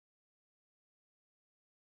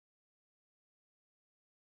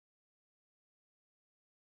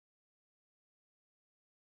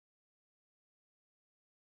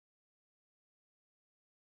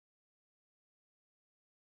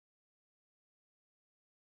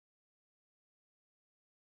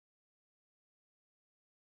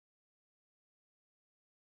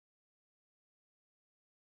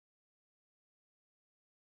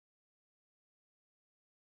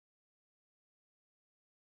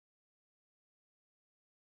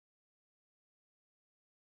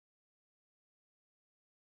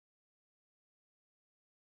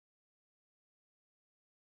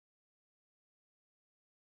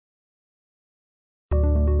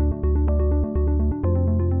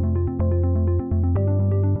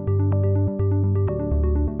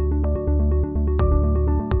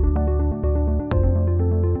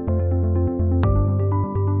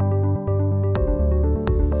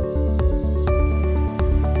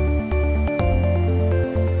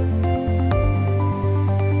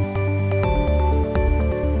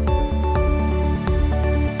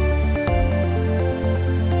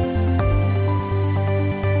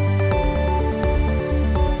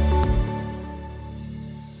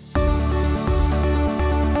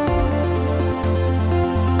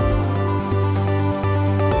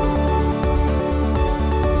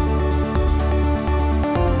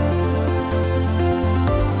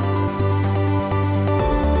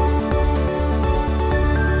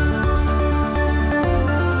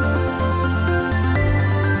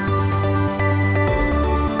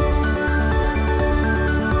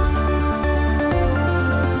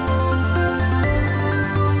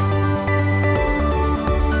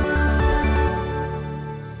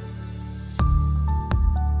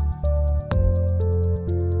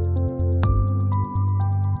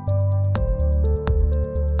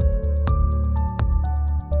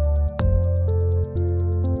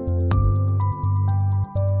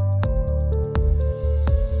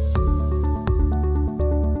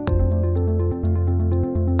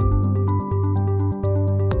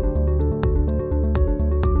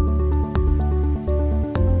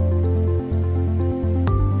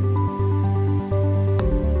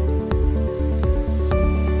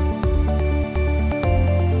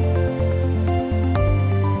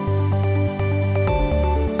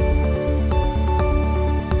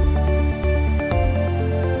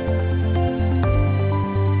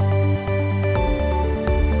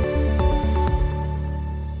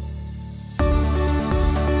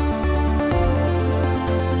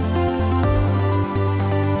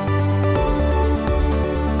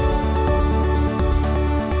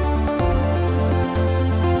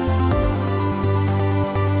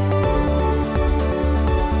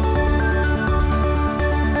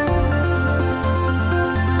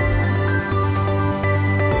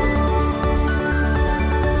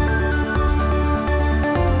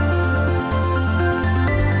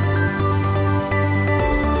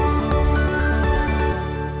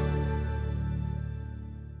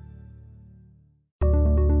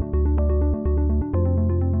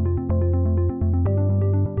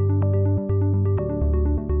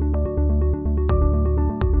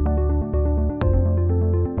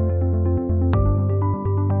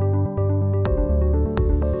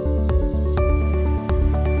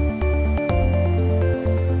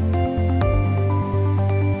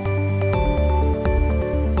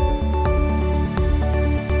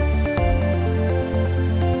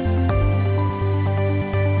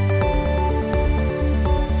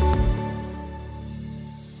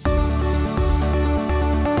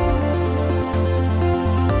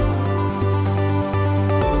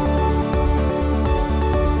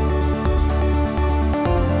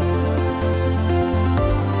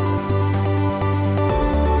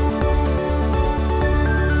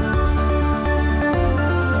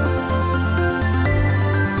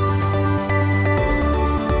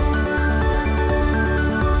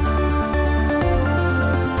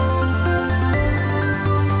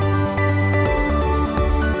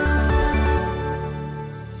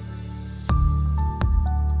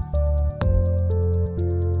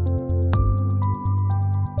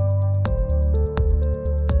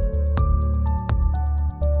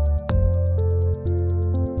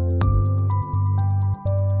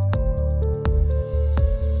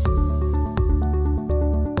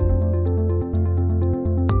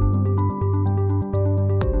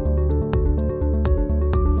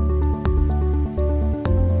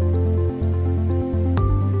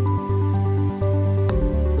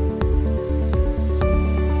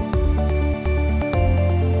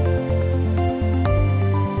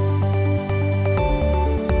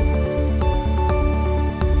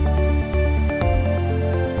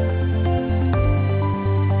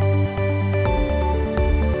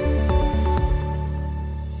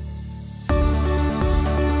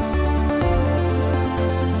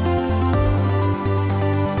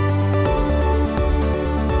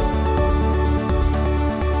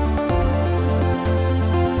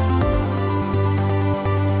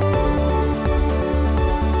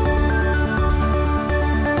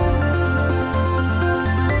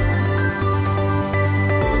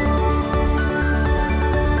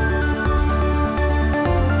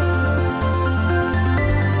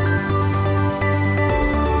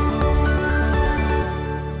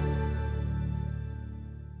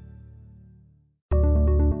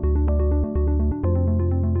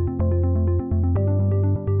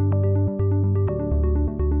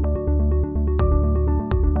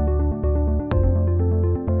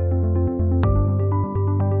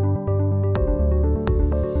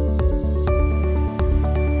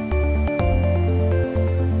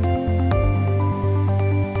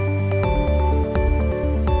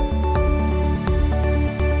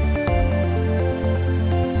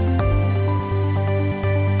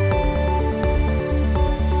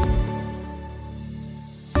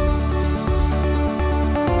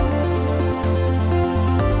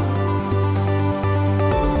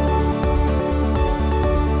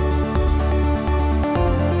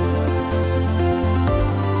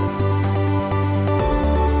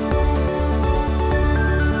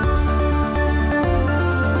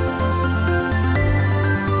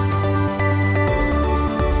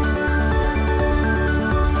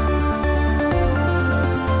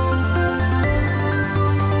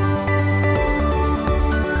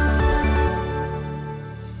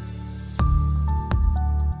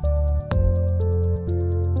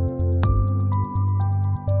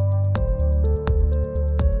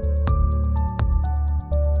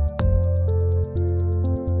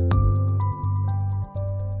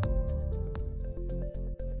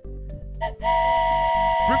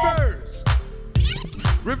Reverse!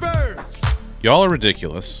 Reverse! Y'all are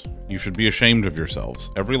ridiculous. You should be ashamed of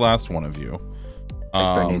yourselves. Every last one of you.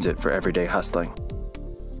 Iceberg needs it for everyday hustling.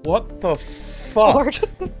 What the fuck? Lord.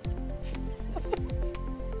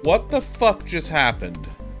 What the fuck just happened?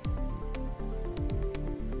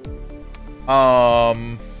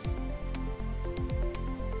 It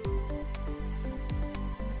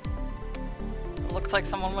looked like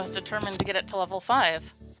someone was determined to get it to level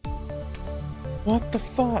 5. What the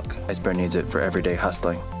fuck? Iceberg needs it for everyday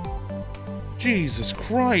hustling. Jesus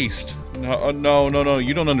Christ. No, no,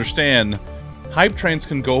 you don't understand. Hype trains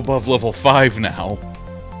can go above level 5 now.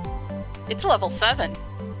 It's level 7.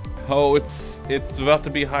 Oh, it's about to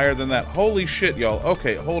be higher than that. Holy shit, y'all.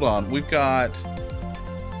 Okay, hold on. We've got...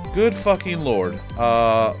 Good fucking lord.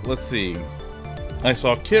 Let's see. I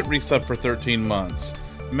saw Kit resub for 13 months.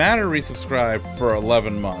 Matter resubscribed for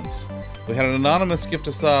 11 months. We had an anonymous gift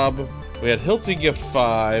a sub. We had Hiltzy gift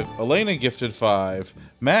 5. Elena gifted 5.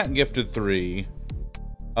 Matt gifted 3.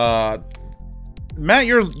 Matt,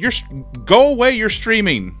 you're go away, you're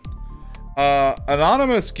streaming.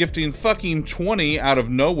 Anonymous gifting fucking 20 out of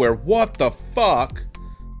nowhere. What the fuck?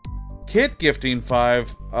 Kit gifting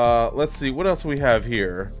 5. Let's see, what else we have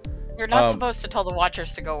here? You're not supposed to tell the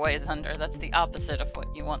watchers to go away, Zunder. That's the opposite of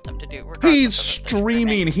what you want them to do. He's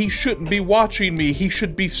streaming. He shouldn't be watching me. He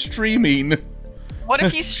should be streaming. What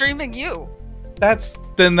if he's streaming you?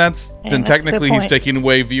 Then technically he's taking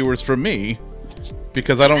away viewers from me,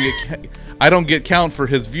 because I don't get count for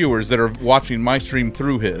his viewers that are watching my stream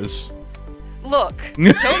through his. Look,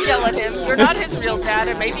 don't yell at him. You're not his real dad,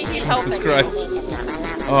 and maybe he's helping you.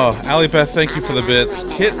 Oh, Alibeth, thank you for the bits.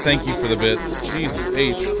 Kit, thank you for the bits. Jesus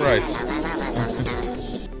H.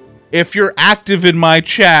 Christ. If you're active in my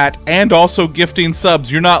chat and also gifting subs,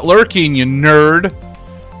 you're not lurking, you nerd.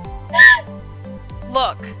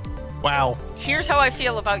 Look. Wow. Here's how I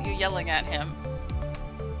feel about you yelling at him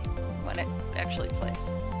when it actually plays.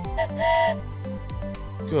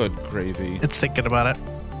 Good gravy. It's thinking about it.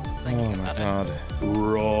 Oh my god.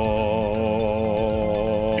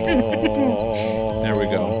 There we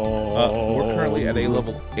go. We're currently at a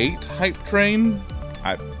level 8 hype train.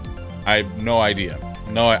 I have no idea.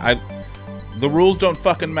 No, the rules don't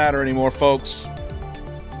fucking matter anymore, folks.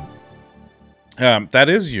 That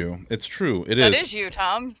is you. It's true. It is. That is you,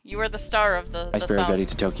 Tom. You are the star of the Iceberg ready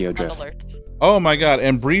to Tokyo Drift. alerts. Oh my god,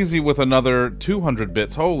 and Breezy with another 200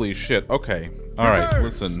 bits. Holy shit. Okay. Alright,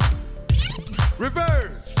 listen.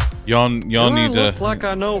 Reverse! Y'all need to... look like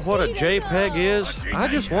I know what a JPEG is? I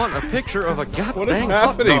just want a picture of a goddamn What is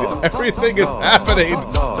happening? Everything is happening. If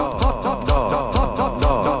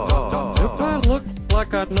I look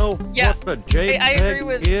like I know what a JPEG I agree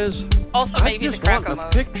with is, also maybe I the just want Krakow a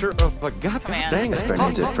mode. picture of a goddamn Iceberg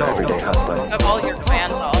needs it for everyday hustling. Of all your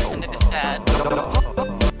commands off, and it is sad.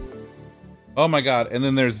 Oh my god, and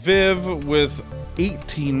then there's Viv with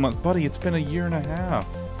 18 months. Buddy, it's been a year and a half.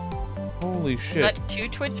 Holy shit. Is that 2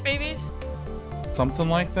 Twitch babies? Something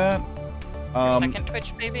like that? Your second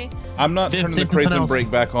Twitch baby? I'm not turning the crates and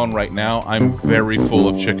break back on right now. I'm very full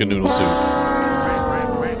of chicken noodle soup.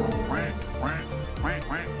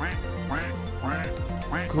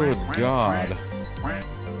 Good God.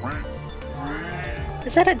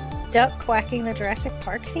 Is that a duck quacking the Jurassic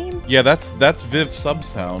Park theme? Yeah, that's Viv's sub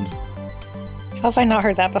sound. How have I not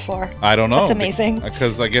heard that before? I don't know. That's amazing.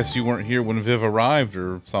 Because I guess you weren't here when Viv arrived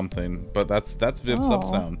or something. But that's Viv's sub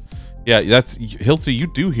Oh. sound. Yeah, that's Hilsey. You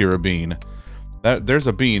do hear a bean. There's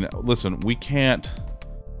a bean. Listen, we can't.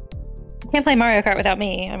 You can't play Mario Kart without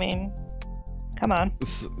me. I mean, come on.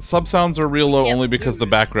 Sub sounds are real low only because the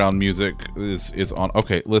background music is on.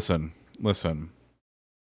 Okay, listen.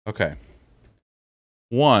 Okay.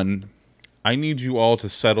 One, I need you all to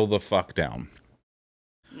settle the fuck down.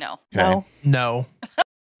 No. Okay. No.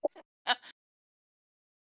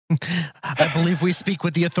 I believe we speak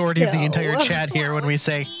with the authority of the entire chat here when we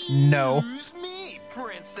say no. Me,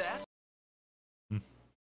 princess.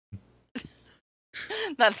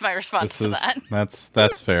 That's my response to that. That's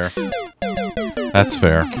fair. That's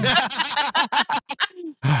fair.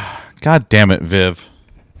 God damn it, Viv.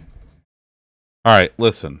 All right,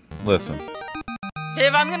 listen.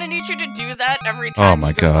 Viv, I'm gonna need you to do that every time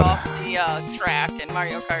my he goes God. off the track in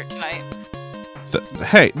Mario Kart tonight.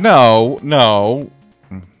 Hey, no.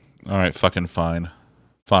 All right, fucking fine,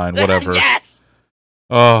 whatever. Yes.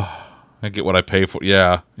 Oh, I get what I pay for.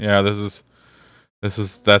 Yeah. That's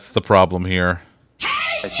the problem here.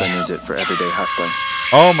 Iceberg needs it for everyday hustling.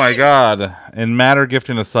 Oh my god. And Matter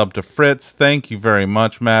gifting a sub to Fritz. Thank you very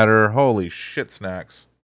much, Matter. Holy shit snacks.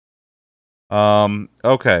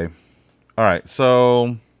 Okay. Alright,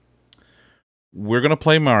 so we're gonna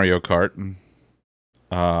play Mario Kart.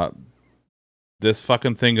 This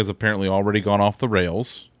fucking thing has apparently already gone off the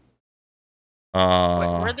rails. Wait,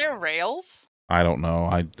 were there rails? I don't know.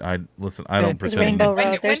 I listen. I don't It's pretend. Rainbow When,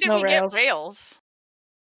 Road. when There's did no we rails. get rails?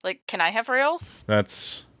 Like, can I have rails?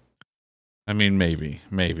 That's. I mean, maybe.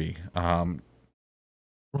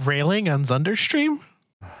 Railing on Zunderstream?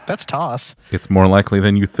 That's toss. It's more likely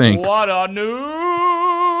than you think. What a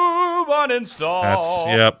noob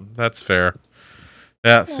uninstall. That's fair.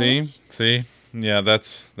 Yeah, see? Yeah,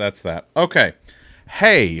 that's that. Okay.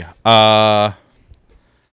 Hey, that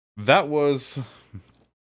was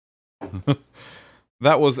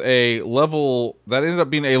that was a level that ended up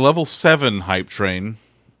being a level 7 hype train.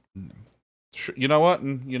 You know what?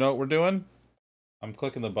 You know what we're doing? I'm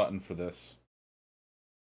clicking the button for this.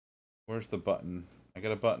 Where's the button? I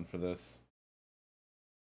got a button for this.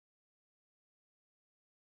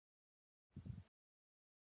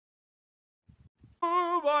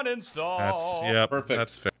 Noob uninstall. Perfect.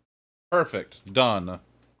 That's fair. Perfect. Done.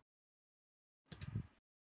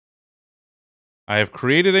 I have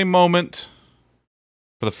created a moment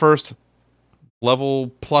for the first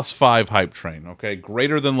level +5 hype train. Okay,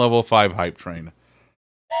 greater than level 5 hype train.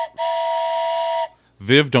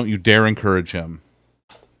 Viv, don't you dare encourage him.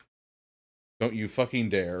 Don't you fucking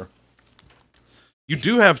dare. You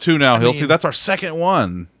do have 2 now, Hilty. That's our second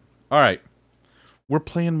one. All right. We're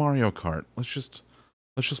playing Mario Kart. Let's just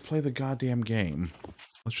play the goddamn game.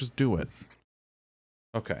 Let's just do it.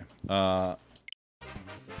 Okay.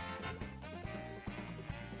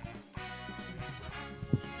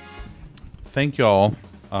 Thank y'all.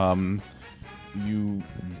 You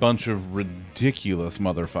bunch of ridiculous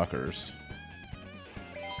motherfuckers.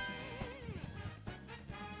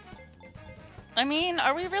 I mean,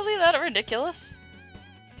 are we really that ridiculous?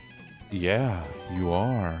 Yeah, you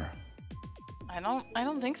are. I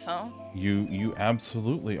don't think so. You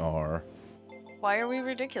absolutely are. Why are we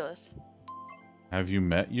ridiculous? Have you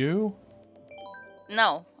met you?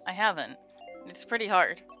 No, I haven't. It's pretty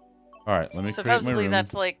hard. All right, let me create my Supposedly room.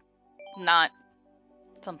 that's like not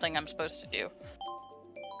something I'm supposed to do.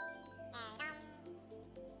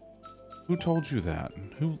 Who told you that?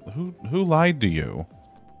 Who lied to you?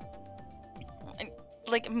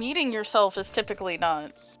 Like, meeting yourself is typically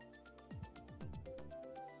not.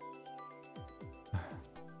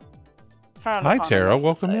 Hi, Tara.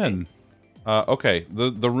 Welcome in. Okay,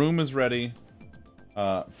 the room is ready.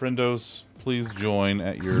 Friendos, please join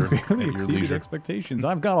at your leisure. Expectations.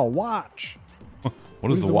 I've got a watch. What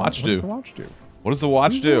does the watch do? What does the watch do? What does the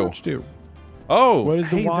watch do? Oh, What does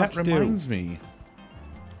the watch that do? reminds me.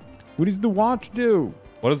 What does the watch do?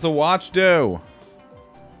 What does the watch do?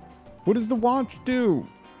 What does the watch do?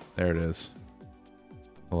 There it is.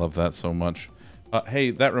 I love that so much. Hey,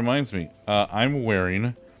 that reminds me. I'm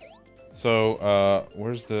wearing. So,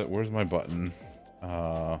 where's my button?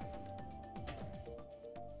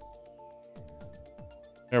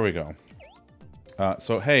 There we go.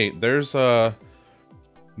 So hey, there's I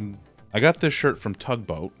got this shirt from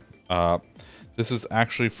Tugboat. This is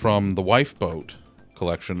actually from the Wife Boat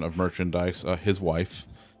collection of merchandise. His wife.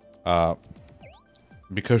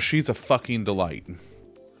 Because she's a fucking delight.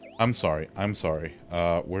 I'm sorry.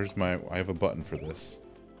 Where's my... I have a button for this.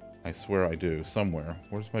 I swear I do. Somewhere.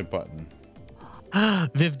 Where's my button?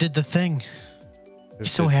 Viv did the thing.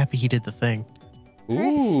 He's so happy he did the thing.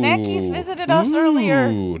 Chris Snackies visited us earlier.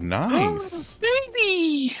 Ooh, nice.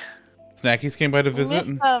 Baby! Snackies came by to visit?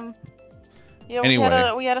 Missed them. Yeah,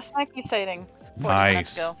 Anyway. we had a snacky sighting.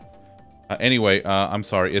 Nice. Anyway, I'm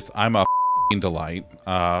sorry. I'm a delight.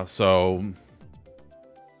 So...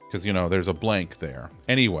 Because, you know, there's a blank there.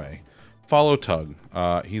 Anyway, follow Tug.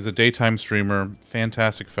 He's a daytime streamer,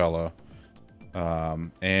 fantastic fellow.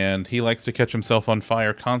 And he likes to catch himself on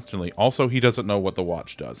fire constantly. Also, he doesn't know what the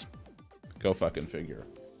watch does. Go fucking figure.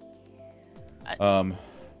 I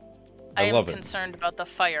love it. I'm concerned about the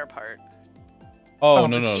fire part. Oh,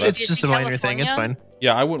 no. It's just a minor thing. It's fine.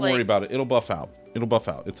 Yeah, I wouldn't worry about it. It'll buff out.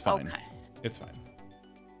 It's fine. Okay. It's fine.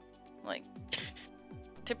 Like,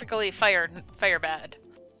 typically fire bad.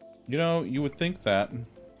 You know, you would think that.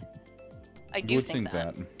 I do think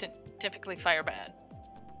that. Typically fire bad.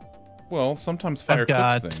 Well, sometimes fire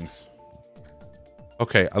got cooks things.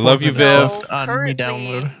 Okay, I love you, Viv. On me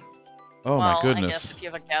download. Oh well, my goodness. I guess if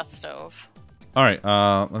you have a gas stove. All right,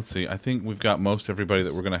 let's see. I think we've got most everybody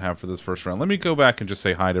that we're going to have for this first round. Let me go back and just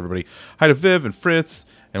say hi to everybody. Hi to Viv and Fritz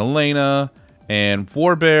and Elena and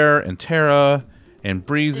Warbear and Tara and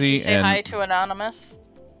Breezy. Did you say hi to Anonymous?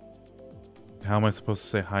 How am I supposed to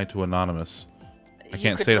say hi to Anonymous? I You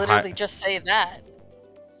can't could say hi. literally just say that.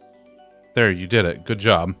 There, you did it. Good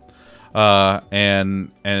job.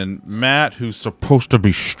 And Matt, who's supposed to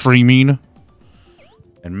be streaming,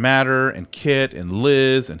 and Matter, and Kit, and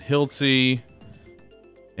Liz, and Hiltzy,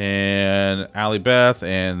 and Allie Beth,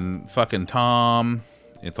 and fucking Tom.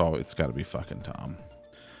 It's got to be fucking Tom.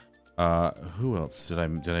 Who else did I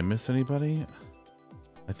miss anybody?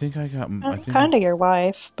 I think I got. I'm kind of your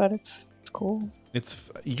wife, but it's cool.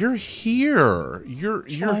 You're here. You're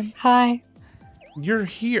fine. Hi. You're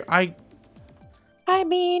here. Hi,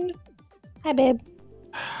 Bean. Hi, babe.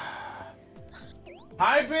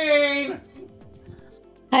 Hi, Bean.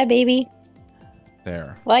 Hi, baby.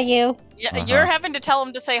 There. Why you? Yeah, you're having to tell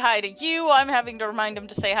him to say hi to you. I'm having to remind him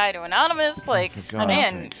to say hi to Anonymous. Like,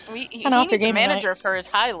 man, he needs a manager for his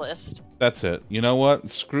hi list. That's it. You know what?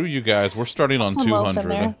 Screw you guys. We're starting on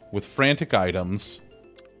 200 with frantic items.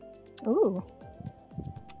 Ooh.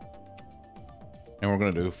 And we're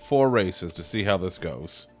going to do 4 races to see how this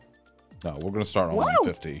goes. No, we're going to start on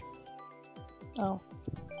 150. Oh.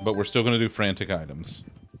 But we're still going to do frantic items.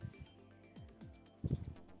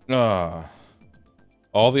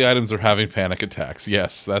 All the items are having panic attacks.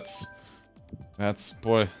 Yes, that's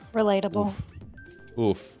boy. Relatable.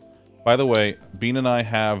 Oof. By the way, Bean and I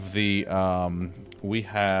have we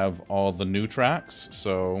have all the new tracks,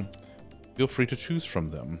 so feel free to choose from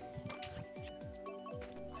them.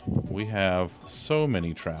 We have so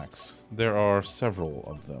many tracks. There are several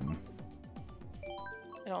of them.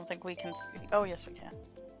 I don't think we can see. Oh, yes, we can.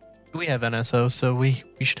 We have NSO, so we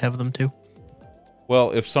should have them too.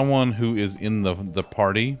 Well, if someone who is in the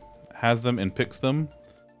party has them and picks them,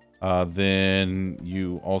 then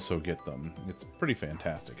you also get them. It's pretty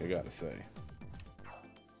fantastic, I gotta say.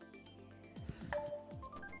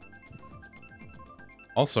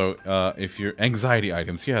 Also, if you're anxiety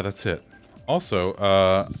items, yeah, that's it. Also,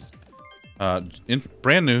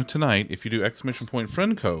 brand new tonight, if you do !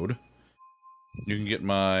 friend code, you can get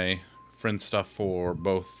my friend stuff for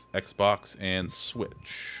both Xbox and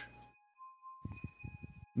Switch.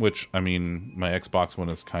 Which, I mean, my Xbox one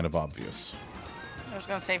is kind of obvious. I was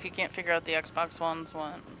gonna say, if you can't figure out the Xbox One's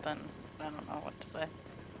one, then I don't know what to say.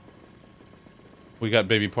 We got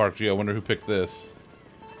Baby Park G. I wonder who picked this.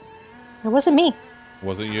 It wasn't me.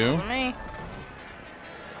 Was it you? It wasn't me.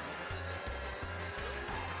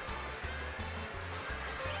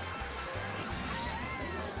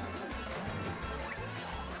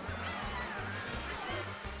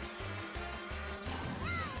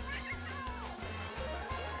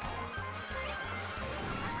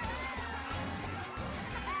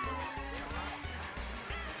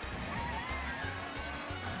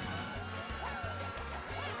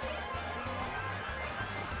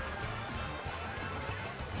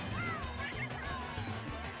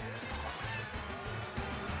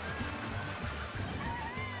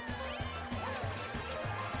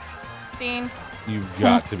 Bean. You've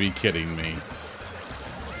got to be kidding me.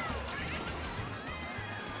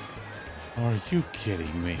 Are you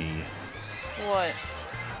kidding me? What?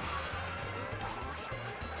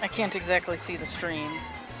 I can't exactly see the stream.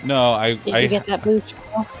 No, Did you get that blue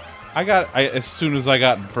shell? As soon as I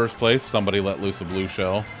got in first place, somebody let loose a blue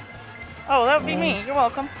shell. Oh, that would be me. You're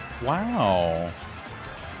welcome. Wow.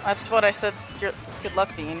 That's what I said. Good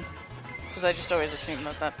luck, Bean. Because I just always assume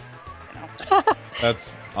that that's, you know.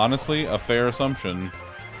 That's honestly a fair assumption.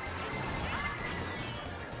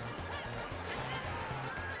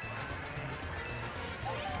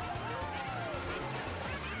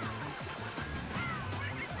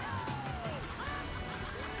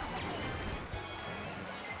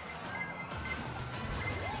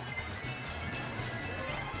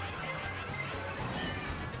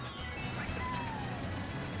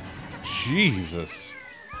 Jesus.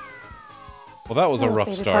 Well, that was a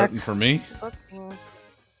rough start for me.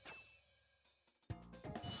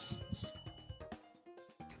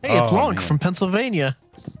 Hey, it's Lonk from Pennsylvania.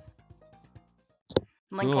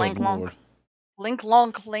 Link, link, lonk. Link,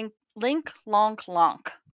 lonk, link, link, lonk, lonk.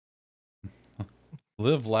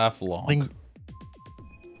 Live, laugh, lonk. Link,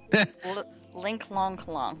 link lonk,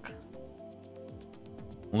 lonk.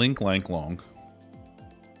 Link, lank, lonk.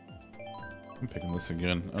 I'm picking this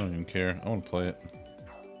again. I don't even care. I want to play it.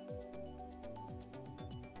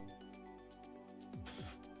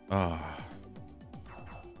 Ah.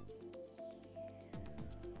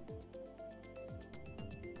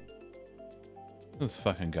 This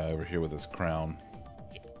fucking guy over here with his crown.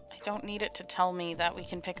 I don't need it to tell me that we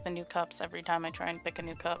can pick the new cups every time I try and pick a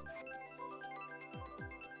new cup.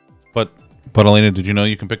 But Elena, did you know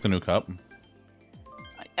you can pick the new cup?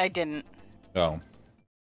 I didn't. Oh.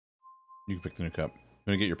 You can pick the new cup.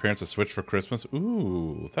 Gonna get your parents a Switch for Christmas?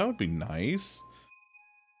 Ooh, that would be nice.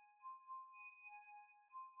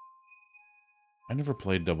 I never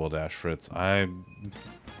played Double Dash, Fritz.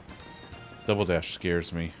 Double Dash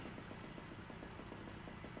scares me.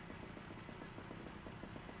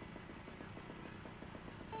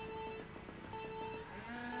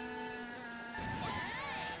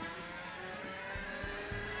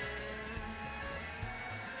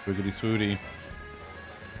 Wiggity swooty.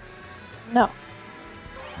 No.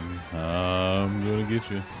 I'm gonna get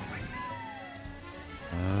you.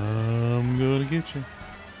 I'm gonna get you.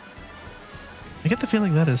 I get the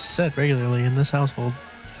feeling that is said regularly in this household.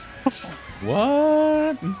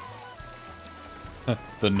 What?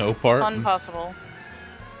 The no part? Impossible.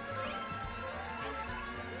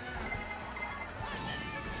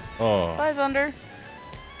 Oh. Bye, Zunder.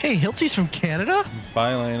 Hey, Hilty's from Canada?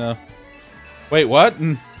 Bye, Lena. Wait, what?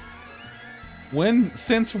 When?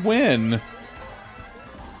 Since when?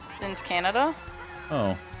 Since Canada?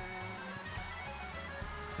 Oh.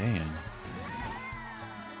 Damn.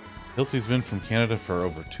 Hilty's been from Canada for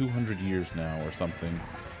over 200 years now or something.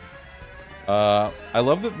 I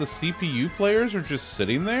love that the CPU players are just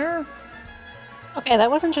sitting there. Okay, that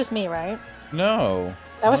wasn't just me, right? No.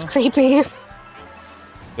 That was creepy.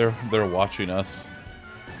 They're watching us.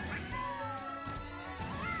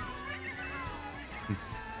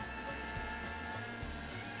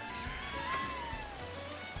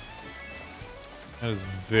 That is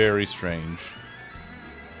very strange.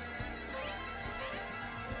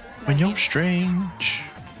 When you're strange.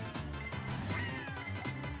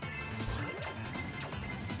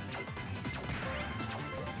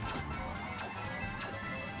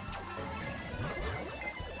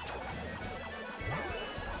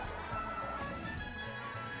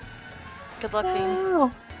 Good luck,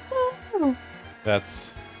 Bean. Oh.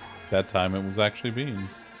 That's that time it was actually Bean.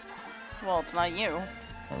 Well, it's not you.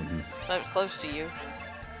 Oh, So I was close to you.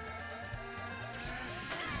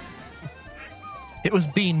 It was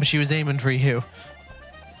Bean, but she was aiming for you.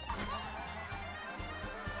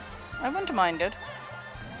 I wouldn't have minded.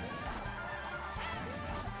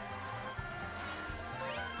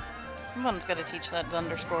 Someone's got to teach that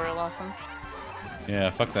Zunder score a lesson. yeah,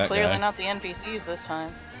 fuck that Clearly guy. not the NPCs this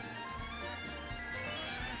time.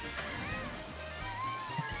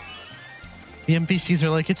 The NPCs are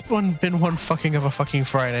like, it's been one fucking of a fucking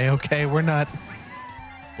Friday, okay? We're not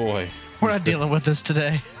Boy. dealing with this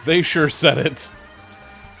today. They sure said it.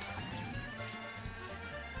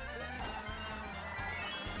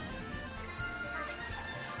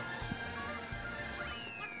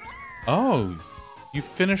 Oh, you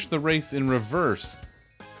finished the race in reverse.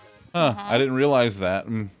 Huh, I didn't realize that.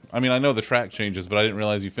 I mean, I know the track changes, but I didn't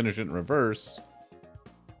realize you finished it in reverse.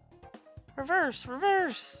 Reverse,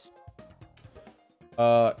 reverse.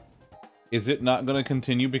 Is it not going to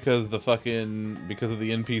continue because of the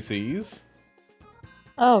NPCs?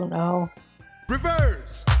 Oh no.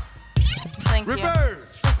 Reverse! Thank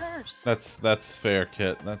Reverse! you. Reverse. That's fair,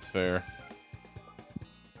 Kit. That's fair.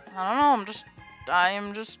 I don't know. I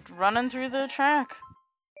am just running through the track.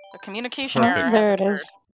 A communication Perfect. error. has There it occurred.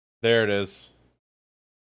 is. There it is.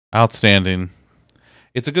 Outstanding.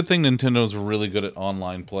 It's a good thing Nintendo's really good at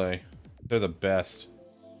online play. They're the best.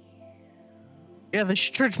 Yeah, they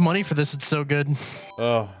should charge money for this. It's so good.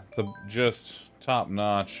 Oh, just top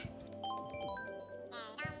notch.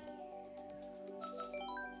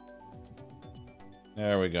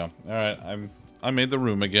 There we go. All right, I made the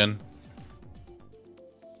room again.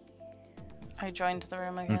 I joined the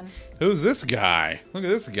room again. Who's this guy? Look at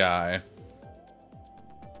this guy.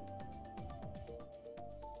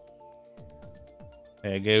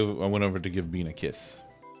 Hey, I went over to give Bean a kiss.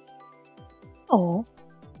 Oh.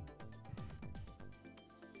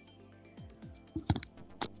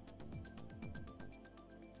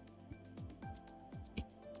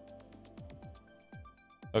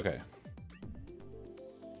 Okay.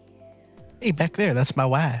 Hey, back there, that's my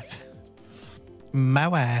wife. My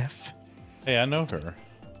wife. Hey, I know her.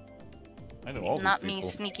 I know all Not these me people.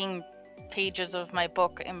 sneaking pages of my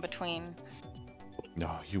book in between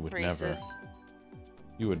No, you would races. never.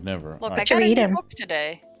 You would never. Look, All I right. got a read new him. book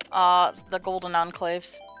today. The Golden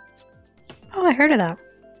Enclaves. Oh, I heard of that.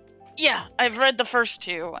 Yeah, I've read the first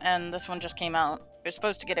two, and this one just came out. You're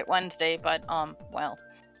supposed to get it Wednesday, but well,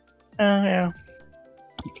 Oh yeah.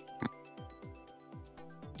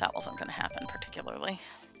 that wasn't going to happen particularly.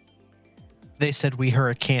 They said we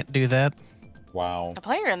her can't do that. Wow. A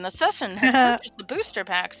player in the session has purchased the booster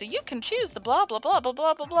pack, so you can choose the blah blah blah blah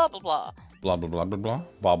blah blah blah blah blah. Blah blah blah blah blah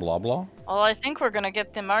blah blah blah. Well, I think we're gonna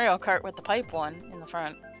get the Mario Kart with the pipe one in the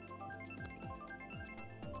front.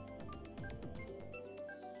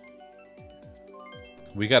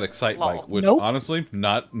 We got Excite Lol. Bike, which Nope. honestly,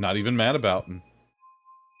 not even mad about.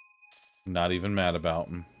 Not even mad about.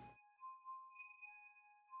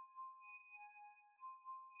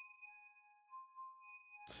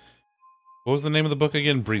 What was the name of the book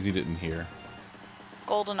again? Breezy didn't hear.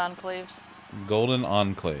 Golden Enclaves. Golden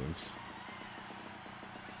Enclaves.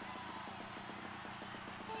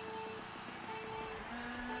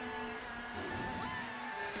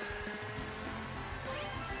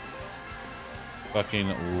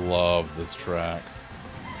 Fucking love this track.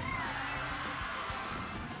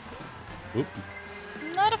 Oop.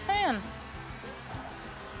 Not a fan.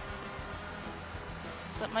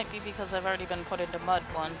 That might be because I've already been put into mud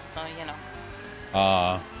once, so you know.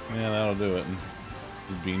 Yeah, that'll do it.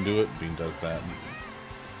 Does Bean do it? Bean does that.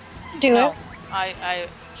 No,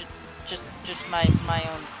 Just my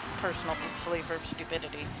own personal flavor of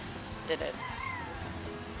stupidity did it.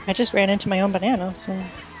 I just ran into my own banana, so.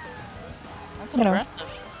 That's You know.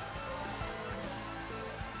 impressive.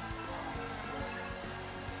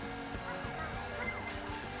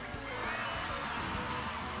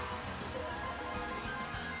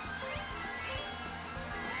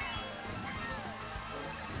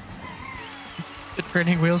 The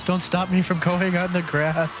training wheels don't stop me from going on the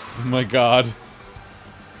grass. Oh my god.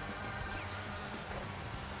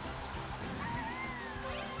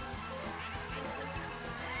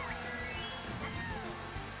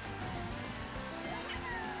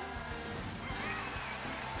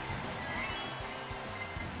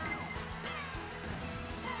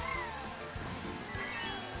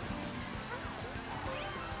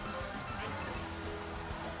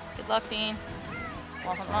 Good luck, Bean.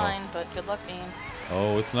 Wasn't mine, but good luck, Bean.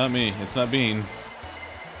 Oh, it's not me. It's not Bean.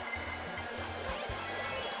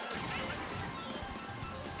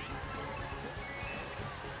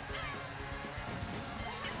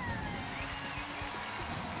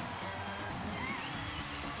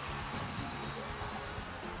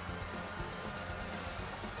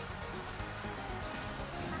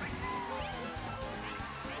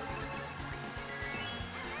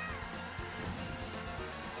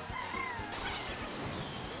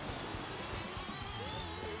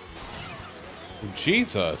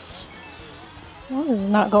 Jesus. Well, this is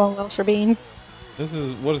not going well for Bean. This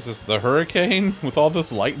is, what is this, the hurricane with all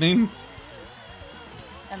this lightning?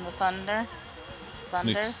 And the thunder.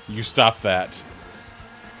 Thunder. You stop that.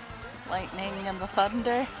 Lightning and the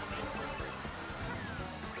thunder.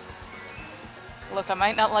 Look, I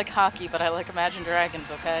might not like hockey, but I like Imagine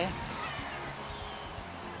Dragons, okay?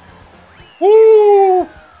 Woo!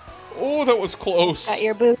 Oh, that was close. Got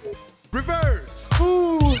your boo. Reverse.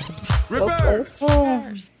 Woo. Reverse.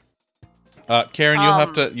 Karen,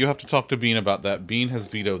 you have to talk to Bean about that. Bean has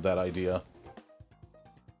vetoed that idea.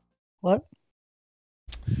 What?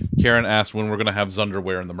 Karen asked when we're gonna have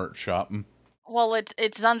Zunderwear in the merch shop. Well,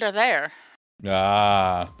 it's under there.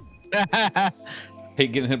 Ah.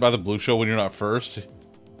 Hate getting hit by the blue shell when you're not first.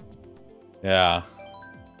 Yeah.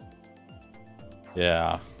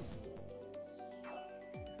 Yeah.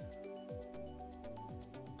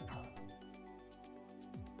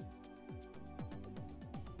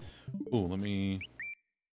 Ooh, let me...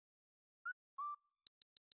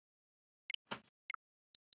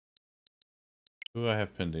 Who do I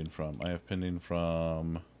have pending from? I have pending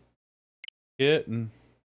from... Kitten.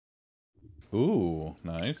 Ooh,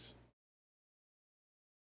 nice.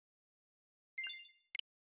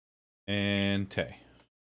 And Tay.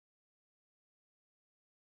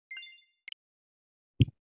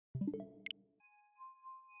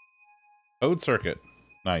 Code Circuit.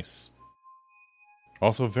 Nice.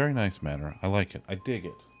 Also a very nice manner. I like it. I dig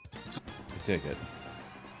it. I dig it.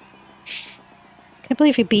 Can't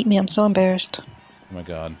believe you beat me. I'm so embarrassed. Oh my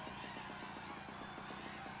god.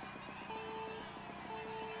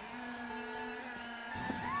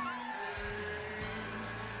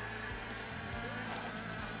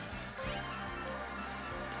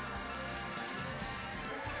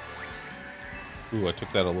 Ooh, I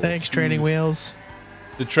took that a little. Thanks, training wheels.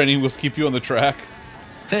 Did training wheels keep you on the track?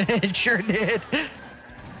 It sure did.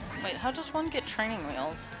 Wait, how does one get training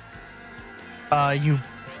wheels? You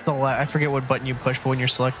select, I forget what button you push, but when you're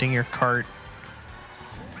selecting your cart,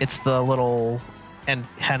 it's the little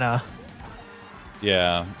antenna.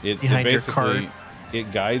 Yeah, it behind your basically cart.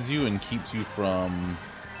 It guides you and keeps you from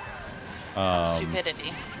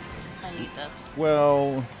Stupidity. I need this.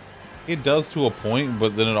 Well, it does to a point,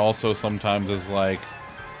 but then it also sometimes is like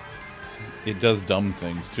it does dumb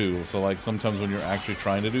things too. So like sometimes when you're actually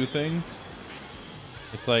trying to do things,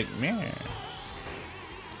 it's like meh.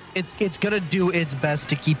 It's gonna do its best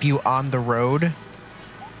to keep you on the road,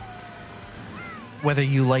 whether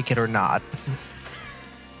you like it or not.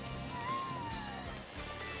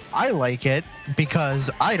 I like it because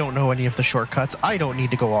I don't know any of the shortcuts. I don't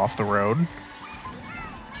need to go off the road.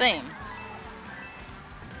 Same.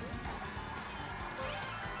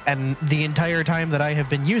 And the entire time that I have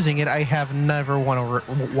been using it, I have never won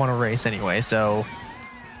a race anyway. So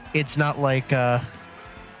it's not like I'm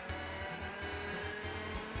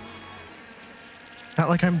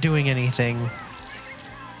doing anything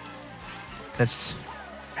that's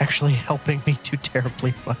actually helping me too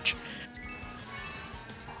terribly much.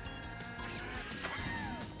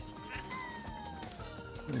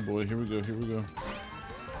 Oh boy, here we go, here we go.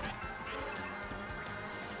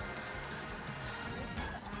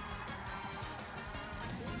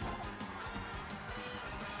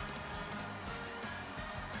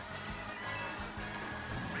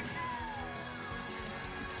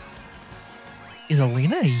 Is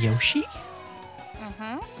Alina a Yoshi?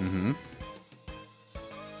 Mm-hmm.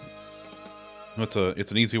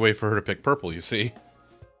 It's an easy way for her to pick purple, you see.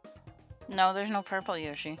 No, there's no purple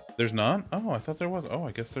Yoshi. There's not? Oh, I thought there was. Oh,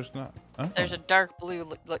 I guess there's not. Oh. There's a dark blue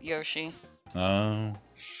Yoshi. Oh.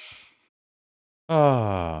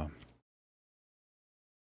 Ah.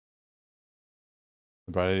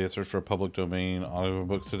 The bright idea search for a public domain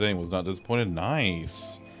audiobooks today and was not disappointed.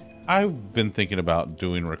 Nice. I've been thinking about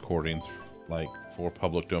doing recordings like for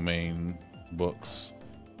public domain books.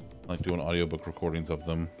 Like doing audiobook recordings of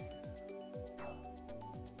them.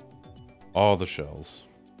 All the shells.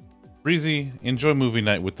 Breezy, enjoy movie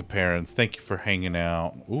night with the parents. Thank you for hanging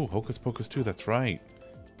out. Ooh, Hocus Pocus 2, that's right.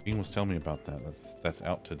 Bean was telling me about that. That's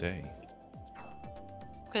out today.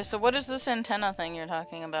 Okay, so what is this antenna thing you're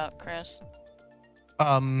talking about, Chris?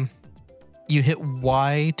 You hit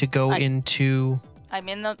Y to go into. I'm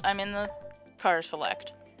in the car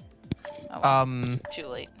select. Oh, too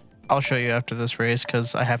late. I'll show you after this race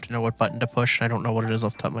because I have to know what button to push. I don't know what it is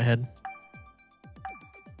off the top of my head.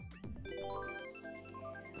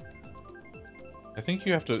 I think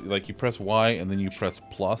you have to, like, you press Y and then you press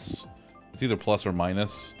plus. It's either plus or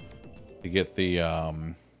minus to get the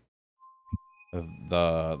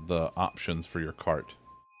options for your cart.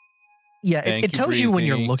 Yeah, it tells you when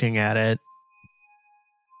you're looking at it.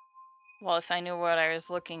 Well, if I knew what I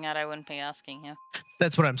was looking at, I wouldn't be asking you.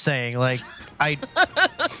 That's what I'm saying. Like, I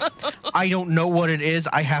don't know what it is.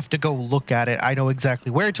 I have to go look at it. I know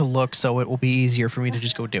exactly where to look, so it will be easier for me to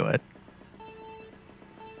just go do it.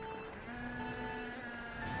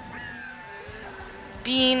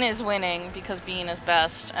 Bean is winning because Bean is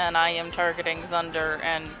best, and I am targeting Zunder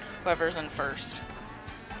and whoever's in first.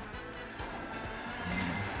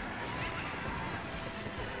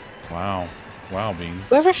 Wow. Wow, Bean.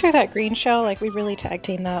 Whoever threw that green shell, like, we really tag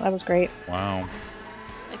teamed that. That was great. Wow.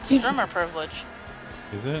 It's streamer privilege.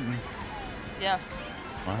 Is it? Yes.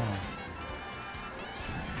 Wow.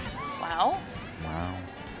 Wow? Wow.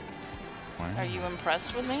 Wow. Are you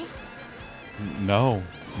impressed with me? No.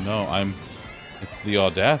 No, it's the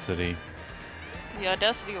audacity. The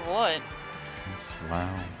audacity of what?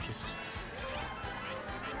 Wow. Just...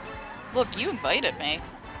 Look, you invited me.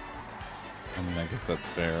 I mean, I guess that's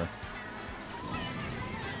fair.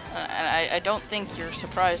 And I don't think you're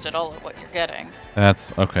surprised at all at what you're getting.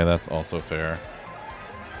 That's okay, that's also fair.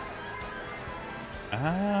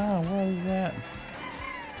 Ah, what is that?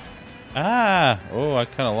 Ah! Oh, I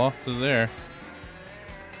kind of lost it there.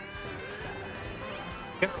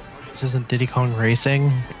 This isn't Diddy Kong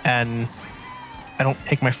Racing, and I don't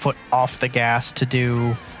take my foot off the gas to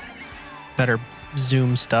do better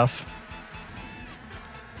zoom stuff.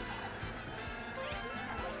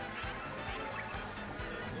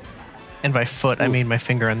 And by foot, oof. I mean my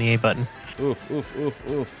finger on the A button. Oof, oof, oof,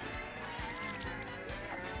 oof.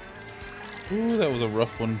 Ooh, that was a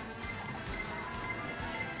rough one.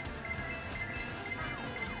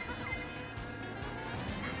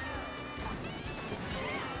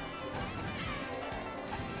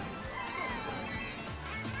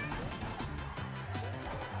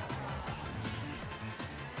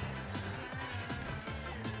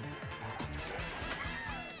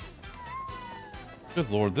 Good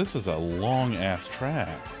lord, this is a long-ass track.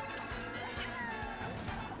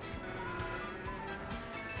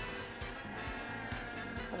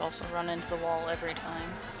 I'd also run into the wall every time.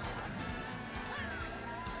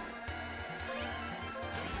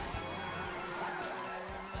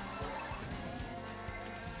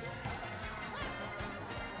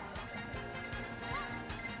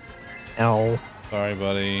 Ow. Sorry,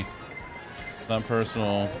 buddy. It's not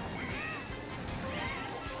personal.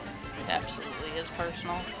 It absolutely is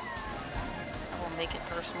personal. I will make it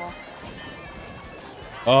personal.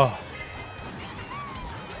 Oh.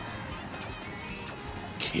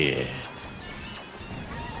 Kit.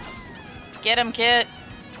 Get him, Kit.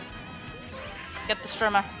 Get the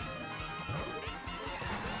strimmer.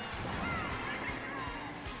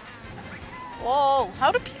 Whoa,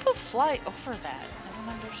 how do people fly over that? I don't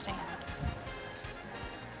understand.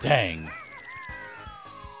 Dang.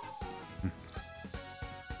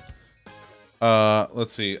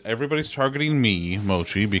 Let's see. Everybody's targeting me,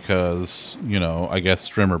 Mochi, because, you know, I guess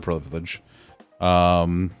streamer privilege.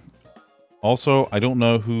 Also, I don't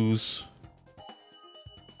know who's...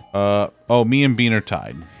 oh, me and Bean are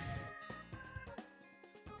tied.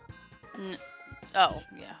 Oh,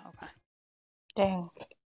 yeah, okay. Dang.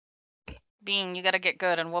 Bean, you gotta get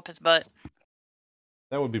good and whoop his butt.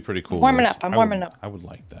 That would be pretty cool. Warming up. I'm warming up. I would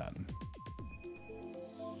like that.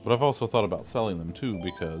 But I've also thought about selling them too,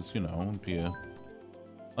 because, you know, it'd be a...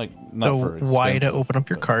 Like, not for expensive, Y to open up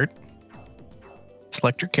your cart.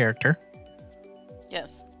 Select your character.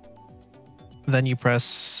 Yes. Then you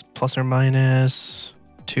press plus or minus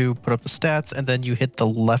to put up the stats, and then you hit the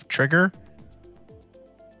left trigger.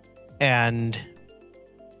 And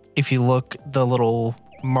if you look, the little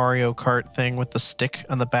Mario Kart thing with the stick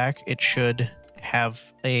on the back, it should have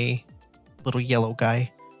a little yellow guy.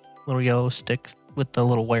 Little yellow stick with the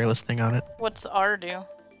little wireless thing on it. What's R do?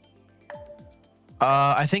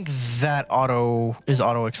 I think that is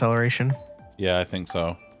auto acceleration. Yeah, I think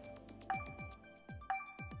so.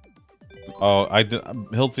 Oh, I did,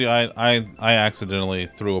 Hiltzy, I accidentally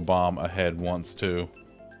threw a bomb ahead once too.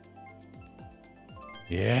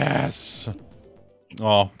 Yes.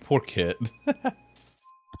 Oh, poor Kit.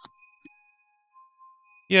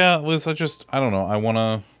 Yeah, Liz, I don't know. I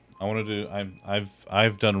wanna do.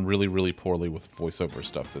 I've done really poorly with voiceover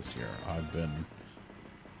stuff this year. I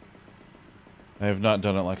have not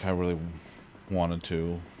done it like I really wanted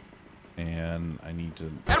to, and I need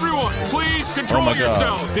to. Everyone, please control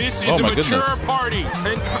yourselves. This is a mature party.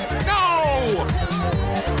 And no!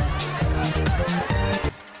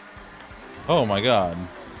 Oh my god.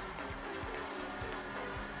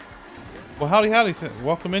 Well, howdy.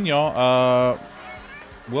 Welcome in, y'all.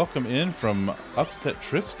 Welcome in from Upset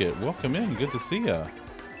Trisket. Welcome in. Good to see ya.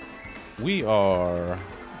 We are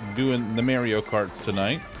doing the Mario Karts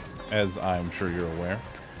tonight, as I'm sure you're aware.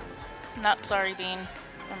 Not sorry, Bean.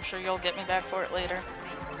 I'm sure you'll get me back for it later.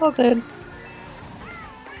 All good.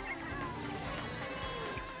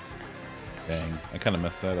 Dang, I kind of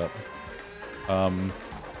messed that up.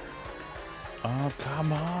 Oh,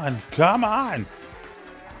 come on. Come on!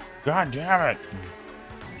 God damn it!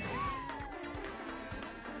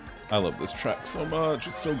 I love this track so much.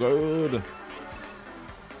 It's so good. Not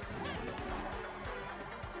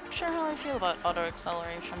sure how I feel about auto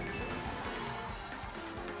acceleration.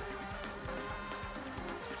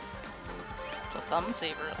 It's a thumb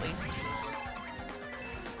saver, at least.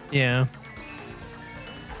 Yeah.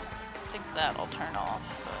 I think that'll turn off.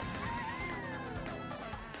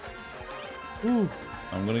 But... Ooh.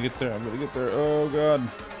 I'm gonna get there. Oh god.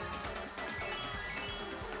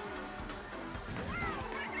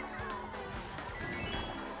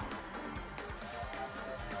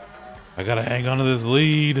 I gotta hang on to this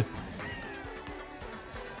lead.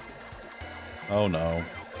 Oh no.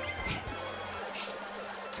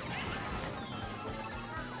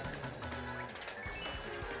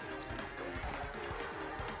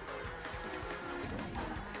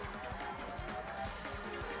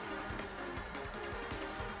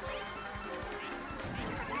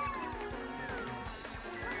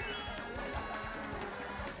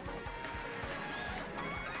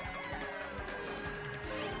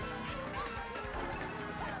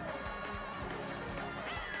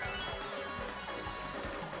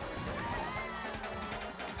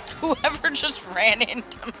 Whoever just ran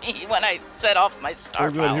into me when I set off my star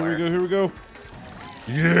Oh good, power. here we go.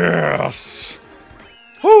 Yes!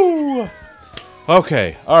 Woo!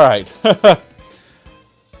 Okay, alright.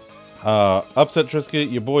 Upset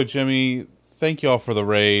Trisket, your boy Jimmy. Thank y'all for the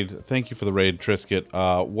raid. Thank you for the raid, Trisket.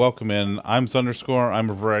 Welcome in. I'm Zunderscore. I'm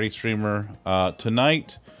a variety streamer.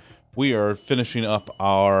 Tonight, we are finishing up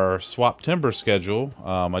our Swap Timber schedule.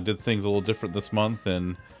 I did things a little different this month,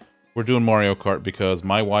 and we're doing Mario Kart because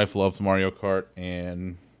my wife loves Mario Kart,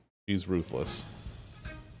 and she's ruthless.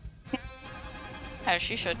 As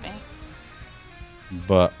she should be.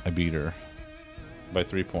 But I beat her by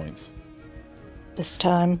 3 points. This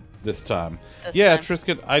time. This time. This Yeah, time.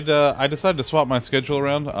 Trisket, I decided to swap my schedule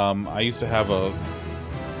around. I used to have a...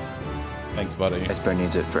 Thanks, buddy. Ice Bear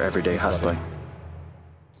needs it for everyday hustling.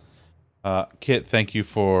 Kit, thank you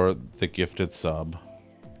for the gifted sub.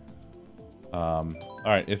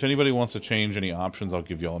 Alright, if anybody wants to change any options, I'll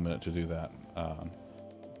give you all a minute to do that. I'm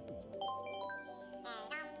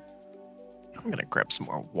gonna grab some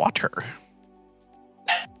more water.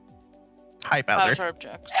 Hi, Bowser. Bowser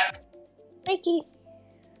objects. Thank you.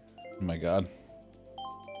 Oh my god.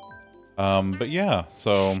 But yeah,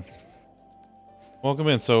 so... Welcome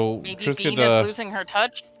in. So, Maybe Trisket, Bean is losing her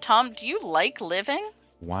touch. Tom, do you like living?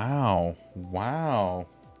 Wow. Wow.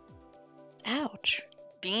 Ouch.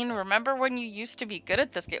 Bean, remember when you used to be good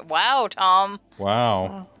at this game? Wow, Tom.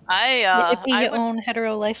 Wow. It'd be your own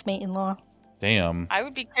hetero life mate in law. Damn. I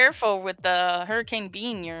would be careful with the Hurricane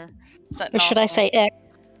Bean you're setting Or should off I say X?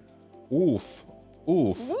 Oof.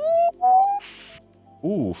 Oof.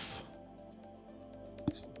 Oof.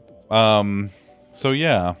 So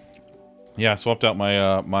yeah. Yeah, I swapped out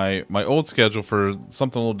my my old schedule for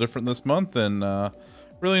something a little different this month, and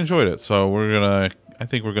really enjoyed it. So I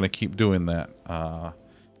think we're gonna keep doing that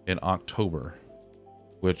in October,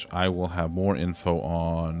 which I will have more info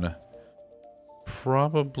on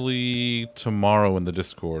probably tomorrow in the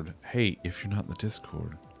Discord. Hey, if you're not in the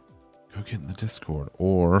Discord, go get in the Discord,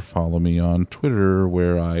 or follow me on Twitter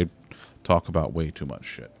where I talk about way too much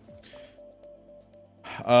shit.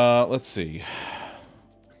 Let's see.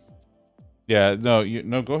 Yeah,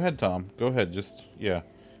 no, go ahead, Tom. Go ahead. Just, yeah.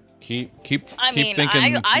 Keep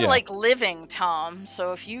thinking. I like living, Tom.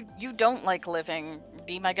 So if you don't like living,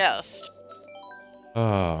 be my guest.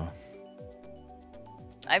 I've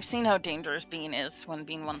seen how dangerous Bean is when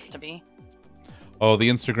Bean wants to be. Oh, the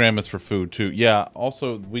Instagram is for food too. Yeah.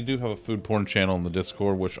 Also, we do have a food porn channel in the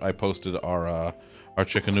Discord, which I posted our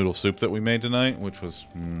chicken noodle soup that we made tonight, which was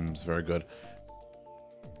very good.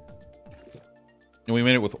 And we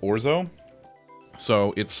made it with orzo,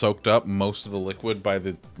 so it soaked up most of the liquid by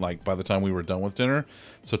the time we were done with dinner.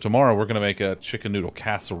 So tomorrow we're gonna make a chicken noodle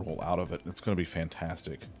casserole out of it. It's gonna be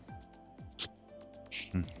fantastic.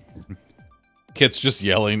 Kit's just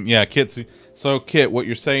yelling. Yeah, Kit's. So Kit, what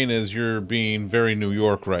you're saying is you're being very New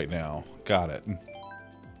York right now. Got it.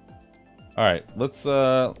 All right, let's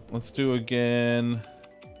do again.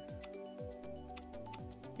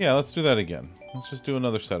 Yeah, let's do that again. Let's just do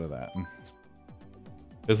another set of that.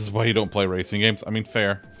 This is why you don't play racing games. I mean,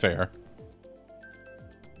 fair.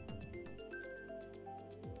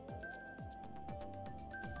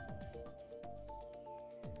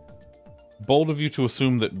 Bold of you to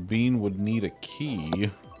assume that Bean would need a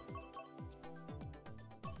key.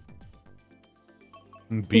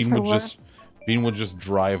 Bean would just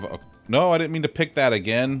drive a... No, I didn't mean to pick that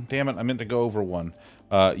again. Damn it, I meant to go over one.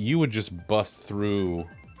 You would just bust through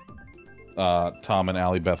Tom and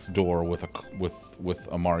Allie Beth's door with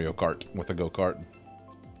a Mario Kart, with a go-kart.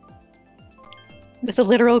 With a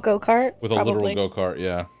literal go-kart? With a literal go-kart,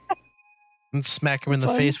 yeah. And smack him in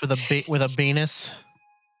the face with a penis.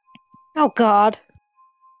 Oh God.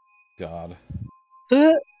 God.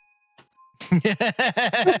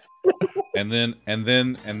 and then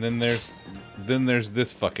there's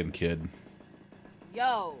this fucking kid.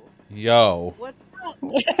 Yo. What's up?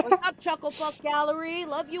 What's up, Chucklefuck Gallery?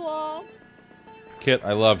 Love you all. Kit,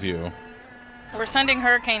 I love you. We're sending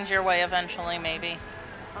hurricanes your way eventually, maybe.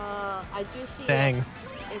 I do see. Dang.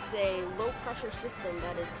 It's a low pressure system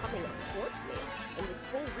that is coming towards me, and this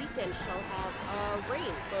whole weekend shall have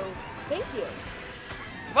rain. So thank you.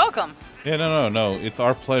 Welcome. Yeah, no. It's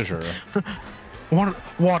our pleasure.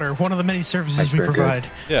 Water, one of the many services we provide.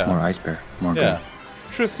 Good. Yeah. More ice bear. More good.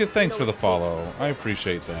 Trisket, thanks for the follow. I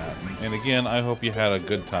appreciate that. And again, I hope you had a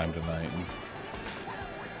good time tonight.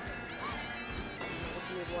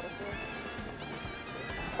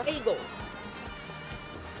 Bagels.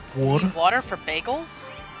 Water? Water for bagels?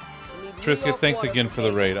 Trisket, thanks again for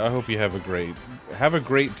the raid. I hope you have a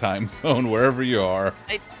great time zone wherever you are.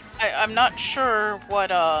 I'm not sure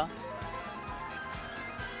what I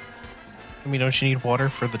mean, don't you need water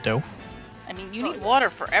for the dough? I mean, you need water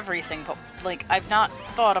for everything, but like I've not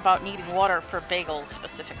thought about needing water for bagels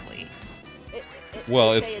specifically.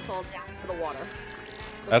 Well, it's all down to the water.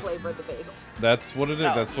 The flavor of the bagel. That's what it is.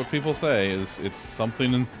 That's what people say. It's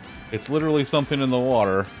something. It's literally something in the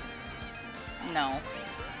water. No.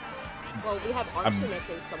 Well, we have arsenic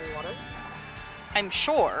in some water. I'm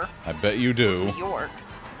sure. I bet you do. New York.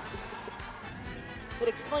 It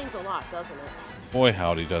explains a lot, doesn't it? Boy,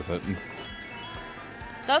 howdy, does it.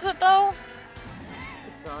 Does it, though?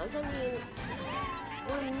 It does. I mean,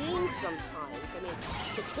 we're mean sometimes. I mean,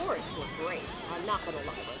 the tourists were great. I'm not gonna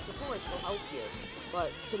lie, but the tourists will help you.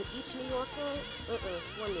 But to each New Yorker,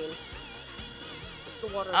 we're mean. It's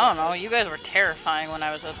the water. I don't know. You guys were terrifying when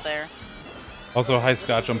I was up there. Also, hi,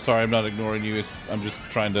 Scotch. I'm sorry, I'm not ignoring you. I'm just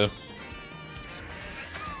trying to...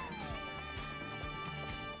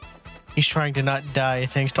 He's trying to not die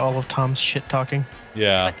thanks to all of Tom's shit talking.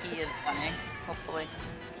 Yeah. But he is dying, hopefully.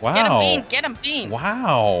 Wow. Get him, Bean!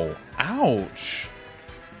 Wow. Ouch.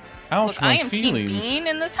 Ouch, Look, my I am feelings. Team Bean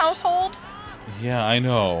in this household. Yeah, I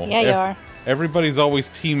know. Yeah, you are. Everybody's always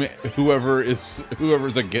team whoever's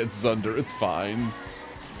against Zunder. It's fine.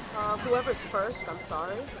 Whoever's first, I'm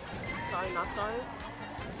sorry. Sorry, not sorry.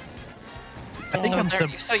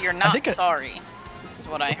 So you're not sorry, is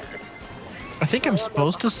what I heard. I think I'm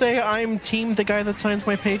supposed to say I'm team the guy that signs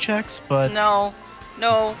my paychecks, but No.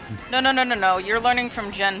 You're learning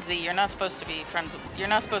from Gen Z. You're not supposed to be friends. You're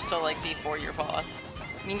not supposed to like be for your boss.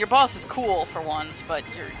 I mean, your boss is cool for once, but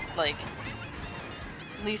you're like,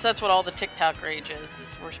 at least that's what all the TikTok rage is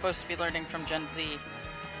we're supposed to be learning from Gen Z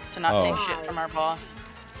to not take shit from our boss.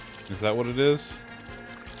 Is that what it is?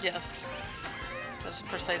 Yes. That's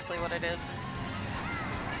precisely what it is.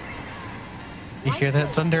 You hear that,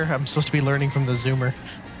 Zunder? I'm supposed to be learning from the Zoomer.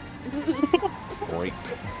 Great.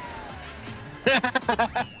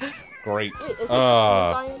 Great. Wait, is it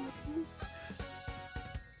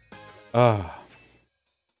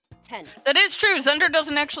 10. That is true. Zunder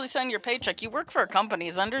doesn't actually send your paycheck. You work for a company.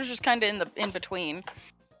 Zunder's just kind of in between.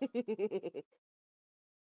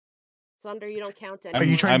 Zunder, you don't count any. Are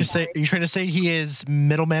you trying to say he is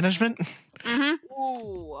middle management? Mm-hmm.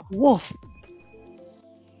 Ooh. Wolf.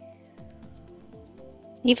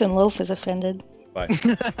 Even Loaf is offended. Bye.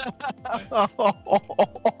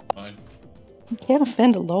 Fine. You can't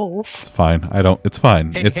offend a Loaf. It's fine. It's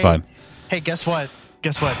fine. Hey, it's fine. Hey, guess what?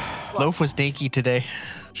 Loaf was naked today.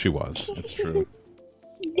 She was. It's true.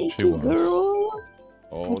 She was. Girl.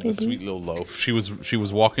 Oh, the sweet little Loaf. She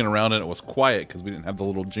was walking around and it was quiet because we didn't have the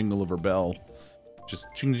little jingle of her bell. Just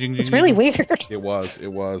ching, ching, ching. It's really weird. It was.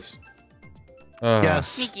 Yes.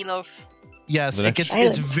 Sneaky Loaf. Yes,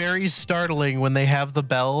 it's very startling when they have the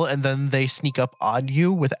bell and then they sneak up on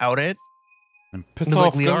you without it. And piss and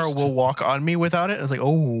off, like Liara will walk on me without it. I was like,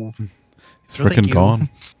 oh, it's freaking gone.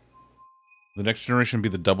 The next generation would be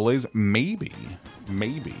the double A's? Maybe.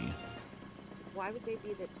 Why would they be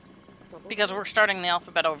the double? Because we're starting the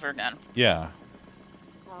alphabet over again. Yeah.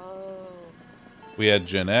 Oh. We had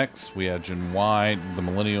Gen X, we had Gen Y, the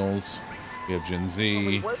Millennials, we have Gen Z.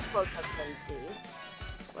 Well, we were supposed to have Gen Z.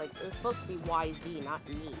 Like, it was supposed to be YZ, not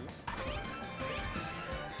me.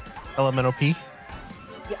 Elemental P?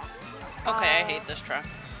 Yes. Okay, I hate this track.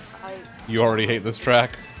 You already hate this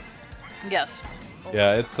track? Yes.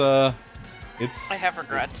 Yeah, it's I have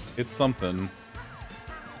regrets. It's something.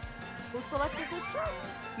 Who selected this track?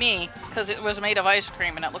 Me, because it was made of ice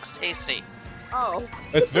cream and it looks tasty. Oh.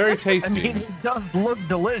 It's very tasty. I mean, it does look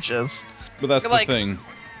delicious. But that's like, the thing.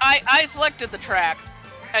 I selected the track.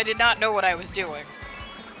 I did not know what I was doing.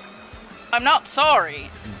 I'm not sorry,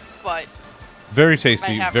 but... Very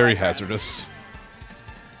tasty, very hazardous.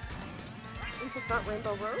 Is this not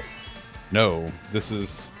Rainbow Road? No, this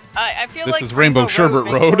is... I feel this like is Rainbow Sherbet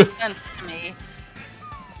Road. Road. Makes more sense to me.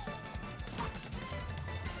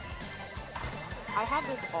 I have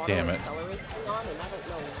this auto Damn it. accelerate thing on, and I don't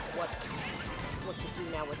know what to do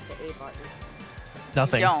now with the A button.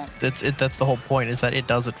 Nothing. You don't. That's the whole point, is that it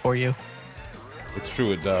does it for you. It's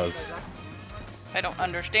true, it does. I don't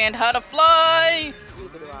understand how to fly!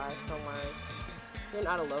 Neither do I, don't worry. You're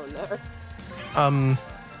not alone there.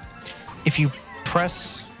 If you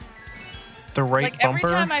press the right like, bumper... every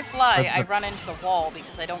time I fly, I run into the wall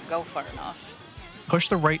because I don't go far enough. Push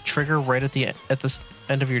the right trigger right at the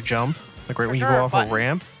end of your jump, like right when you Trigger go or off button? a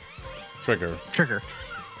ramp. Trigger. Trigger.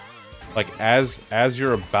 Like, as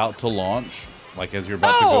you're about to launch, like as you're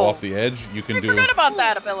about to go off the edge, you can I forgot about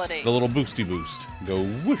that ability. the little boosty boost. Go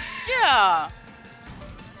whoosh. Yeah.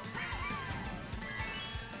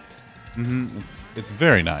 It's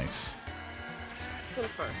very nice. Who's in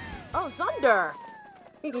first? Oh, Zunder!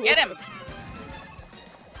 Get him!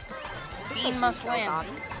 Bean must win.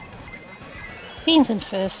 Bean's in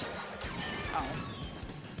fifth.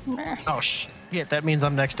 Oh. Oh, shit, that means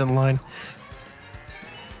I'm next in line.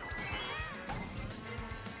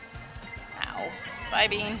 Ow. Bye,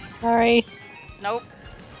 Bean. Sorry. Nope.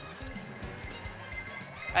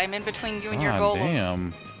 I'm in between you and your goal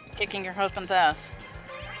of kicking your husband's ass.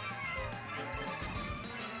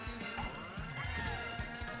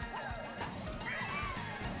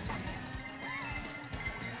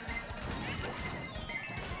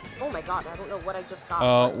 Oh my god, I don't know what I just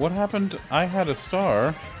got. What happened? I had a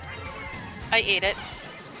star. I ate it.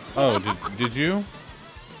 Oh, did you?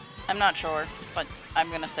 I'm not sure, but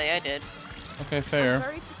I'm gonna say I did. Okay,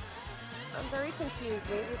 fair. I'm very confused.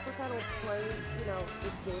 Maybe it's because I don't play,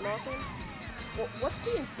 this game often. Well, what's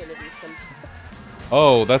the infinity symbol?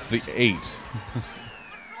 Oh, that's the 8.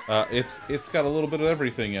 It's got a little bit of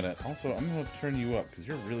everything in it. Also, I'm gonna turn you up because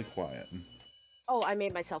you're really quiet. Oh, I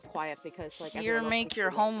made myself quiet because, like, Here, make your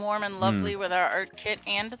home warm and lovely with our art kit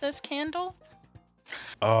and this candle.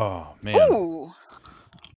 Oh man. Ooh.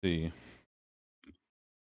 Let's see.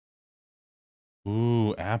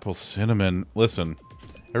 Ooh, apple cinnamon. Listen,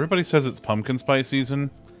 everybody says it's pumpkin spice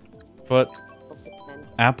season, but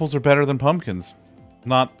apples are better than pumpkins.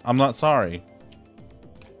 I'm not sorry.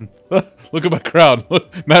 Look at my crowd.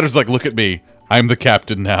 Matter's like, look at me. I'm the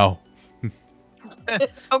captain now.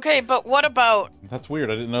 Okay, but what about... That's weird.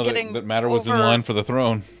 I didn't know that Matter was in over- line for the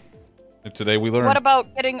throne. Today we learned. What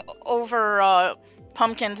about getting over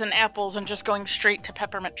pumpkins and apples and just going straight to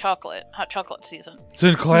peppermint chocolate, hot chocolate season?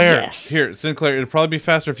 Sinclair. Yes. Here, Sinclair. It'd probably be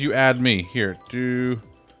faster if you add me. Here,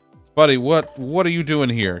 buddy. What are you doing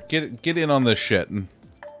here? Get in on this shit and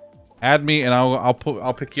add me, and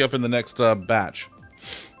I'll pick you up in the next batch.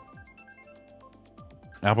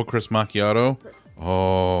 Apple crisp macchiato.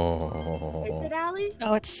 Oh. Is it, Allie?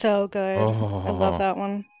 Oh, it's so good. Oh. I love that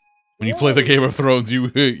one. When you play the Game of Thrones,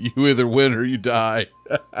 you either win or you die.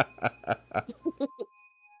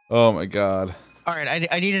 Oh my god. All right,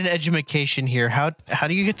 I need an education here. How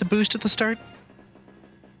do you get the boost at the start?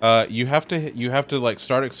 You have to like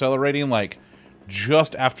start accelerating like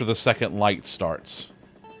just after the second light starts.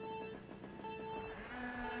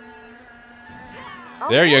 Oh,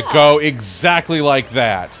 There you yeah. go, exactly like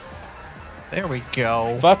that. There we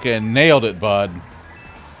go. Fucking nailed it, bud.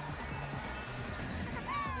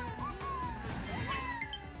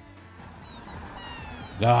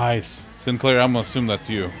 Nice. Sinclair, I'm gonna assume that's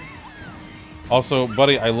you. Also,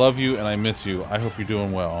 buddy, I love you and I miss you. I hope you're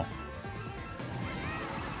doing well.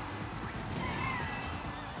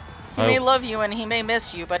 He may love you and he may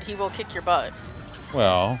miss you, but he will kick your butt.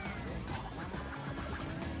 Well,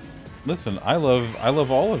 listen, I love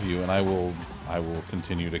all of you, and I will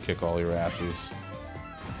continue to kick all your asses.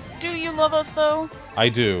 Do you love us though? I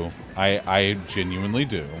do. I genuinely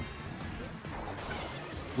do.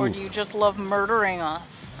 Or Ooh. do you just love murdering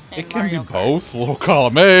us? in It can Mario be Kart? both. Little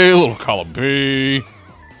column A, little column B.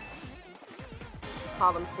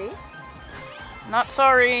 Column C? Not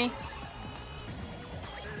sorry.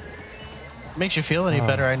 Makes you feel any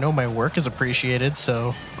better? I know my work is appreciated,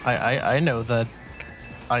 so I know that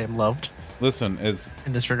I am loved Listen,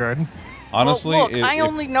 in this regard. honestly, well, look, I if-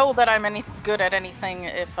 only know that I'm good at anything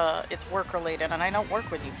if it's work related, and I don't work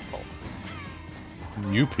with you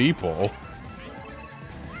people. you people.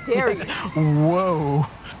 Dare you? Whoa.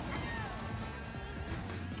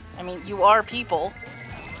 I mean, you are people,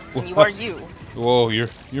 and you are you. Whoa, you're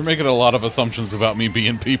making a lot of assumptions about me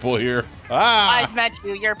being people here. Ah, I've met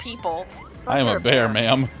you. You're people. I am a bear,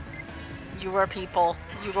 ma'am. You are people.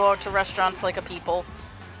 You go out to restaurants like a people.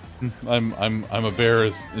 I'm a bear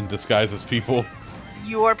in disguise as people.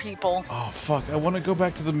 You are people. Oh fuck! I want to go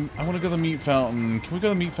back to the. I want to go to the meat fountain. Can we go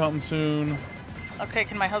to the meat fountain soon? Okay,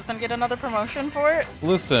 can my husband get another promotion for it?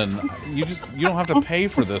 Listen, you don't have to pay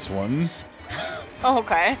for this one. Oh,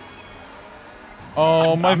 okay.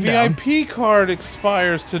 Oh, my I'm down. VIP card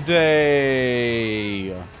expires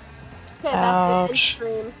today. Okay, that's Ouch. the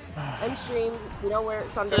end stream. End stream. You know where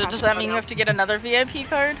it's under. So does that mean you have to get another VIP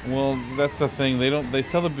card? Well, that's the thing. They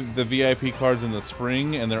sell the VIP cards in the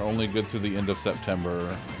spring, and they're only good through the end of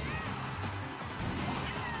September.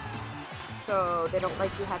 So they don't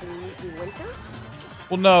like you having meat in winter?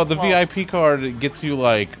 Well, no, the Well- VIP card gets you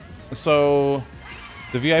like so.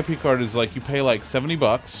 The VIP card is like you pay like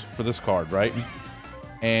 $70 for this card, right?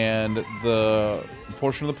 And the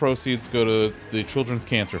portion of the proceeds go to the Children's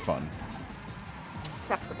Cancer Fund.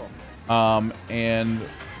 Acceptable. And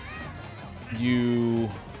you.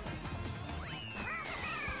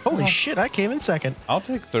 Holy shit, I came in second. I'll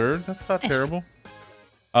take third. That's not Nice. terrible.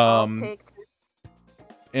 I'll take.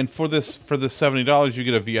 And for the $70, you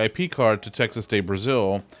get a VIP card to Texas Day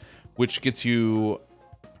Brazil, which gets you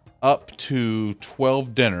up to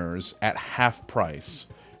 12 dinners at half price.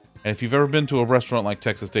 And if you've ever been to a restaurant like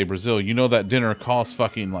Texas Day Brazil, you know that dinner costs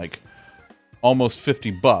fucking like almost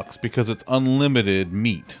 $50 because it's unlimited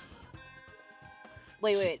meat.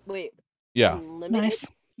 Wait. Yeah. Unlimited? Nice.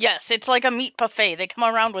 Yes, it's like a meat buffet. They come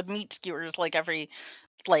around with meat skewers like every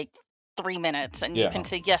 3 minutes, and you Yeah. can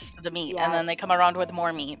say yes to the meat, Yeah, and then they come around with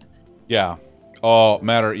more meat. Yeah. Oh,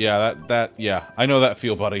 Matter. Yeah, yeah. I know that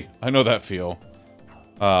feel, buddy. I know that feel.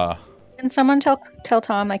 Can someone tell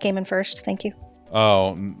Tom I came in first? Thank you.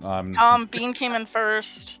 Oh, Bean came in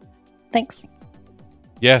first. Thanks.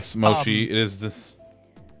 yes, Mochi, it is this.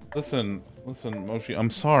 Listen, Mochi,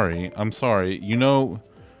 I'm sorry. You know,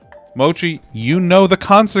 Mochi, you know the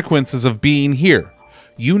consequences of being here.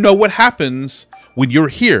 You know what happens when you're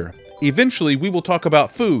here. Eventually, we will talk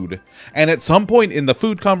about food. And at some point in the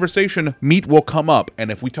food conversation, meat will come up.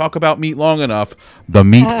 And if we talk about meat long enough, the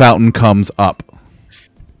meat fountain comes up.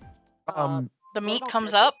 The meat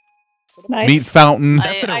comes up. Nice. Meat fountain.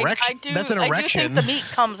 That's an erection. That's an I do erection. think the meat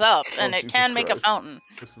comes up, and it Jesus can make a Christ. fountain.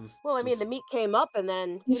 Well, I mean, the meat came up and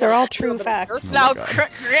then. These are all a true little bit of facts. jerky. Now, my God.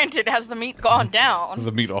 granted, has the meat gone down?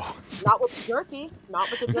 The meat. Oh, Not with the jerky.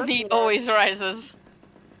 Not with the jerky. The meat there. always rises.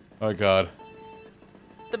 my God.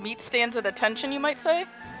 The meat stands at attention, you might say?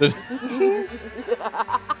 It's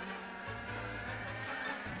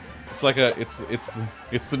like it's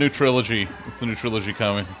the new trilogy. It's the new trilogy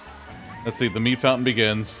coming. Let's see. The meat fountain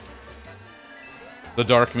begins. The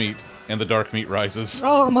dark meat and the dark meat rises.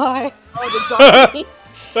 Oh my! Oh, the dark meat.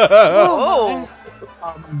 Oh!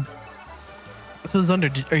 So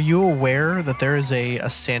Zunder, are you aware that there is a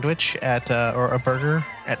sandwich at or a burger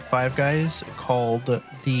at Five Guys called the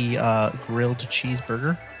grilled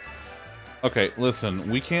cheeseburger? Okay, listen.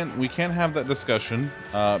 We can't have that discussion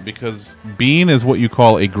because Bean is what you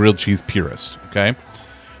call a grilled cheese purist. Okay,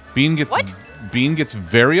 Bean gets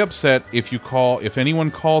very upset if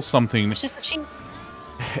anyone calls something. It's just the cheese.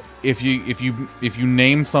 If you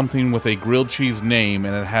name something with a grilled cheese name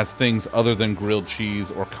and it has things other than grilled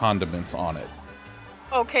cheese or condiments on it.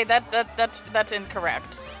 Okay, that's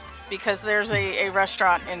incorrect. Because there's a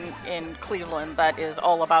restaurant in Cleveland that is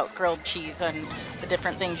all about grilled cheese and the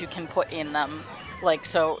different things you can put in them. Like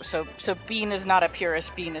so Bean is not a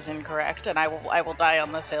purist, Bean is incorrect, and I will die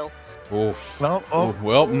on this hill. Oh. Well,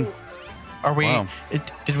 are we? Wow.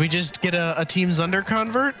 Did we just get a Team Zunder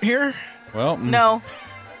convert here? Well, no.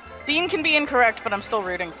 Bean can be incorrect, but I'm still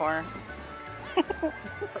rooting for her. Oh my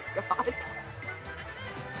god.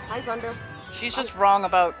 Hi, Zunder. She's just wrong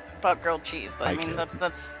about grilled cheese. I mean,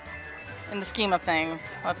 that's in the scheme of things,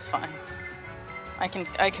 that's fine. I can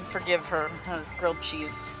forgive her grilled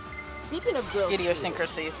cheese. Speaking of grilled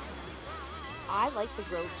idiosyncrasies. cheese, I like the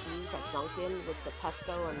grilled cheese at Dunkin' with the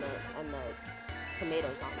pesto and the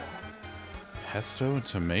tomatoes on it. Pesto and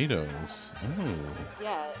tomatoes. Oh.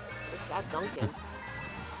 Yeah, it's at Dunkin'.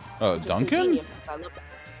 Oh, Dunkin'? I love that.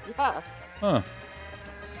 Yeah. Huh.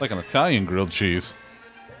 Like an Italian grilled cheese.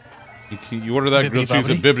 You order that grilled cheese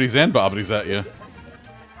at Bibbities and Bobbities at you.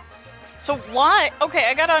 So why? Okay,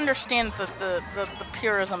 I gotta understand the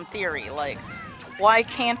purism theory. Like, why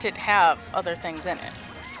can't it have other things in it?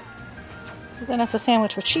 Because then it's a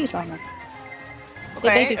sandwich with cheese on it. Okay,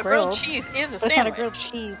 it may be a grilled, grilled cheese is a but it's sandwich. not a grilled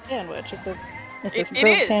cheese sandwich. It's a It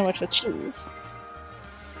grilled is. sandwich with cheese.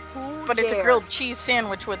 But it's a grilled cheese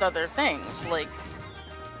sandwich with other things. Like,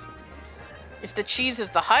 if the cheese is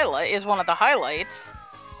one of the highlights.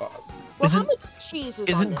 Well, how much cheese is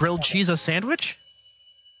on Isn't this grilled sandwich? cheese a sandwich?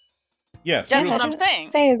 Yes. That's what I'm saying.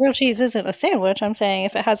 I'm saying a grilled cheese isn't a sandwich. I'm saying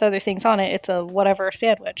if it has other things on it, it's a whatever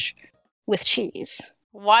sandwich with cheese.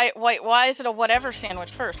 Why is it a whatever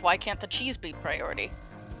sandwich first? Why can't the cheese be priority?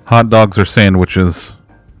 Hot dogs are sandwiches.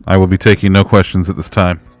 I will be taking no questions at this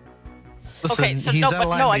time. Listen, Okay, so he's no, out of but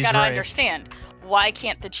line, no, but I he's gotta right. understand. Why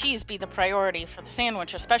can't the cheese be the priority for the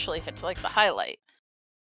sandwich, especially if it's like the highlight?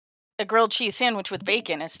 A grilled cheese sandwich with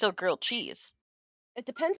bacon is still grilled cheese. It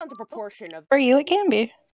depends on the proportion of. For you, it can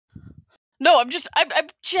be. No, I'm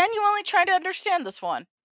genuinely trying to understand this one.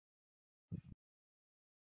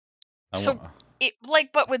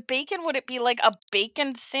 But with bacon, would it be like a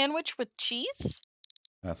bacon sandwich with cheese?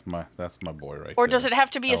 That's my boy right Or there. does it have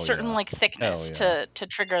to be a Hell certain yeah. like thickness Hell yeah. to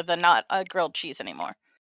trigger the not grilled cheese anymore?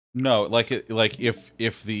 No, if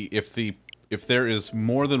there is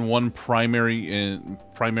more than one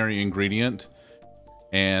primary ingredient,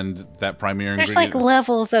 and that primary There's ingredient like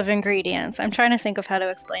levels of ingredients. I'm trying to think of how to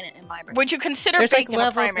explain it in my brain. Would you consider There's like bacon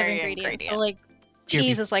levels a primary of ingredients. ingredient? So like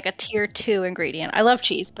cheese is like a tier 2 ingredient. I love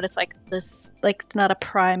cheese, but it's like this, like it's not a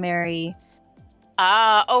primary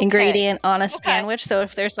Okay. ingredient on a sandwich. So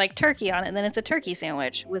if there's like turkey on it, then it's a turkey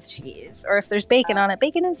sandwich with cheese. Or if there's bacon on it,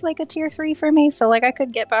 bacon is like a tier 3 for me. So like I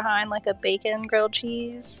could get behind like a bacon grilled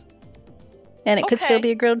cheese, and it could still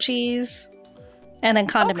be a grilled cheese, and then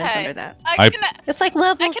condiments under that. It's like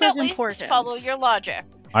levels I can of at least importance. follow your logic.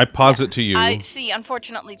 I posit to you. I see.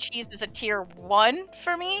 Unfortunately, cheese is a tier 1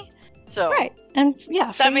 for me. So right, and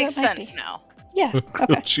yeah, that makes sense now. Yeah.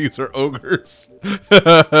 Grilled cheese are ogres. We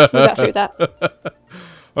got through that.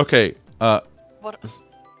 Okay.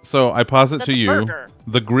 So I posit to you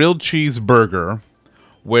the grilled cheese burger,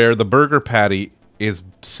 where the burger patty is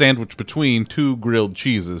sandwiched between two grilled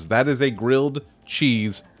cheeses. That is a grilled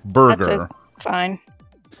cheese burger. Fine.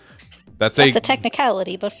 That's a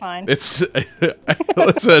technicality, but fine. It's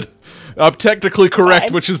listen. I'm technically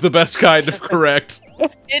correct, which is the best kind of correct.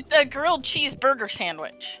 It's a grilled cheese burger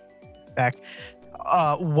sandwich. Back.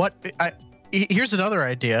 Here's another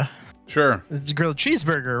idea. Sure. It's a grilled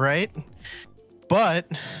cheeseburger, right?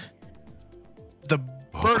 But the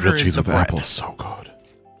burger grilled is cheese the with bread. apples, so good.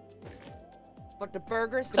 But the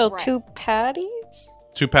burger's the So bread. 2 patties?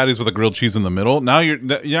 2 patties with a grilled cheese in the middle. Now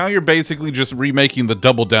you're basically just remaking the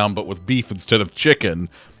double down, but with beef instead of chicken.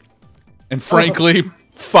 And frankly,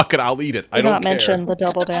 fuck it, I'll eat it. I don't care. Mention the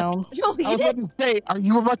double down. You'll I was eat it? about to say, are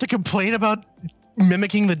you about to complain about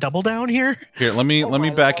mimicking the double down here? Here, let me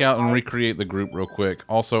back out and recreate the group real quick.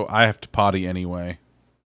 Also, I have to potty anyway.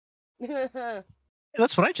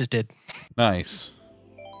 That's what I just did. Nice.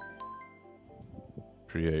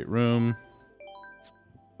 Create room.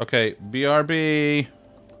 Okay, BRB.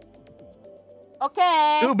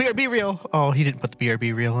 Okay. Oh, BRB reel. Oh, he didn't put the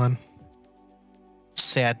BRB reel on.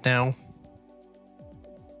 Sad now.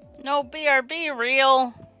 No BRB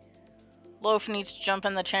reel. Loaf needs to jump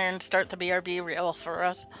in the chair and start the BRB reel for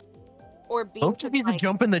us. Or Bean Loaf could, needs to like,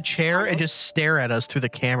 jump in the chair on and it. just stare at us through the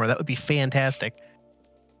camera. That would be fantastic.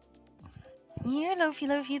 Here, Loafy,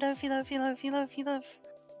 Loafy, Loafy, Loafy, Loafy, Loafy, Loaf.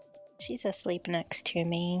 She's asleep next to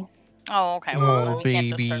me. Oh, okay. Well, Oh, we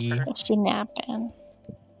can't baby. disturb her. Is she napping?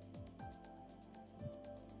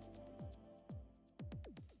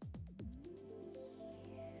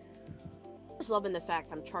 Just loving the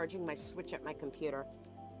fact I'm charging my Switch at my computer.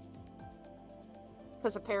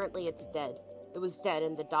 Because apparently it's dead. It was dead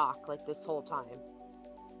in the dock like this whole time.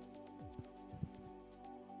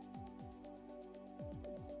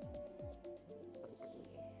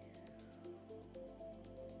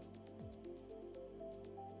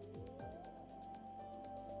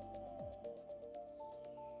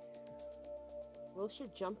 Will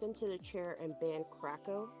should jump into the chair and ban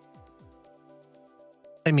Krakow.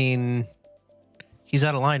 I mean, he's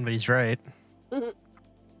out of line, but he's right.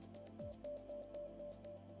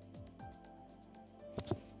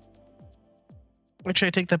 Actually,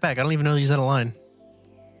 I take that back. I don't even know he's out of line.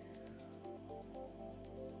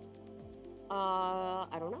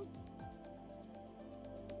 I don't know.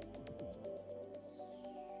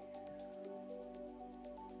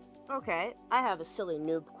 Okay, I have a silly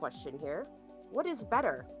noob question here. What is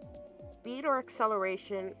better? Speed or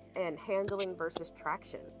acceleration and handling versus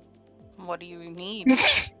traction? What do you need?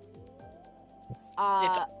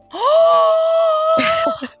 Oh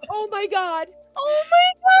my god! Oh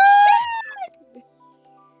my god!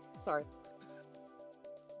 Sorry.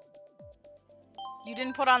 You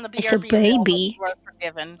didn't put on the BRB. It's a reel, but baby. You are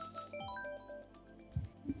forgiven.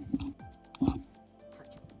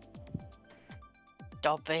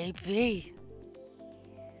 The baby.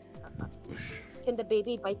 Can the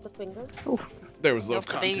baby bite the finger? There was Nope, love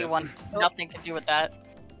the content. baby one. Nothing to do with that.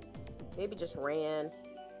 Baby just ran.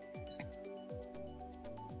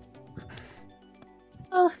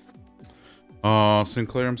 Oh,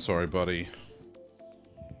 Sinclair, I'm sorry, buddy.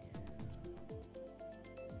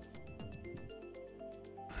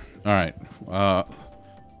 All right.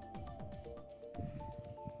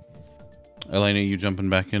 Elena, you jumping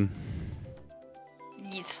back in?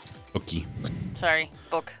 Yes. Okay. Sorry,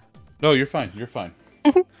 book. No, you're fine. You're fine.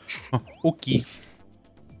 Okay.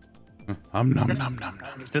 Nom nom nom nom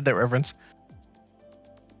nom. Did that reverence.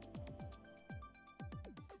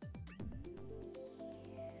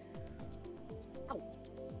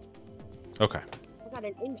 Okay. I got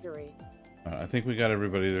an injury. I think we got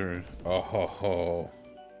everybody there. Oh ho ho.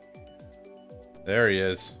 There he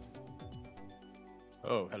is.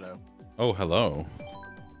 Oh, hello. Oh, hello.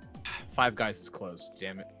 Five Guys is closed.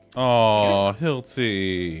 Damn it. Oh,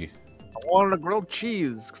 Hilty. I wanted a grilled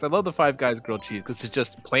cheese because I love the Five Guys grilled cheese because it's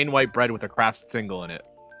just plain white bread with a Kraft single in it.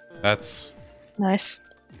 That's Nice.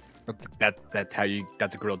 That's how you.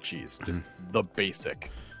 That's a grilled cheese. Just the basic.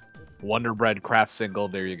 Wonder Bread Kraft single.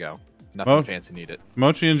 There you go. Nothing fancy needed.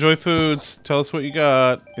 Mochi Enjoy Foods. Tell us what you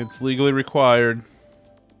got. It's legally required.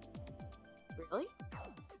 Really?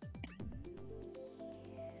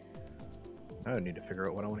 I need to figure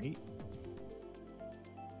out what I want to eat.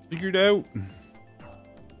 Figured out.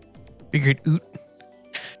 Figured oot.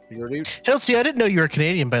 Figured out. Hilty, I didn't know you were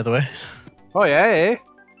Canadian, by the way. Oh yeah.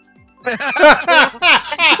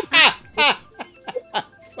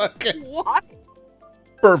 Fucking What?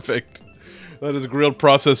 perfect. That is grilled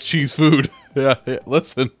processed cheese food. Yeah,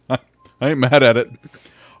 listen, I ain't mad at it.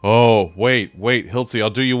 Oh, wait, Hilty, I'll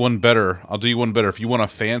do you one better. If you want a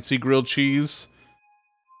fancy grilled cheese,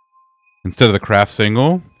 instead of the Kraft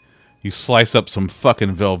single, you slice up some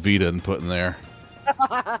fucking Velveeta and put in there.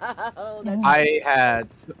 Oh, that's I had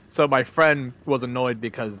so my friend was annoyed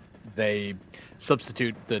because they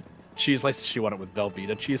substitute the cheese slices she wanted with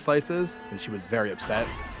Velveeta cheese slices, and she was very upset.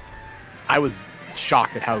 I was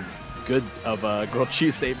shocked at how good of a grilled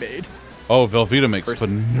cheese they made. Oh, Velveeta makes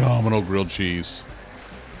phenomenal grilled cheese.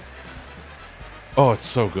 Oh, it's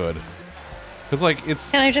so good. Cause like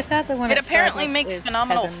it's. Can I just add the one? It at apparently Starbucks makes is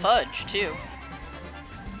phenomenal heaven. fudge too.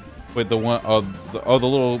 Wait, the one the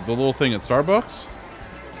little thing at Starbucks.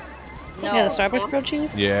 No. Yeah, the Starbucks grilled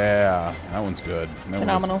cheese. Yeah, that one's good. That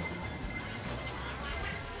Phenomenal. at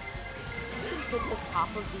the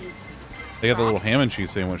top of these. They got the little ham and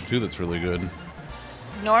cheese sandwich too. That's really good.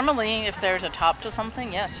 Normally, if there's a top to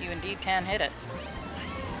something, yes, you indeed can hit it.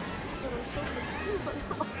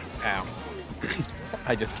 Ow.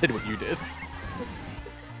 I just did what you did.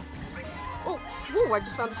 Oh, ooh, I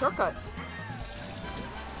just found a shortcut.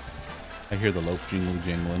 I hear the loaf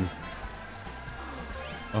jingling.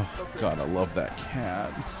 Oh God, I love that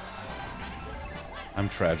cat. I'm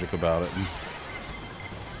tragic about it.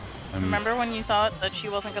 Remember when you thought that she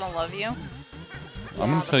wasn't gonna love you? I'm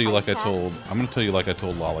gonna tell you like I told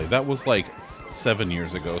Lolly. That was like 7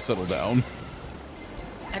 years ago. Settle down.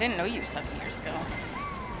 I didn't know you 7 years ago.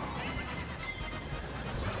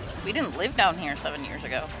 We didn't live down here 7 years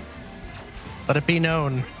ago. Let it be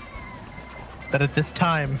known that at this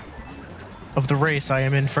time of the race, I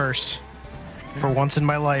am in first. For once in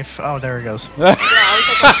my life. Oh, there he goes. Yeah, I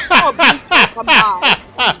was like, oh, come on.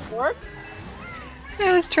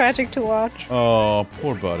 It was tragic to watch. Oh,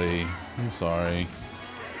 poor buddy. I'm sorry.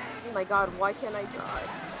 Oh my god, why can't I drive?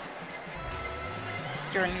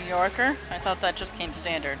 You're a New Yorker? I thought that just came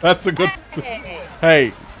standard. That's a good...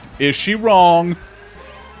 Hey, is she wrong?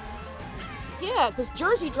 Yeah, because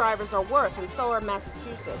Jersey drivers are worse, and so are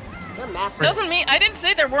Massachusetts. They're massive. Doesn't mean I didn't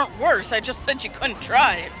say they weren't worse. I just said you couldn't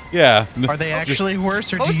drive. Yeah. Are they actually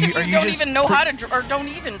worse, or Most do you? of Are you you don't just even know how to, or don't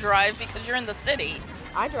even drive because you're in the city.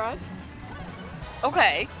 I drive.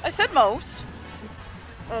 Okay, I said most.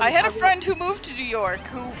 And I had a friend who moved to New York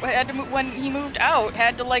who had to, when he moved out,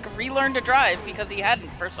 had to like relearn to drive because he hadn't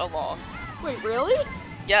for so long. Wait, really?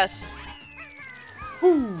 Yes.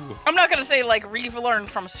 Ooh. I'm not gonna say like relearn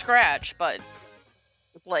from scratch, but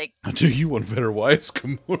like. Do you want better wise,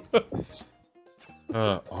 Kimura?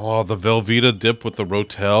 Oh, the Velveeta dip with the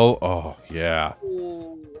Rotel. Oh, yeah.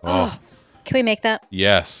 Oh. Can we make that?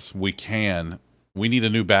 Yes, we can. We need a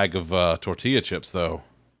new bag of tortilla chips, though.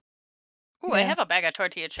 Ooh, I have a bag of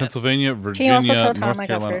tortilla chips. Pennsylvania, Can you Virginia, also tell Tom North I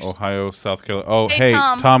go Carolina, first? Ohio, South Carolina. Oh, Hey, hey,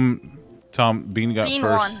 Tom. Bean got Bean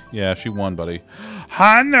first. won. Yeah, she won, buddy.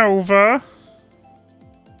 Hi, Nova.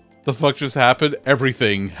 The fuck just happened?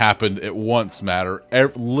 Everything happened at once, Matter.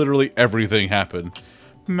 Literally everything happened.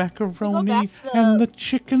 Macaroni and the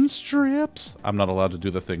chicken strips. I'm not allowed to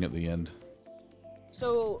do the thing at the end.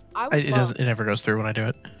 So I would It never goes through when I do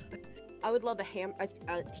it. I would love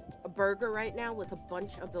a burger right now with a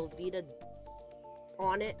bunch of Velveeta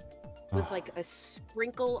on it, with like a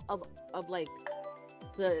sprinkle of like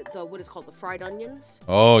the what is called the fried onions.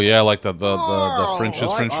 Oh yeah, like the French's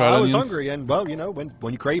Well, French I fried was onions. hungry, and well, you know,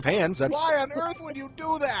 when you crave hands, that's. Why on earth would you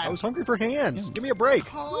do that? I was hungry for hands. Give me a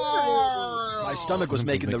break. My stomach was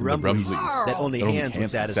making the rumblies that only hands would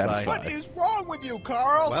satisfy. What is wrong with you,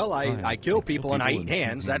 Carl? Well, I kill people and I eat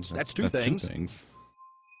hands. That's two things.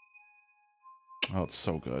 Oh, it's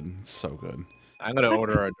so good. It's so good. I'm gonna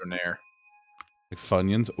order a donair. Like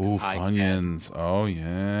Funyuns? Ooh, Funyuns. Oh,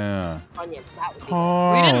 yeah. Onions, that would be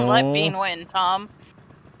We didn't let Bean win, Tom.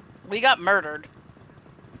 We got murdered.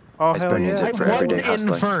 Oh, Iceberg needs it for everyday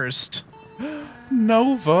hustling. First.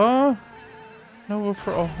 Nova. Nova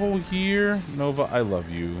for a whole year. Nova, I love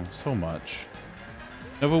you so much.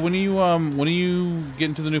 Nova, when are you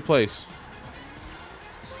getting to the new place?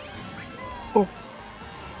 Oh,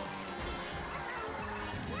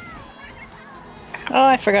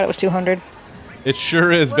 I forgot it was 200. It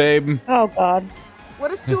sure is, babe. Oh, God. What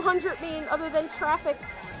does 200 mean other than traffic?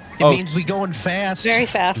 It means we going fast. Very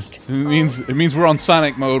fast. It means we're on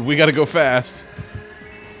Sonic mode. We gotta go fast.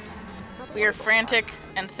 We are frantic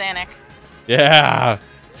and sanic. Yeah,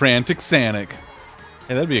 Frantic Sanic.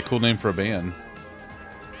 Hey, that'd be a cool name for a band.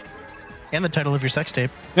 And the title of your sex tape.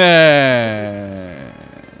 Yeah.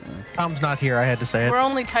 Tom's not here. I had to say it. We're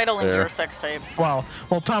only titling your sex tape. Well,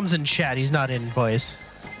 Tom's in chat. He's not in voice.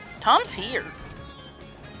 Tom's here.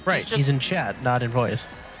 Right, he's in chat, not in voice.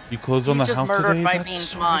 You closed on the He's just house murdered today? by That's Bean's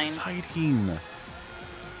so mind. exciting.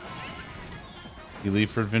 You leave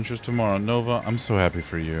for adventures tomorrow. Nova, I'm so happy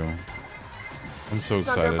for you. I'm so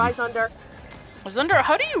excited. Bye, Zunder. Zunder,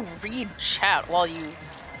 how do you read chat while you...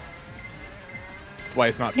 That's why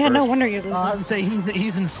it's not Yeah, first. no wonder you're losing.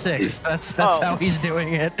 He's in 6th. That's how he's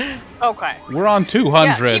doing it. Okay. We're on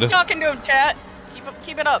 200. Yeah, keep talking to him, chat.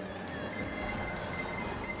 Keep it up.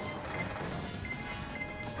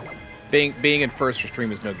 Being in first for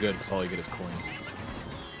stream is no good because all you get is coins.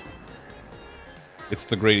 It's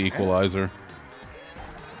the great equalizer.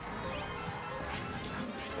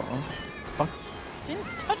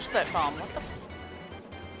 Didn't touch that bomb. What the...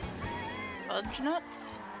 Fudge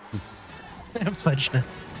nuts? Fudge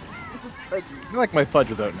nuts. I like my fudge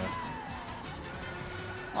without nuts.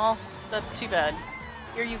 Well, that's too bad.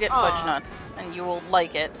 Here you get fudge nuts, and you will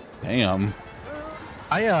like it. Damn.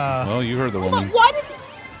 Well, you heard the woman. Why did he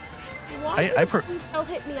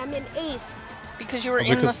hit me? I'm in 8th. Because you were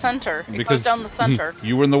in the center. It goes down the center.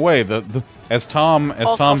 You were in the way. As Tom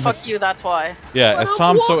fuck you, that's why. Yeah, But as I'm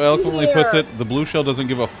Tom so eloquently puts here. it, the blue shell doesn't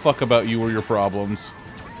give a fuck about you or your problems.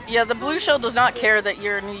 Yeah, the blue shell does not care that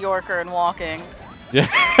you're a New Yorker and walking. Yeah.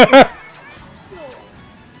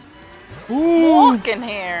 Walking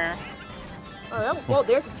here. Oh, well,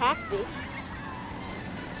 there's a taxi.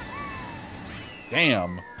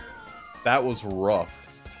 Damn. That was rough.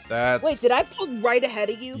 Wait, did I pull right ahead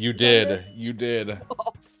of you? You did. You did.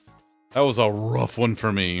 Oh. That was a rough one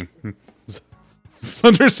for me.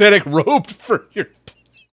 Thunderstatic roped for your...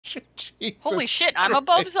 Jesus Holy shit, I'm Christ.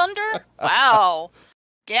 above Zunder? Wow.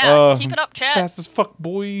 Yeah, keep it up, chat. Fast as fuck,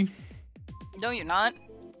 boy. No, you're not.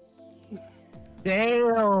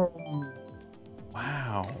 Damn.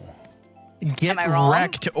 Wow. Get Am I wrong?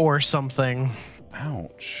 wrecked or something.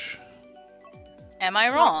 Ouch. Am I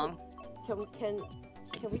wrong?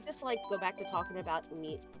 Can we just like go back to talking about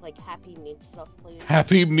meat, like happy meat stuff, please?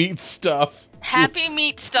 Happy meat stuff. Happy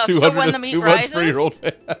meat stuff. So when the meat rises. For your old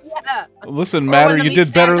Yeah. Listen, Or Matter, when the you meat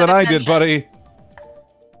did better stands than at I did, attention. buddy.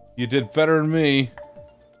 You did better than me.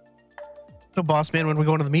 So, boss man, when we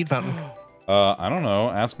go into the meat fountain? I don't know.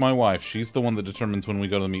 Ask my wife. She's the one that determines when we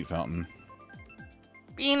go to the meat fountain.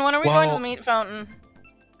 Bean, when are we going to the meat fountain?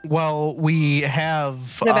 Well, we have.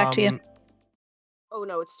 Go back to you. Oh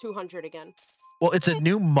no, it's 200 again. Well, it's a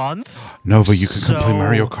new month. Nova, you can come play so-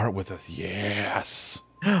 Mario Kart with us. Yes.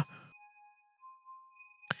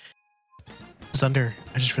 Zunder,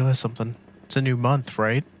 I just realized something. It's a new month,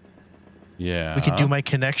 right? Yeah. We can do my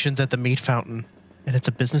connections at the meat fountain, and it's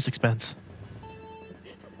a business expense.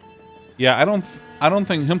 Yeah, I don't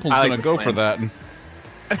think Himple's I like gonna the go plan. for that.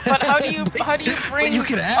 But how do you bring you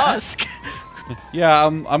can us? ask. Yeah,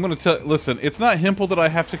 I'm gonna tell. Listen, it's not Himple that I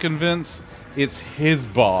have to convince. It's his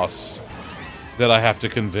boss that I have to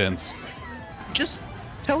convince. Just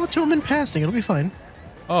tell it to him in passing. It'll be fine.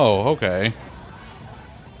 Oh, okay.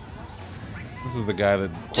 This is the guy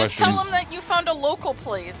that Just questions. tell him that you found a local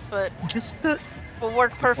place that Just will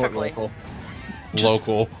work perfectly.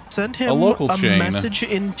 Local. send A him local a chain. message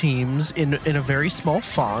in Teams in a very small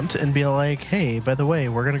font and be like, "Hey, by the way,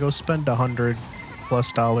 we're gonna go spend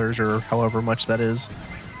 $100+ or however much that is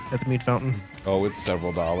at the meat fountain." Oh, it's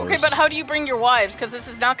several dollars. Okay, but how do you bring your wives? Because this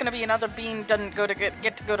is not going to be another Bean doesn't go to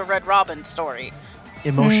get to go to Red Robin story.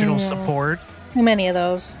 Emotional support. Too many of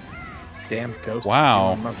those. Damn ghosts.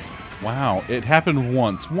 Wow. Wow. It happened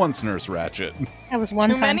once. Once, Nurse Ratchet. That was one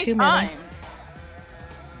Too time many too many. times.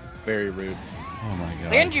 Very rude. Oh my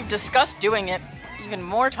god. And you've discussed doing it even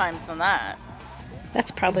more times than that.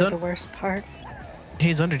 That's probably Zun- the worst part.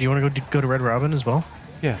 Hey, Zunder, do you want to go to Red Robin as well?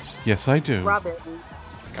 Yes. Yes, I do. Robin.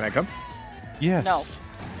 Can I come? Yes. No.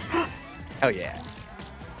 Hell yeah.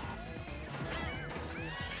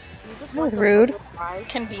 You just That want was the rude. fucking fries?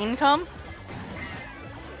 Can Bean come?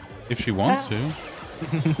 If she wants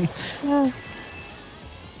to. Well,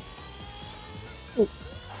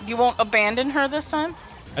 You won't abandon her this time?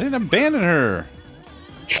 I didn't abandon her.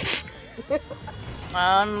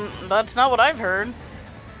 That's not what I've heard.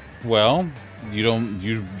 Well,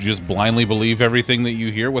 you just blindly believe everything that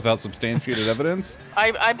you hear without substantiated evidence?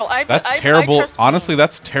 That's Terrible. Honestly,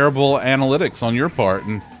 that's terrible analytics on your part.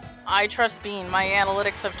 And I trust Bean. My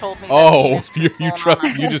analytics have told me. That oh, Bean is truthful and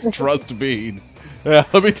honest. you just trust Bean. Yeah,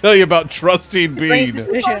 let me tell you about trusting great Bean.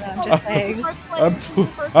 decision, I'm just saying.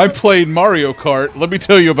 I played Mario Kart. Let me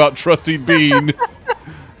tell you about trusting Bean.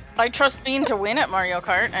 I trust Bean to win at Mario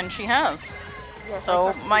Kart, and she has. Yes, I So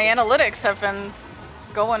trust my you. analytics have been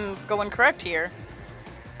going correct here.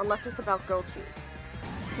 Unless it's about grilled cheese.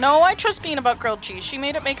 No, I trust Bean about grilled cheese. She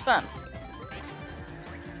made it make sense.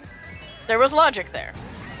 There was logic there.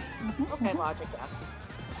 Okay, logic, yes.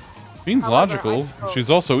 Bean's However, I logical. still-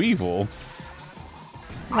 She's also evil.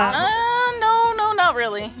 No, not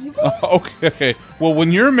really. Okay. Well,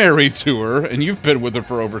 when you're married to her and you've been with her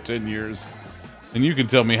for over 10 years, and you can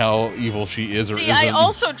tell me how evil she is or See, isn't. I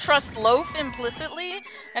also trust Loaf implicitly,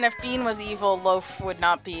 and if Bean was evil, Loaf would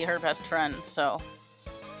not be her best friend, so...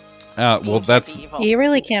 well, Bean that's... should be evil. You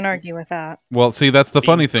really can't argue with that. Well, see, that's the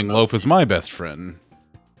funny thing. Loaf is my best friend.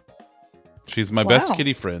 She's my best Wow.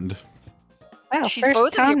 kitty friend. Wow, She's first both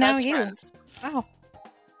of your time now best you. friends. Wow.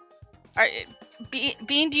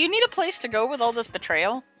 Bean, do you need a place to go with all this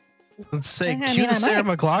betrayal? Let's say, I mean, cue the I Sarah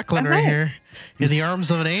might. McLaughlin I right might. here in the arms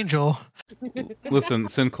of an angel. Listen,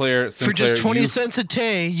 Sinclair, For just 20 you- cents a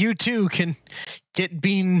day, you too can get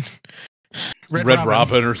Bean Red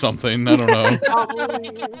Robin or something. I don't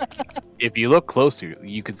know. If you look closer,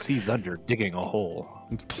 you can see Zunder digging a hole.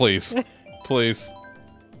 Please. Please.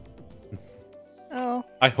 Oh,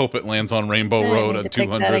 I hope it lands on Rainbow I Road need at to pick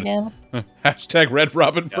that 200. again. Hashtag Red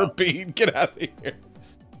Robin for Bean. Get out of here.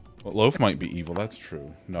 Well, Loaf might be evil. That's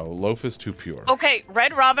true. No, Loaf is too pure. Okay,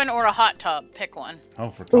 Red Robin or a hot tub. Pick one.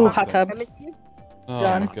 Oh, for Ooh, God's hot sake. tub. Oh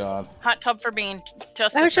Done. my God. Hot tub for Bean.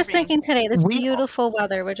 Just I was for just Bean. thinking today, this beautiful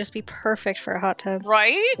weather would just be perfect for a hot tub.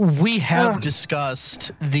 Right? We have Ugh.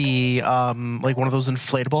 discussed the like one of those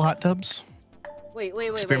inflatable hot tubs. Wait.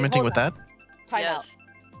 Experimenting with that. Time out.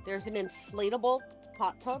 There's an inflatable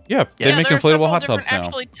hot tub? Yeah, they Yeah, make there are inflatable several hot different tubs now.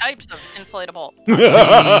 actually types of inflatable.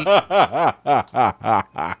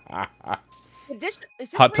 Is this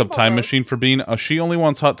Hot tub Rainbow time Road? machine for Bean. She only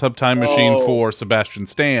wants hot tub time machine for Sebastian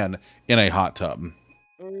Stan in a hot tub.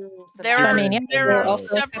 There I are, mean, yeah, there we'll are also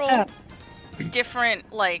accept several that.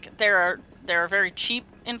 different, like, there are very cheap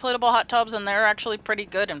inflatable hot tubs, and there are actually pretty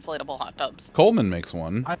good inflatable hot tubs. Coleman makes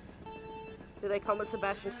one. Do they come with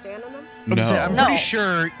Sebastian Stan in them? I'm No. pretty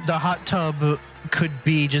sure the hot tub could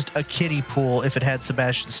be just a kiddie pool if it had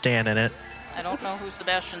Sebastian Stan in it. I don't know who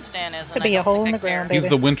Sebastian Stan is. Could and be I a don't hole think in I the ground, care. He's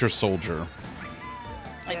the Winter Soldier.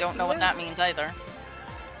 I don't know what that means either.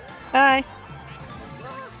 Bye.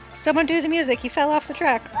 Someone do the music. He fell off the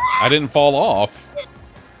track. I didn't fall off.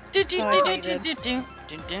 Do-do-do-do-do-do-do.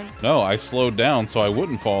 No, I slowed down so I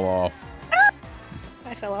wouldn't fall off.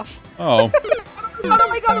 I fell off. Oh. Oh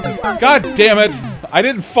my god! God damn it! I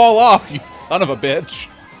didn't fall off, you son of a bitch.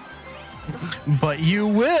 But you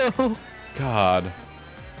will. God.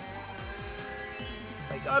 Oh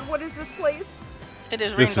my god, what is this place? It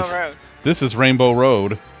is This Rainbow is- Road. This is Rainbow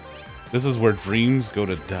Road. This is where dreams go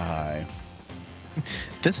to die.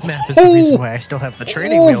 This map is the reason why I still have the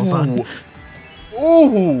training wheels on.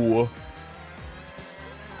 Ooh!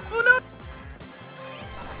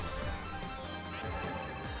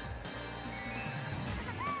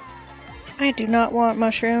 I do not want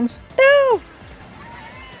mushrooms. No!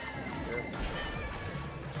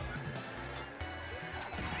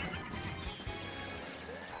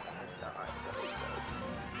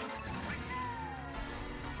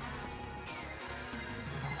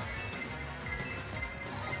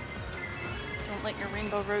 Don't let your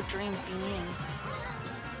Rainbow Road dreams be memes.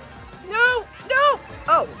 No! No!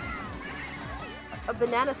 Oh. A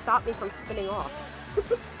banana stopped me from spinning off.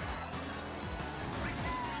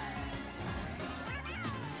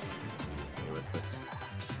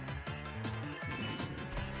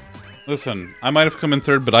 Listen, I might have come in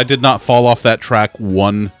third, but I did not fall off that track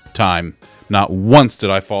one time. Not once did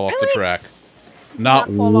I fall off the track. Not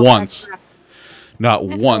fall off that once. track. Not I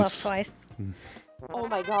fell off once. twice. Oh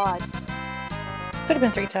my god. Could have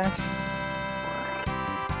been 3 times.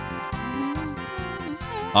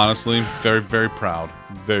 Honestly, very, very proud.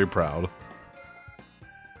 Very proud. Yeah,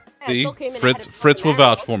 I See, still came in ahead Fritz, of Fritz will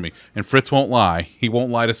Banana. vouch for me, and Fritz won't lie. He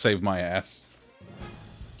won't lie to save my ass.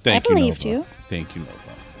 Thank you, believed Nova. you. Thank you, Nova.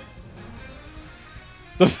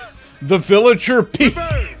 The villager beat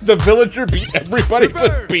the villager beat everybody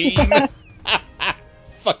with Bean.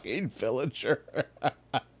 Fucking villager.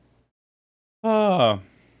 No,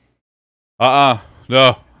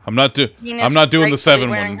 I'm not doing. Venus I'm not doing the gracefully 7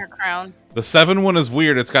 wearing one. her crown. The 7 one is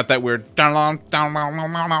weird. It's got that weird that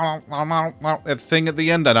thing at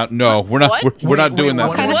the end. No, we're not. What? We're not doing that.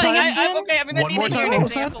 What kind of What? thing Okay, I'm gonna One need more to hear time. an What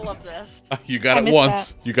was that? example of this. You got I it missed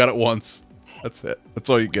once. You got it once. That's it. That's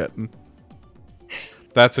all you get.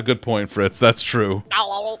 That's a good point, Fritz. That's true.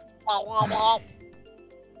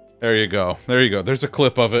 There you go. There you go. There's a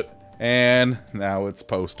clip of it. And now it's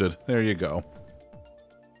posted. There you go.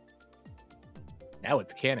 Now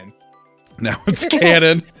it's canon. Now it's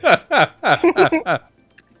canon. An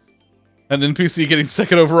NPC getting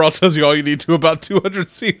second overall tells you all you need to about 200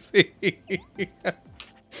 CC.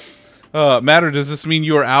 Matter, does this mean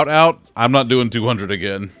you are out? I'm not doing 200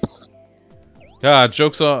 again. God,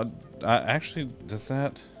 joke's on... actually, does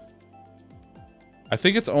that... I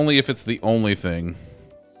think it's only if it's the only thing.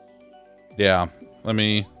 Yeah, let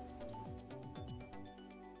me...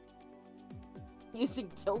 Using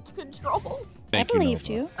tilt controls? Thank I believed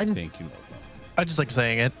Nova. you. Thank you, Nova. I just like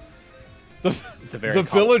saying it. The very the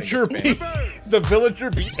common villager thing to beat the villager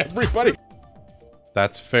beat everybody.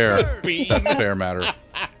 That's fair. That's fair, Matter.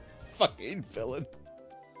 Fucking villain.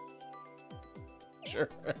 Sure.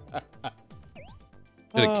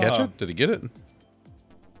 Did it catch it? Did he get it?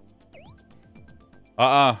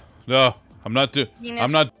 No. I'm not doing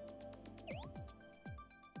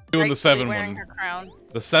the 7 wearing one. her crown.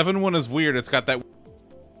 The 7 one is weird. It's got that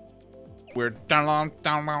weird.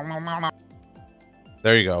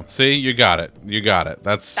 There you go. See, you got it. You got it.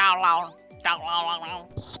 That's Are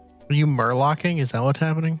you murlocking? Is that what's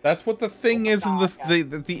happening? what the thing is in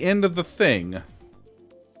the end of the thing.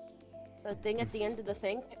 The thing at the end of the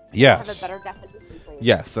thing? Yes. Have a better definition, please.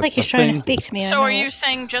 Yes. Like he's trying to speak to me. So are you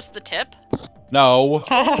saying just the tip? No.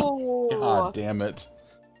 Oh. God damn it.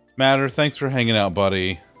 Matter, thanks for hanging out,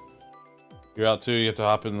 buddy. You're out too. You have to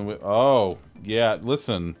hop in the. Oh, yeah.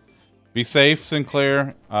 Listen, be safe,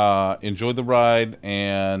 Sinclair. Enjoy the ride,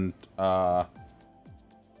 and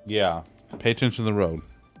yeah, pay attention to the road.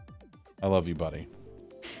 I love you, buddy.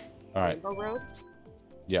 All right. Rainbow Road?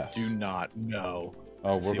 Yes. Do not know.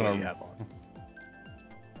 Oh, we're See what you gonna. have on.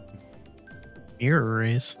 Mirror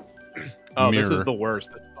race. Oh, Mirror. this is the worst.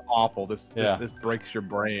 This is awful. This Yeah. this breaks your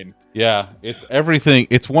brain. Yeah, it's everything.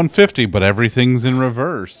 It's 150, but everything's in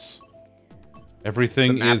reverse.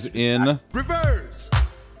 Everything is in Reverse!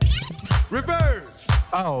 Reverse!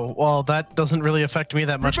 Oh, well, that doesn't really affect me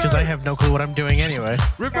that much because I have no clue what I'm doing anyway.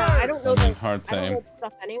 Yeah, I don't know that. hard I don't same. know that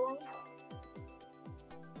stuff anyway.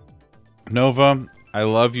 Nova, I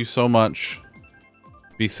love you so much.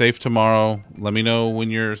 Be safe tomorrow. Let me know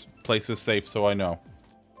when your place is safe so I know.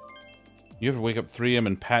 You have to wake up 3 a.m.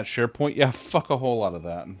 and patch SharePoint? Yeah, fuck a whole lot of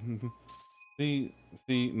that. See,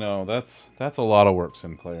 no, that's a lot of work,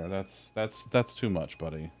 Sinclair. That's too much,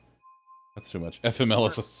 buddy. That's too much. FML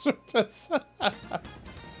is a service. I've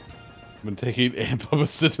been taking a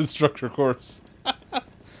publicist instructor course.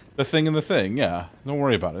 The thing and the thing, yeah. Don't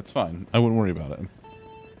worry about it. It's fine. I wouldn't worry about it.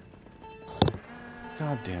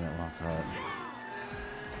 God damn it, Lockhart.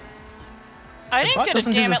 I didn't bot get a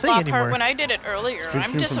doesn't do damn the it thing Lockhart anymore. when I did it earlier. Stream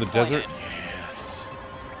I'm from disappointed. the desert? Yes.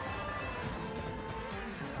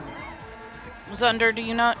 Zunder, do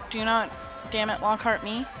you not damn it Lockhart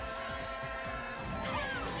me?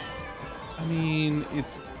 I mean,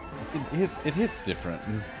 it hits different.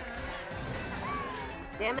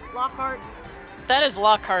 Damn it, Lockhart. That is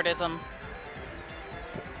Lockhartism.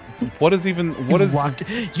 What is even what is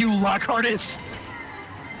You Lockhartist?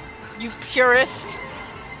 You purist.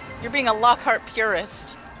 You're being a Lockhart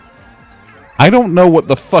purist. I don't know what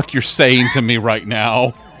the fuck you're saying to me right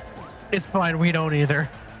now. It's fine, we don't either.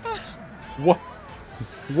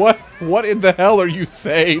 What in the hell are you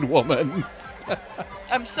saying, woman?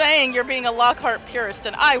 I'm saying you're being a Lockhart purist,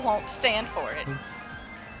 and I won't stand for it.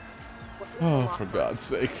 Oh, for God's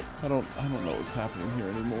sake. I don't know what's happening here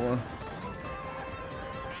anymore.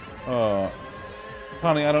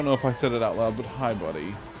 Connie, I don't know if I said it out loud, but hi,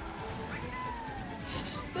 buddy.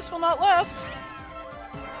 This will not last.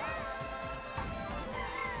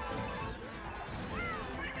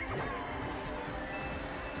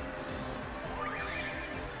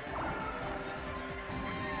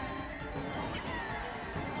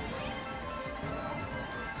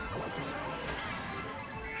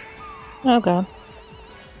 Oh god.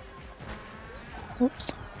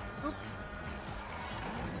 Oops. Oops.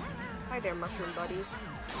 Hi there, mushroom buddies.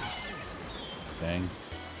 Dang.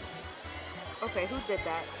 Okay, who did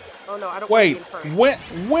that? Oh no, I don't Wait, want to be in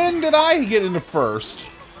first. when did I get into first?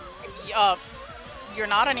 You're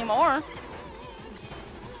not anymore.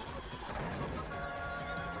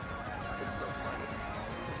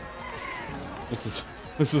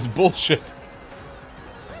 This is bullshit.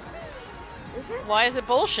 Is it? Why is it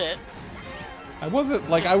bullshit? I wasn't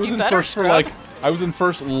like I was You in better, first for Scrub. I was in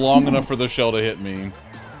first long enough for the shell to hit me.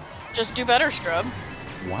 Just do better, Scrub.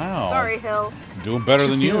 Wow. Sorry, Hill. Doing better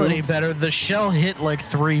than feel you. any better? The shell hit like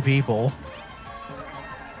 3 people.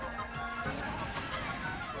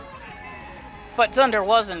 But Zunder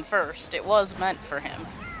was in first. It was meant for him.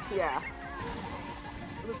 Yeah.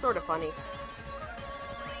 It was sort of funny.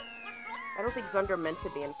 I don't think Zunder meant to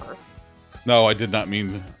be in first. No, I did not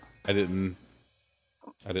mean. I didn't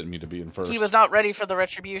mean to be in first. He was not ready for the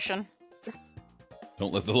retribution.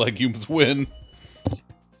 Don't let the legumes win.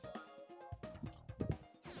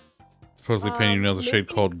 Supposedly painting your nails a shade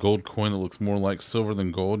called gold coin that looks more like silver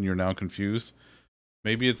than gold, and you're now confused.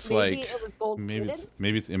 Maybe it's Maybe like it was gold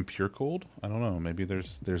maybe it's impure gold. I don't know. Maybe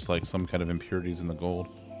there's like some kind of impurities in the gold.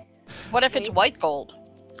 What if it's white gold?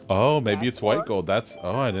 Oh, maybe Yes, it's white or- gold. That's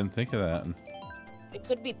I didn't think of that. It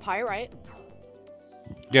could be pyrite.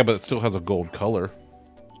 Yeah, but it still has a gold color.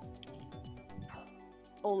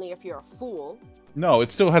 Only if you're a fool. No,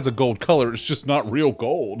 it still has a gold color. It's just not real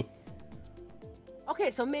gold. Okay,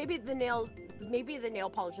 so maybe the nail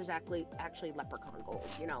polish is actually leprechaun gold,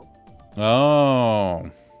 you know. Oh,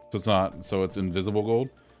 so it's not. So it's invisible gold.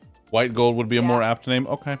 White gold would be a more apt name.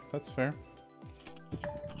 Okay, that's fair.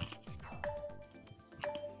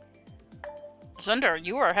 Zunder,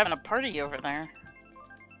 you are having a party over there.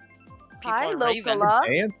 People Hi, are raving. Locola.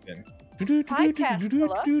 Dancing. Hi,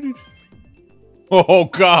 Castilla. Oh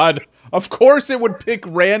God! Of course it would pick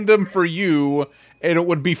random for you, and it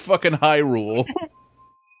would be fucking Hyrule.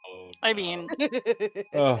 I mean,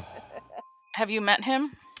 Ugh. have you met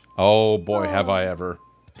him? Oh boy, have I ever.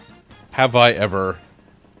 Have I ever.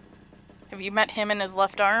 Have you met him in his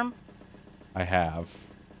left arm? I have.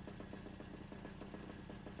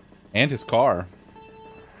 And his car.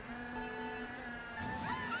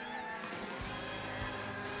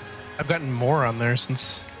 I've gotten more on there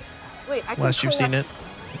since Wait, I can last you've seen it.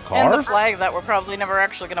 And the flag that we're probably never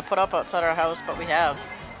actually going to put up outside our house, but we have.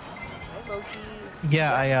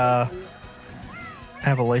 Yeah, I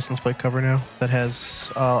have a license plate cover now that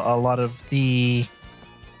has a lot of the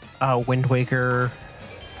Wind Waker,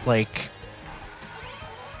 like,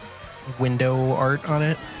 window art on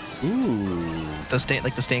it. Ooh. The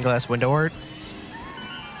stained glass window art.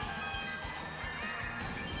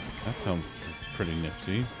 That sounds pretty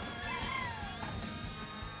nifty.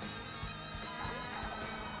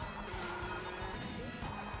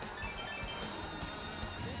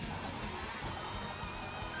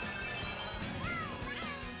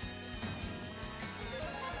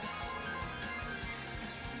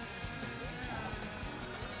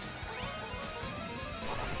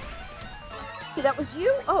 That was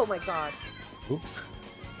you? Oh my god. Oops.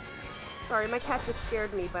 Sorry, my cat just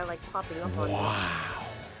scared me by like popping up on me. Wow.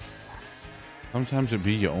 Sometimes it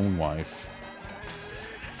be your own wife.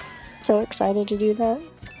 So excited to do that.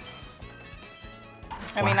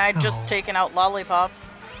 I mean, I'd just taken out Lollipop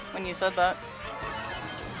when you said that.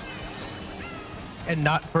 And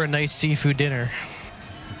not for a nice seafood dinner.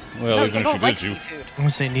 Well, No, even you if she don't like did, you. seafood. I'm gonna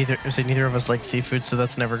say neither of us like seafood, so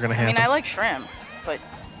that's never gonna I happen. mean, I like shrimp, but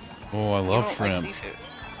Oh, I you love don't shrimp. like seafood.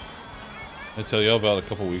 I tell you about a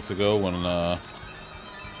couple weeks ago when I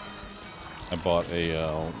bought a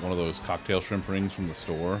one of those cocktail shrimp rings from the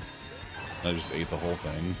store, and I just ate the whole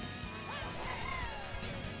thing.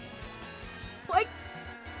 Like,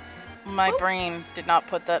 My brain did not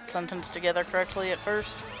put that sentence together correctly at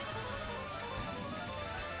first.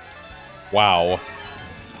 Wow.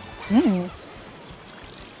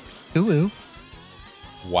 Ooh.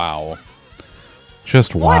 Wow.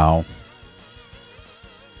 Just wow.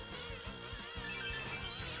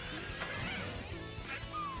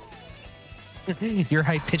 Your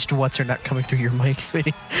high-pitched whats are not coming through your mic,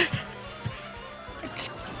 sweetie.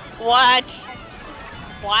 What?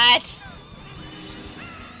 What?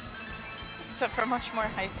 Except for much more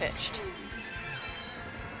high-pitched.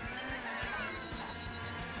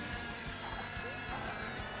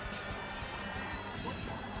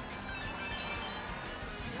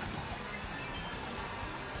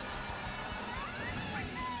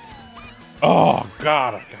 Oh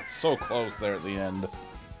God, I got so close there at the end.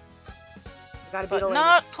 gotta beat But Elena.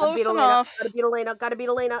 not Gotta close beat Elena. enough. Gotta beat Elena. Gotta beat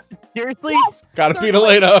Elena. Seriously? Yes! Gotta Third beat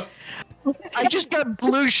place. Elena. I just got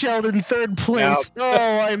blue shelled in third place. Yep.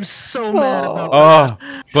 Oh, I'm so mad about Oh,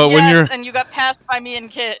 but yes, when you're and you got passed by me and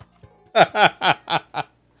Kit.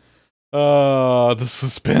 oh, the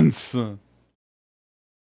suspense.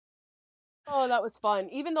 Oh, that was fun.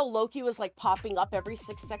 Even though Loki was like popping up every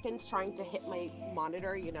 6 seconds trying to hit my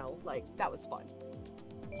monitor, you know, like that was fun.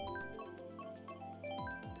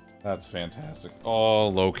 That's fantastic. Oh,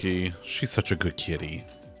 Loki. She's such a good kitty.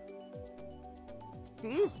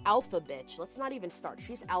 She's alpha bitch. Let's not even start.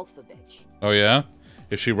 She's alpha bitch. Oh, yeah?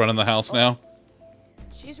 Is she running the house now?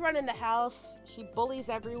 She's running the house. She bullies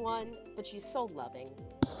everyone, but she's so loving.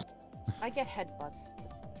 I get headbutts,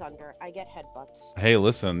 Zunder. I get headbutts. Hey,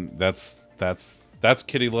 listen, that's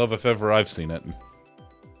kitty love if ever I've seen it.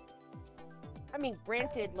 I mean,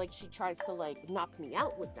 granted, like she tries to like knock me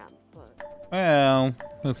out with them, but Well,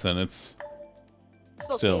 listen, it's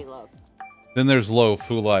still still. kitty love. Then there's Loaf,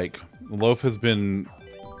 who Loaf has been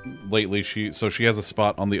lately. She has a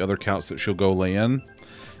spot on the other couch that she'll go lay in,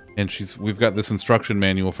 and we've got this instruction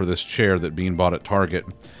manual for this chair that Bean bought at Target,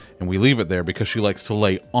 and we leave it there because she likes to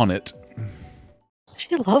lay on it.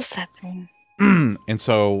 She loves that thing. And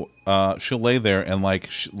so she'll lay there, and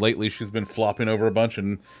lately she's been flopping over a bunch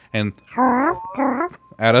and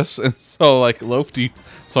at us, and so Loaf,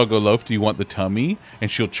 I'll go, Loaf, do you want the tummy?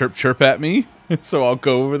 And she'll chirp at me, and so I'll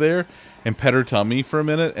go over there and pet her tummy for a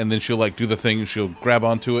minute, and then she'll do the thing, she'll grab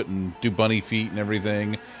onto it and do bunny feet and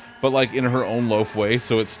everything, but in her own Loaf way,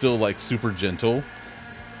 so it's still super gentle.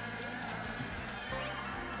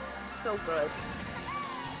 So good.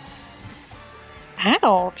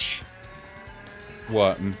 Ouch.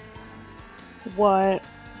 What? What?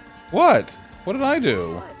 What? What did I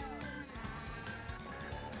do?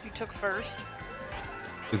 You took first.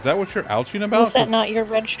 Is that what you're ouching about? Was that not your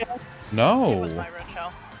red shell? No. It was my red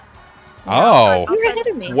shell. Oh. You're ahead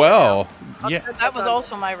of me. Well, yeah. That was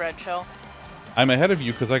also my red shell. I'm ahead of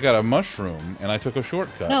you because I got a mushroom and I took a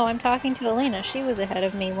shortcut. No, I'm talking to Elena. She was ahead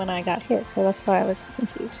of me when I got hit, so that's why I was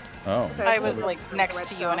confused. Oh. I was like next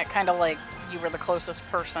to you, and it kind of like you were the closest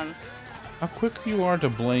person. How quick you are to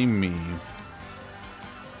blame me.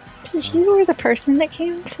 Because you were the person that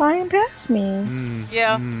came flying past me.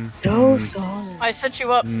 Yeah. So sorry. I set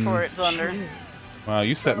you up for it, Zunder. Wow,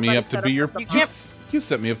 you set me up to be your. You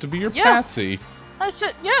set me up to be your Yeah. patsy. I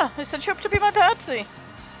set you up to be my patsy.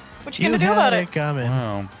 What you gonna do about it?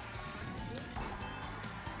 Wow.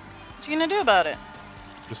 What you gonna do about it?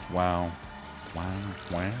 Just wow. Wow.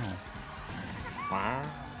 Wow. Wow.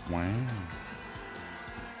 Wow.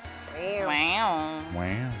 Wow.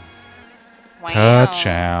 Wow. Wow.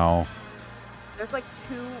 Ka-chow. There's like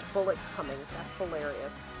 2 bullets coming. That's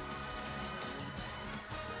hilarious.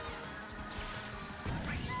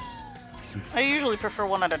 I usually prefer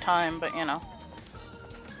one at a time, but you know.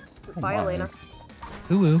 Bye, Elena.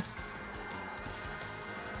 Ooh.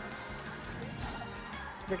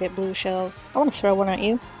 Ever get blue shells? I want to throw one at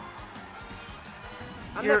you.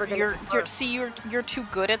 I'm never gonna You're too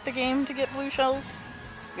good at the game to get blue shells.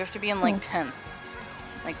 You have to be in like 10th,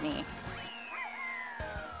 like me.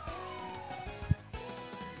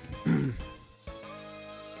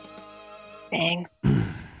 Bang.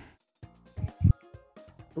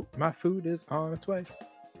 Ooh, my food is on its way.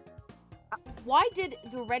 Why did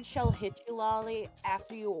the red shell hit you, Lolly,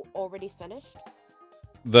 after you already finished?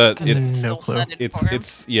 That Because it's no clue.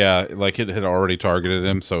 it's yeah, like it had already targeted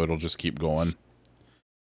him, so it'll just keep going.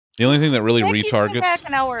 The only thing that really Snackies came retargets. back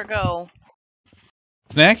an hour ago.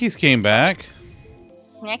 Snackies came back.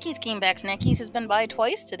 Snackies came back. Snackies has been by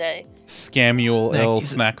twice today. Scamuel L.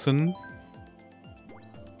 Snackies- Snackson.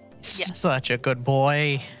 Yeah. Such a good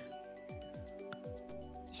boy.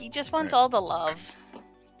 He just wants all the love.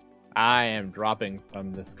 I am dropping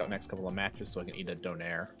on this next couple of matches so I can eat a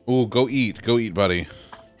donair. Ooh, go eat, buddy.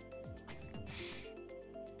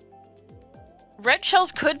 Red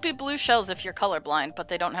shells could be blue shells if you're colorblind, but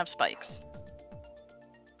they don't have spikes.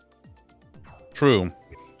 True.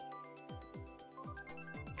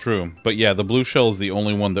 True, but yeah, the blue shell is the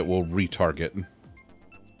only one that will retarget.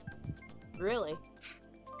 Really?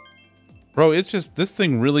 Bro, it's just this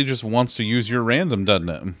thing really just wants to use your random, doesn't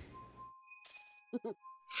it?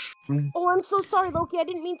 Oh, I'm so sorry, Loki. I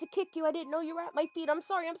didn't mean to kick you. I didn't know you were at my feet. I'm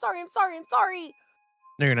sorry. I'm sorry. I'm sorry. I'm sorry.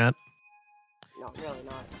 No, you're not. No, really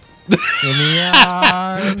not. In the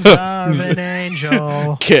arms of an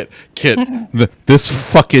angel. Kit,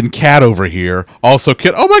 this fucking cat over here. Also,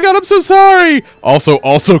 Kit. Oh my god, I'm so sorry.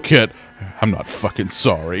 Also, Kit. I'm not fucking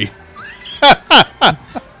sorry.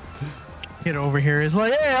 Kid over here is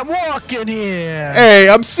like, hey, I'm walking here. Hey,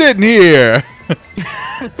 I'm sitting here.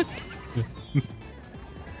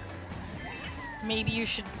 Maybe you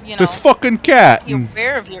should, you know, This fucking cat. be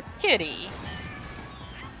aware of your kitty.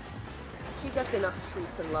 She gets enough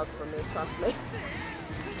treats and love from me, trust me.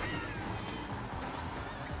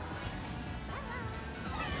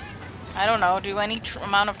 I don't know. Do any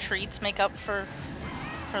amount of treats make up for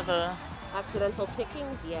the? Accidental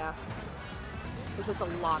kickings? Yeah. Because it's a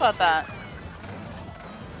lot. How about that?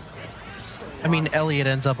 I mean, Elliot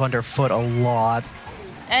ends up underfoot a lot.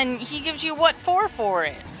 And he gives you what for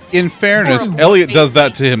it? In fairness, Elliot does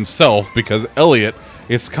that to himself because Elliot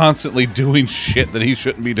is constantly doing shit that he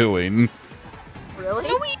shouldn't be doing. Really?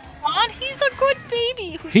 No, he's not. He's a good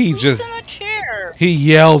baby who He sleeps just- in a chair. He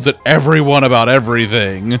yells at everyone about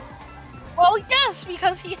everything. Well, yes,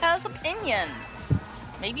 because he has opinions.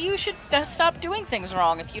 Maybe you should stop doing things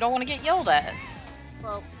wrong if you don't want to get yelled at.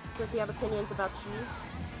 Well, does he have opinions about cheese?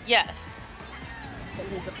 Yes. Then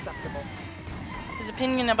he's acceptable. His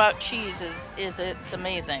opinion about cheese is it's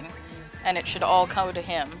amazing, and it should all go to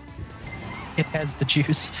him. It has the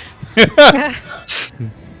juice. I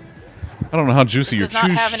don't know how juicy It your does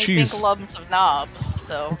not have any cheese. pink lumps of knobs,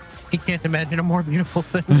 so You can't imagine a more beautiful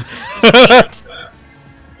thing.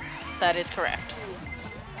 that is correct.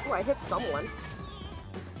 Oh, I hit someone.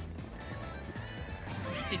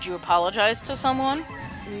 Did you apologize to someone?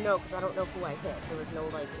 No, because I don't know who I hit. There was no,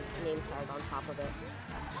 like, name tag on top of it.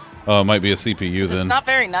 Oh, it might be a CPU It's then. not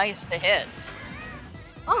very nice to hit.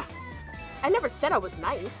 Oh! I never said I was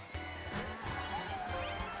nice.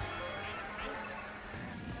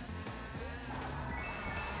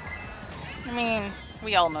 I mean,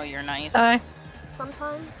 we all know you're nice.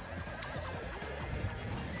 Sometimes.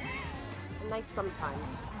 I'm nice sometimes.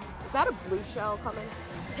 Is that a blue shell coming?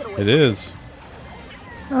 Get away It from is.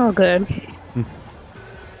 Oh, good.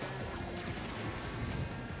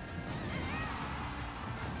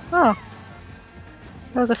 Oh.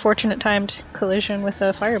 That was a fortunate timed collision with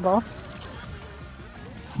a fireball.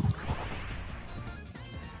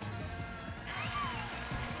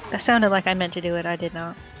 That sounded like I meant to do it. I did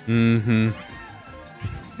not. Mm-hmm.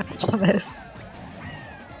 I promise.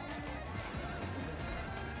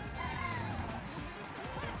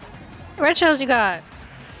 Red shells you got.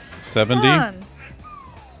 70. Come on.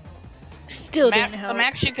 Still didn't The help.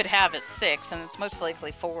 max you could have is 6, and it's most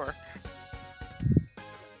likely 4.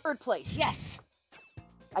 Third place, yes.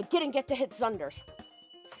 I didn't get to hit Zunders.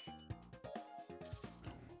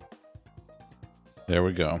 There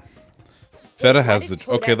we go. Feta has the...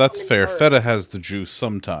 Okay, that's fair. Feta has the juice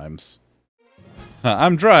sometimes.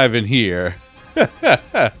 I'm driving here.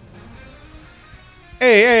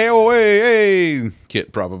 Hey.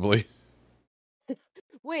 Kit, probably.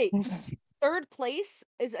 Wait, third place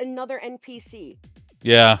is another NPC.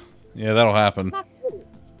 Yeah, that'll happen. It's not cool.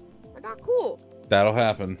 They're not cool. That'll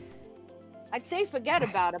happen. I'd say forget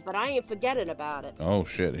about it, but I ain't forgetting about it. Oh,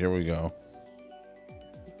 shit. Here we go.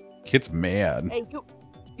 Kit's mad. Hey,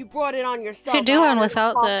 you brought it on yourself. Could do one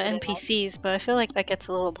without the NPCs, but I feel like that gets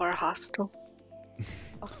a little more hostile.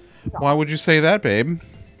 Why would you say that, babe?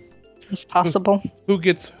 If possible. Who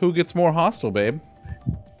gets more hostile, babe?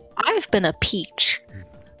 I've been a peach.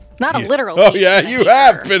 Not Yeah. a literal Oh, peach. yeah, as in you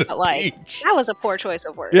have been a but, like, peach. that was a poor choice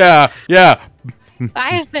of words. Yeah. I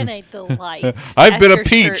have been a delight. I've as been a your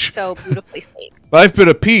peach. shirt so beautifully states. I've been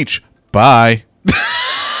a peach. Bye.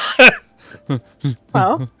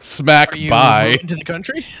 Well, smack Are you bye. moving to the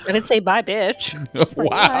country? I didn't say bye, bitch.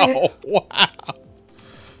 Wow.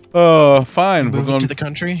 Oh, fine. We're Moving going to the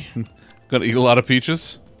country. Gonna eat a lot of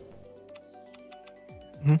peaches.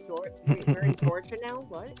 We're in Georgia now?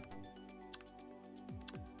 What?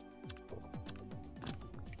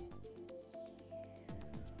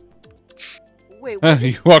 Wait,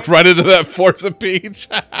 You walked right into that force of peach.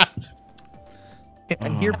 I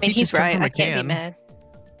hear I mean, he's right. I can't be mad.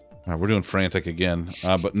 All right, we're doing frantic again,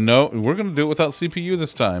 but no, we're gonna do it without CPU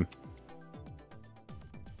this time.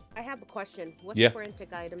 I have a question. What's Yeah.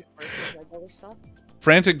 frantic items versus like other stuff?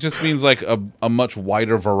 Frantic just means like a much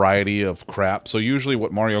wider variety of crap. So usually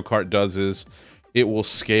what Mario Kart does is it will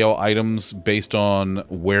scale items based on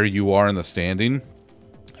where you are in the standing.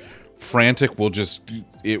 Frantic will just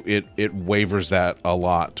it wavers that a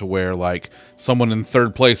lot to where like someone in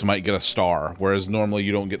third place might get a star, whereas normally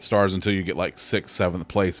you don't get stars until you get like 6th, 7th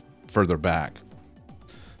place further back.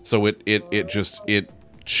 So it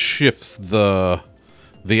shifts the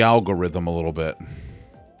algorithm a little bit.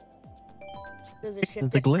 Does it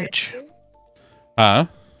shift The it glitch. frantically? Huh?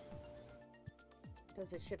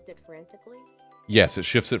 Does it shift it frantically? Yes, it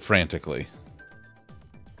shifts it frantically.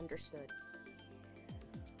 Understood.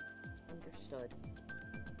 Understood.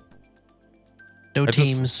 No I just-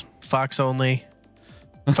 teams. Fox only.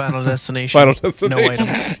 Final destination. Final destination. No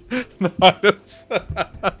items. No items.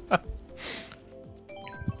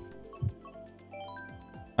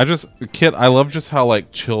 Kit, I love just how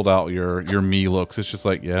like chilled out your me looks. It's just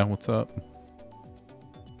like, yeah, what's up?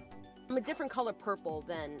 I'm a different color purple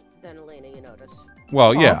than Elena, you notice.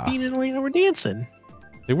 Well, yeah, Bean and Elena were dancing.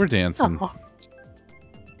 they were dancing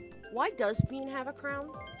Why does Bean have a crown?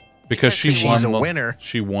 because she she's won a the winner.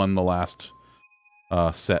 She won the last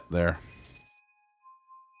set there.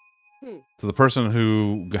 So the person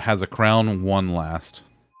who has a crown won last.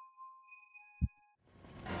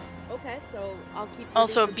 Okay, so I'll keep.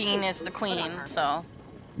 Also, rooting for Bean Peach is the and put queen, on her. so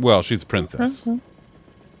Well, she's a princess.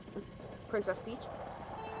 Princess Peach.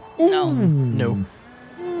 no, No.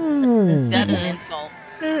 that's an insult.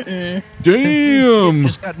 Damn.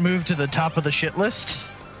 Just got moved to the top of the shit list.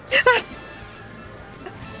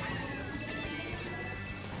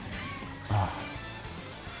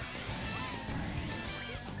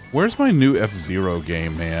 Where's my new F-Zero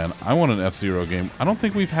game, man? I want an F-Zero game. I don't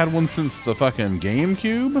think we've had one since the fucking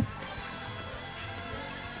GameCube.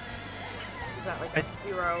 Is that like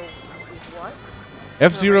F-Zero is what?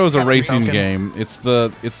 F-Zero is a racing Falcon. game. It's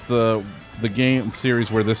the game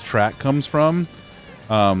series where this track comes from.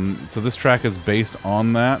 So this track is based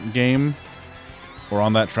on that game, or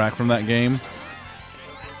on that track from that game.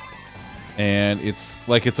 And it's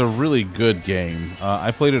a really good game.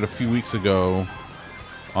 I played it a few weeks ago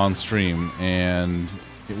on stream, and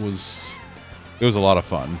it was a lot of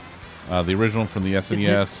fun. The original from the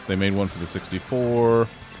SNES, they made one for the 64.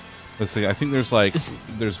 Let's see, I think there's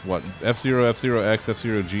what, F-Zero, F-Zero X,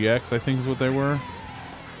 F-Zero GX, I think is what they were.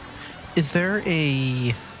 Is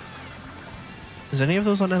any of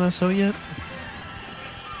those on NSO yet?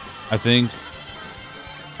 I think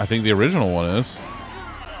the original one is.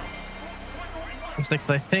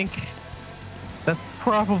 I think that's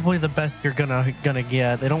probably the best you're gonna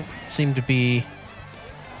get. They don't seem to be.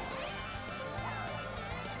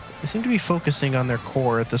 They seem to be focusing on their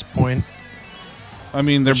core at this point. I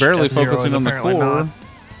mean, they're Which barely F-Zero focusing is on the apparently core. not.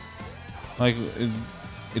 Like,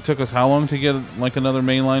 it took us how long to get like another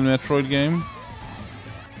mainline Metroid game?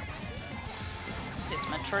 Is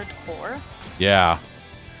Metroid core? Yeah,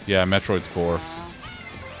 Metroid's core.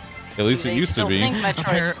 At least it used to be. Think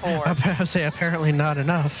Metroid's core. I would say apparently not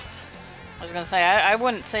enough. I was gonna say I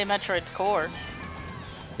wouldn't say Metroid's core.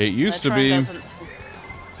 It used Metroid to be. Doesn't,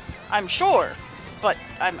 I'm sure, but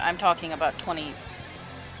I'm talking about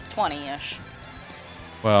 2020-ish.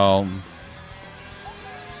 Well,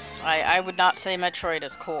 I would not say Metroid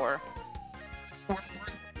is core.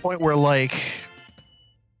 Point where like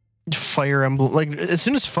Fire Emblem, like as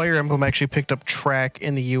soon as Fire Emblem actually picked up track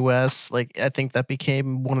in the US, like I think that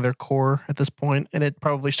became one of their core at this point, and it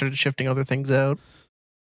probably started shifting other things out.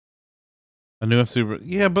 a new Super.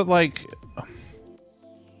 Yeah, but like,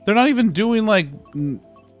 they're not even doing like.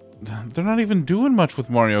 They're not even doing much with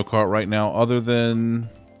Mario Kart right now, other than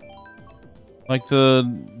like the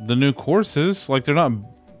new courses. Like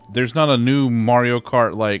there's not a new Mario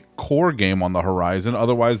Kart like core game on the horizon.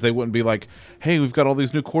 Otherwise, they wouldn't be like, "Hey, we've got all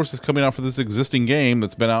these new courses coming out for this existing game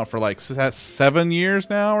that's been out for like 7 years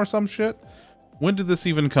now or some shit." When did this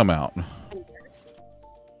even come out?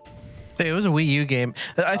 It was a Wii U game.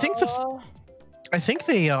 I think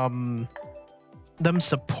they them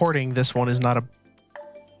supporting this one is not a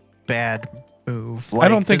bad move. Like, I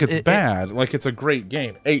don't think it's bad. Like, it's a great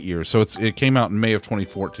game. 8 years. So it came out in May of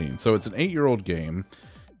 2014. So it's an 8-year-old game,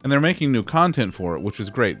 and they're making new content for it, which is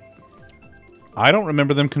great. I don't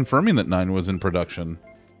remember them confirming that 9 was in production.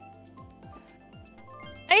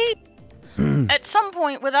 At some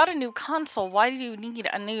point, without a new console, why do you need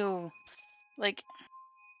a new, like,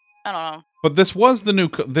 I don't know. But this was the new.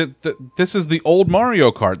 This is the old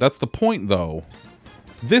Mario Kart. That's the point, though.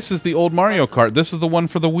 This is the old Mario Kart. This is the one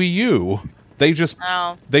for the Wii U. They just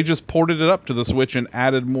ported it up to the Switch and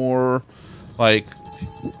added more, like,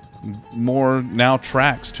 more now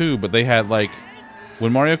tracks too. But they had like,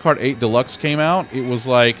 when Mario Kart 8 Deluxe came out, it was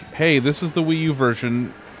like, hey, this is the Wii U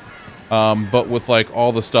version, but with like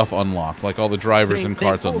all the stuff unlocked, like all the drivers and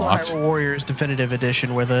carts unlocked. Hyrule Warriors Definitive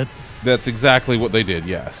Edition with it. That's exactly what they did.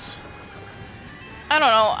 Yes. I don't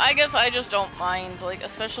know. I guess I just don't mind, like,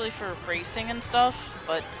 especially for racing and stuff,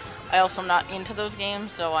 but I also am not into those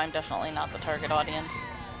games, so I'm definitely not the target audience.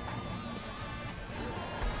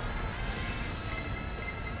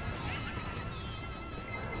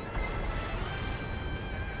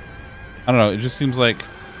 I don't know. It just seems like,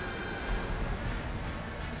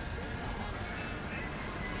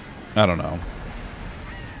 I don't know.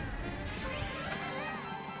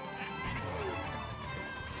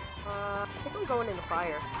 I think I'm going in the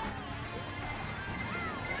fire.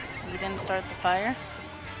 You didn't start the fire?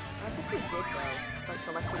 I think we did though, by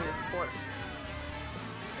selecting the sports.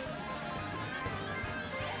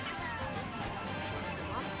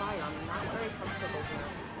 Not fire, I'm not very comfortable here.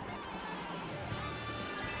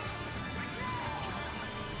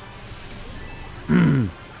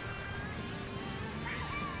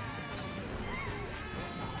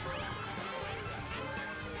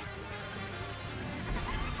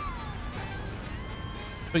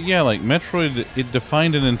 But yeah, like Metroid, it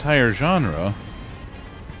defined an entire genre,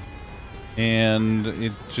 and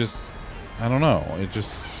it just, I don't know, it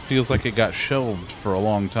just feels like it got shelved for a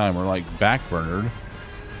long time, or like backburnered.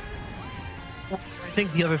 I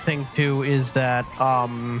think the other thing too is that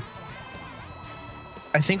I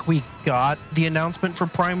think we got the announcement for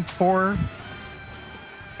Prime 4,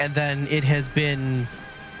 and then it has been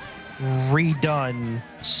redone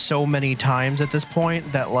so many times at this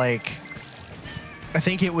point that, like, I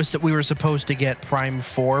think it was that we were supposed to get Prime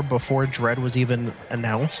 4 before Dread was even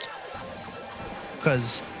announced.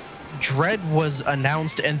 Because Dread was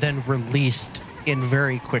announced and then released in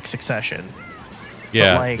very quick succession.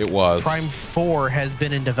 Yeah, but, like, it was. Prime 4 has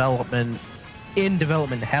been in development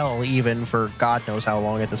hell even for God knows how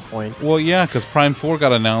long at this point. Well, yeah, because Prime 4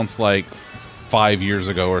 got announced like 5 years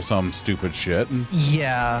ago or some stupid shit.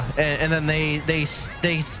 Yeah, and then they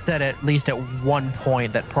said at least at one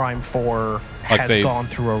point that Prime 4 Like has gone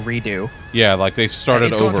through a redo. Yeah, like they've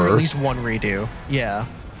started it's over. Gone through at least one redo. Yeah.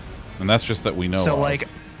 And that's just that we know. So of. like,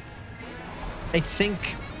 I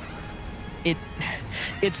think it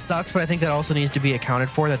sucks, but I think that also needs to be accounted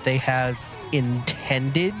for, that they have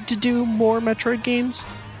intended to do more Metroid games.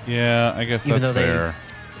 Yeah, I guess that's fair.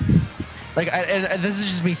 And this is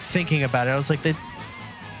just me thinking about it. I was like,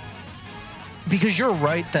 because you're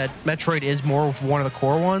right that Metroid is more of one of the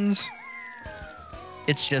core ones.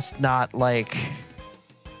 It's just not like,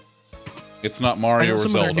 it's not Mario or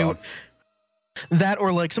Zelda. That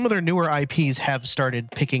or like some of their newer IPs have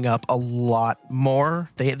started picking up a lot more.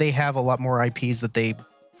 They have a lot more IPs that they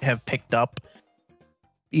have picked up,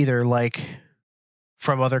 either like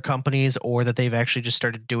from other companies or that they've actually just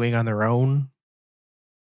started doing on their own.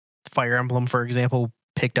 Fire Emblem, for example,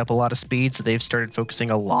 picked up a lot of speed, so they've started focusing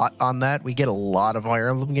a lot on that. We get a lot of Fire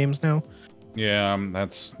Emblem games now. Yeah,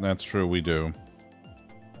 that's true. We do.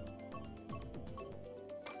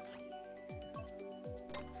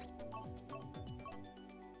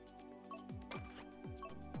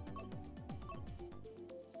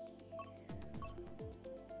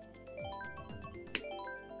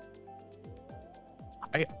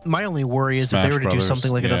 My only worry is Smash if they were to Brothers, do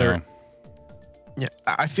something like another. Yeah,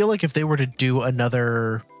 I feel like if they were to do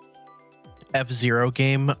another F-Zero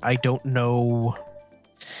game, I don't know.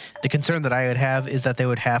 The concern that I would have is that they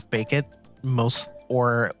would half bake it,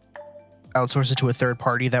 or outsource it to a third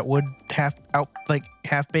party that would half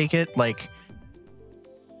bake it. Like,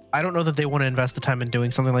 I don't know that they want to invest the time in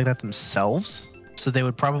doing something like that themselves. So they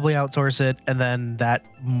would probably outsource it, and then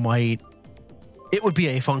it would be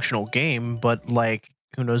a functional game, but like,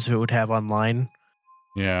 who knows if it would have online.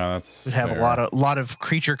 Yeah, that's would have fair. a lot of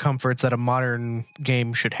creature comforts that a modern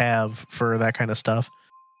game should have for that kind of stuff.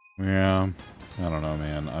 Yeah, I don't know,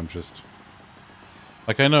 man. I'm just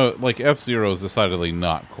like, I know, like, F-Zero is decidedly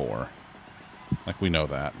not core. Like, we know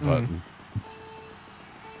that, but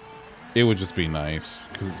it would just be nice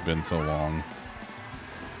because it's been so long.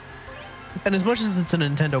 And as much as it's a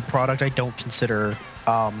Nintendo product, I don't consider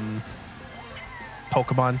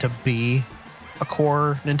Pokemon to be a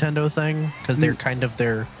core Nintendo thing, because they're kind of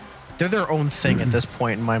they're their own thing at this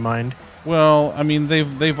point in my mind. Well, I mean,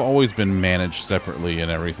 they've always been managed separately and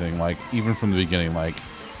everything. Like, even from the beginning, like,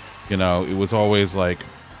 you know, it was always like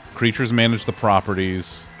Creatures managed the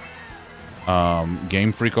properties.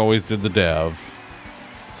 Game Freak always did the dev.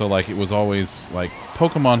 So like, it was always like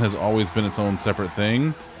Pokemon has always been its own separate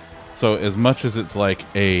thing. So as much as it's like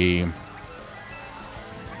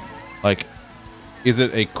is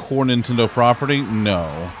it a core Nintendo property?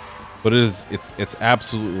 No, but it's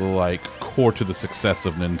absolutely like core to the success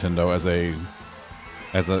of Nintendo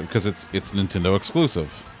because it's Nintendo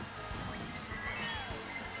exclusive.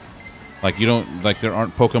 Like, you don't, like, there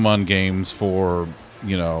aren't Pokemon games for,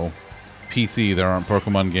 you know, PC. There aren't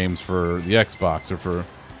Pokemon games for the Xbox or for,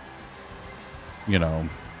 you know,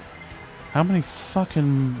 how many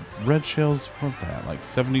fucking red shells was that? Like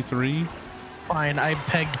 73? Fine, I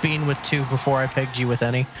pegged Bean with 2 before I pegged you with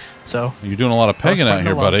any. So you're doing a lot of pegging out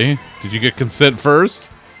here, buddy. Did you get consent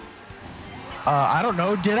first? I don't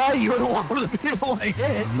know. Did I? You were the one of the people I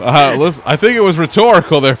hit. Listen, I think it was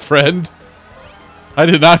rhetorical there, friend. I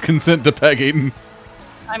did not consent to pegging.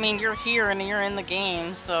 I mean, you're here and you're in the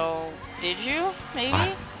game, so did you?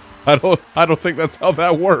 Maybe? I don't think that's how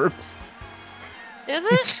that works. Is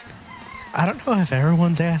it? I don't know if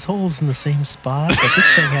everyone's assholes in the same spot, but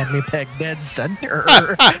this thing had me pegged dead center.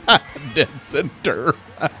 Dead center.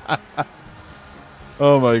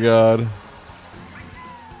 Oh my god. God,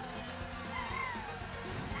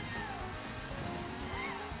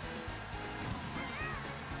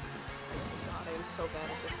 I am so bad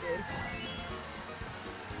at this game.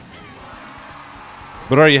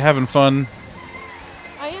 But are you having fun?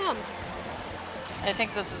 I am. I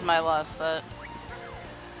think this is my last set.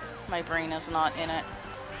 My brain is not in it.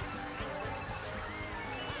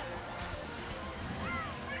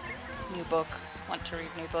 New book. Want to read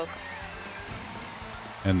new book.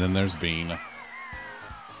 And then there's Bean.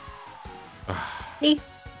 Hey.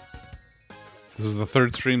 This is the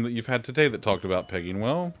third stream that you've had today that talked about pegging.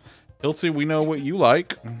 Well, Hiltsy, we know what you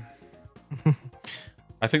like.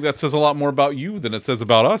 I think that says a lot more about you than it says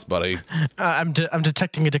about us, buddy. I'm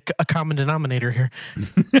detecting a common denominator here.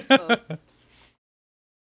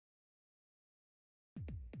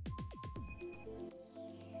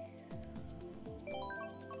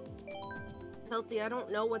 Healthy, I don't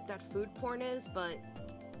know what that food porn is, but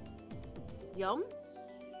yum?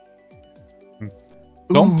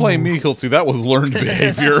 Don't blame me, Hiltsy. That was learned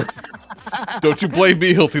behavior. Don't you blame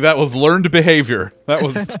me, Hiltsy. That was learned behavior. That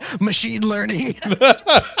was machine learning.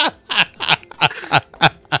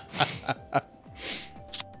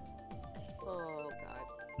 Oh,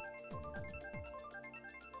 God.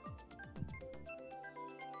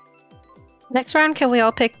 Next round, can we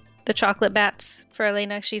all pick the chocolate bats for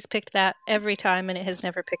Elena? She's picked that every time, and it has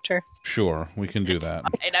never picked her. Sure, we can do that.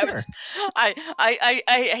 And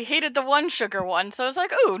I hated the one sugar one, so I was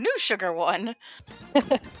like, ooh, new sugar one.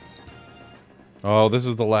 Oh, this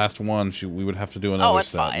is the last one. We would have to do another Oh, it's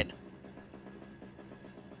set. fine.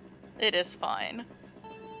 It is fine.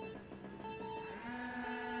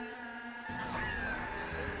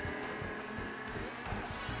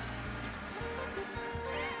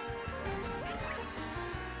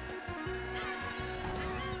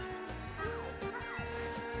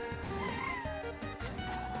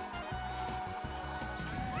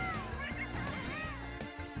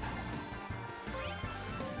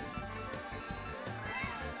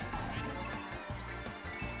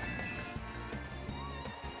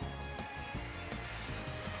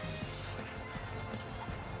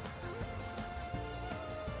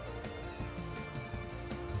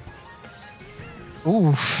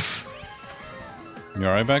 Oof. You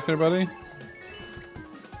alright back there, buddy?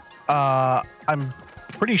 I'm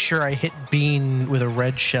pretty sure I hit Bean with a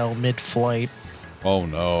red shell mid-flight. Oh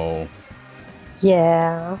no.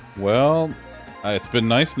 Yeah. Well, it's been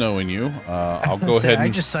nice knowing you. I'll go ahead and... I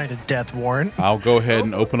just signed a death warrant. I'll go ahead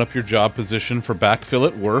and open up your job position for backfill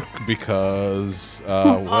at work because,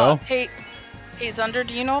 well... Hey, Zunder,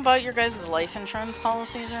 do you know about your guys' life insurance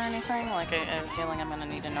policies or anything? Like, I have a feeling I'm gonna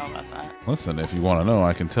need to know about that. Listen, if you want to know,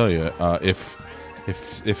 I can tell you.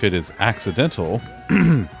 If it is accidental,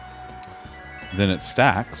 then it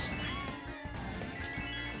stacks.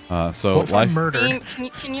 So what if I'm murdered? Bean,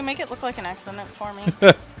 can you make it look like an accident for me?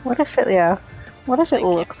 What if it? Yeah. What if it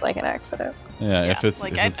looks like an accident? Yeah, if it's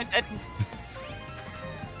like I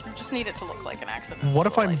just need it to look like an accident. What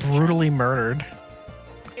if I'm brutally murdered?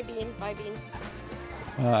 Hey, Bean. Bye, Bean.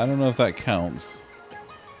 I don't know if that counts.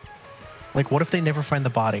 Like, what if they never find the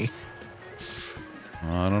body?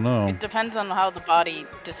 I don't know. It depends on how the body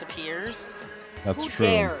disappears. That's Who true.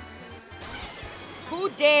 Dared? Who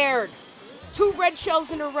dared? 2 red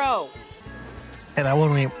shells in a row. Hey, that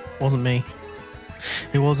wasn't me.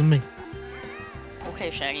 It wasn't me.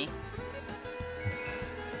 Okay, Shaggy.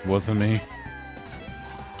 Wasn't me.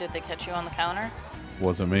 Did they catch you on the counter?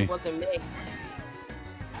 Wasn't me. It wasn't me.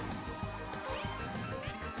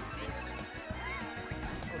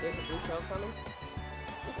 Oh, there's a blue shell coming.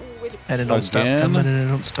 Ooh, wait a- And it don't stop coming, and it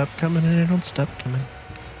don't stop coming, and it don't stop coming.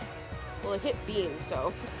 Well, it hit Bean,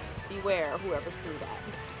 so beware whoever threw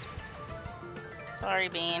that. Sorry,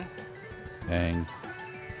 Bean. Dang.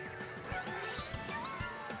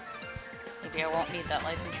 Maybe I won't need that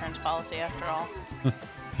life insurance policy after all.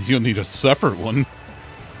 You'll need a separate one.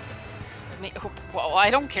 Well, I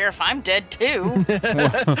don't care if I'm dead too.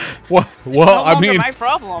 Well, No I longer mean, my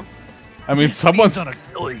problem. I mean, someone's on a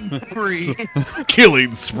killing spree.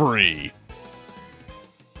 Killing spree.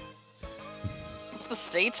 It's the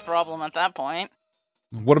state's problem at that point.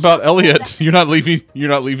 What about Elliot? You're not leaving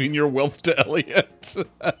your wealth to Elliot.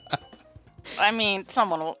 I mean,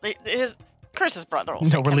 someone will. Chris's brother will.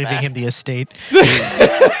 No, take we're him leaving back. him the estate.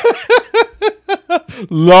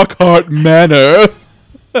 Lockhart Manor.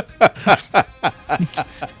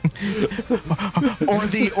 or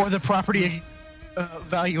the property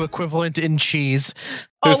value equivalent in cheese.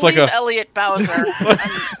 There's like a Elliot Bowser.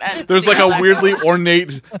 and there's see like how a that weirdly goes.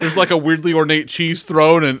 ornate cheese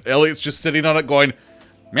throne, and Elliot's just sitting on it going,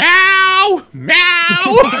 meow,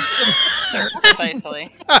 meow.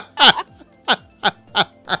 Precisely.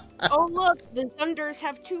 Oh look, the Zunders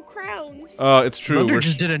have 2 crowns. It's true. Thunder We're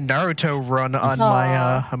just did a Naruto run on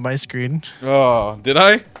my screen. Oh, did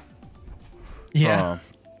I? Yeah.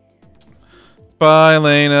 Bye,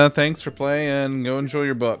 Lena. Thanks for playing. Go enjoy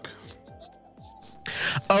your book.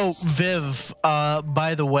 Oh, Viv.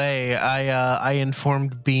 By the way, I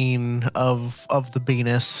informed Bean of the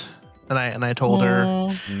Venus, and I told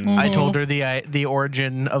her I told her the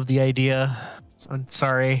origin of the idea. I'm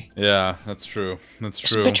sorry. Yeah, that's true. That's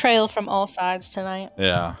Just true. betrayal from all sides tonight.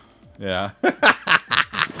 Yeah. Yeah.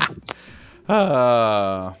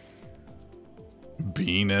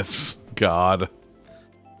 Venus. God.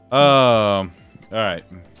 All right.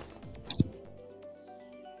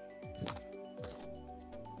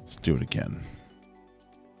 Let's do it again.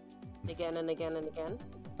 Again and again and again.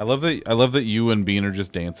 I love that you and Bean are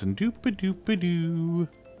just dancing. Doop-a-doop-a-doo.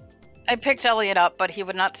 I picked Elliot up, but he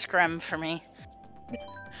would not scrim for me.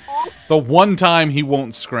 The one time he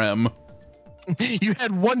won't scrim. You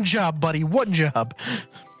had one job, buddy. One job.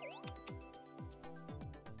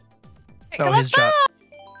 That was his job.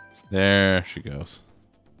 There she goes.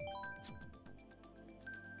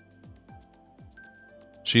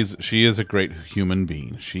 She is a great human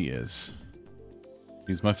being. She is.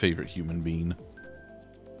 She's my favorite human being.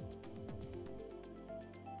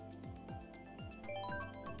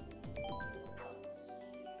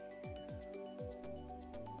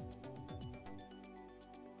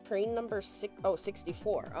 Train number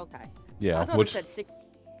 64. Okay. Yeah, I thought which it said 6.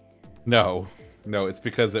 no, it's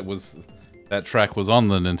because that track was on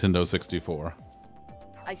the Nintendo 64.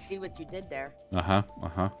 I see what you did there.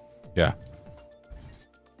 Yeah.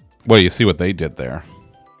 Well, you see what they did there.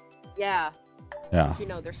 Yeah. Yeah. You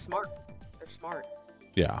know, they're smart. They're smart.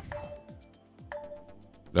 Yeah.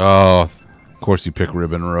 Oh, of course you pick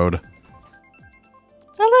Ribbon Road.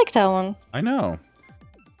 I like that one. I know.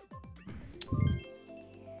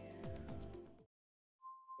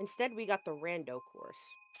 Instead, we got the rando course.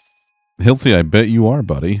 Hilsey, I bet you are,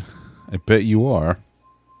 buddy. I bet you are.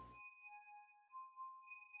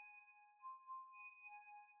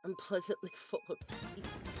 I'm pleasantly full of pee.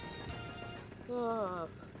 Oh.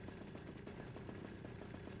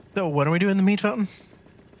 So what are we doing in the meat fountain?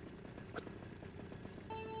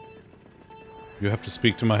 You have to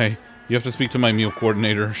speak to my meal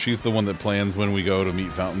coordinator. She's the one that plans when we go to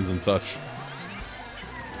meat fountains and such.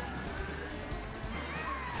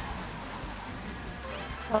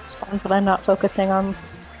 I'll respond, but I'm not focusing on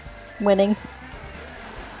winning.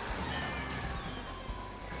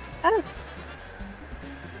 Ah.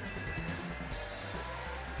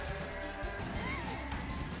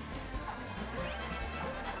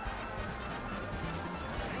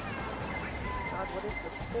 God, what is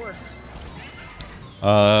this course?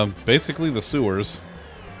 Basically the sewers.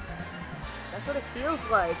 That's what it feels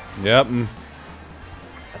like. Yep.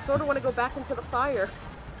 I sort of want to go back into the fire.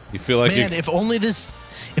 You feel like Man, if only this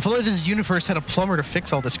universe had a plumber to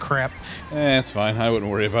fix all this crap. it's fine. I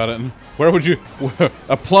wouldn't worry about it. Where would you...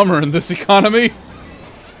 A plumber in this economy?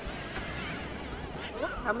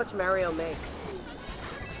 Look how much Mario makes.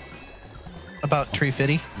 About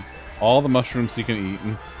 $3.50. All the mushrooms he can eat.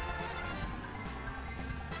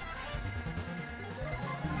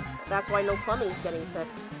 That's why no plumbing's getting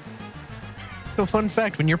fixed. So fun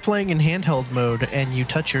fact, when you're playing in handheld mode and you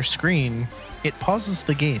touch your screen, it pauses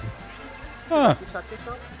the game. Huh. Did you touch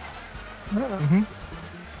yourself? Mm-hmm.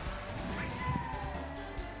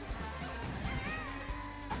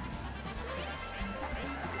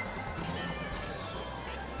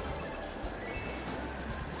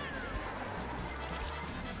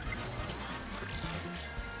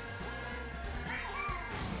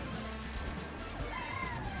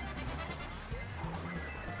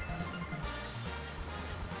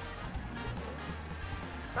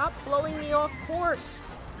 Stop blowing me off course.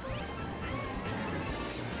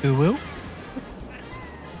 Woo-woo?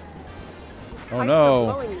 Oh Pipes no.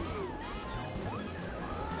 are blowing me.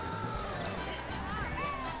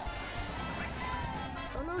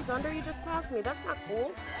 Oh no, Zunder, you just passed me. That's not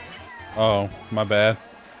cool. Oh, my bad.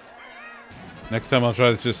 Next time I'll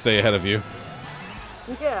try to just stay ahead of you.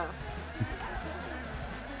 Yeah.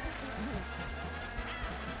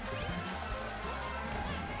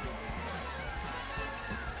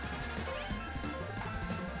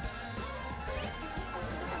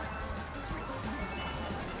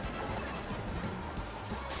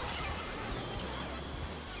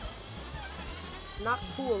 Not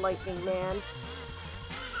cool, Lightning Man.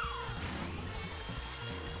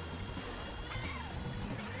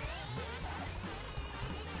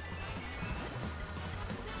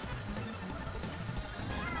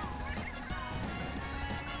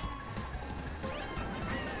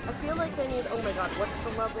 I feel like I need. Oh my God, what's the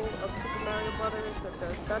level of Super Mario Brothers that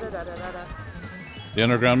does da da da da da da? The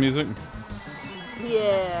underground music?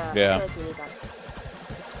 Yeah. Yeah. I feel like we need that.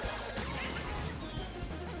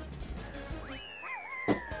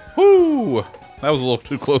 Whoo! That was a little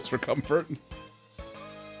too close for comfort.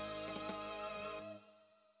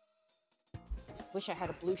 Wish I had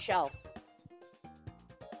a blue shell.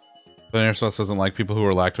 Banana Sauce doesn't like people who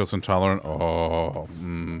are lactose intolerant. Oh,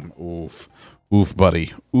 oof. Oof,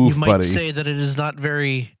 buddy. Oof, You might buddy. say that it is not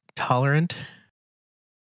very tolerant.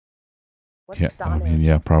 Yeah, I mean,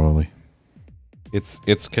 yeah, probably.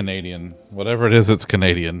 It's Canadian. Whatever it is, it's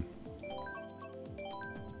Canadian.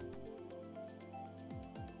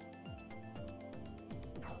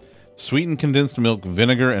 Sweetened condensed milk,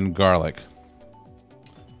 vinegar, and garlic.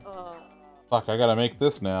 Fuck, I gotta make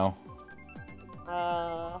this now.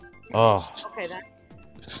 Oh. Okay,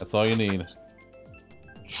 That's all you need.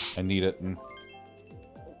 I need it. And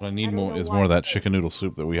what I need more is more of that chicken noodle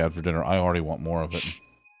soup that we had for dinner. I already want more of it.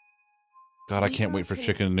 God, I can't wait for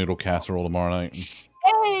chicken noodle casserole tomorrow night.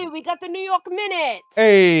 Hey, we got the New York Minute!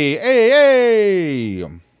 Hey, hey, hey!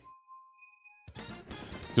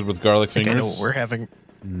 Good with garlic I think fingers. I know what we're having.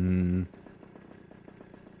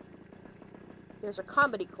 There's a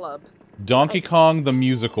comedy club. Donkey Kong the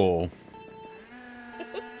Musical.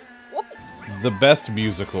 What? The best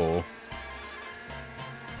musical.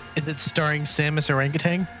 Is it starring Samus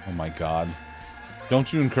Orangutan? Oh my god.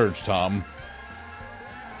 Don't you encourage Tom.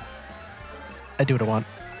 I do what I want.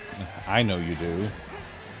 I know you do.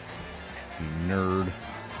 You nerd.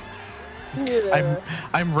 Yeah.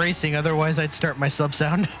 I'm racing, otherwise I'd start my sub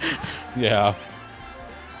sound. Yeah.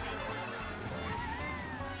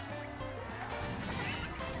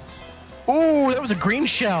 Ooh, that was a green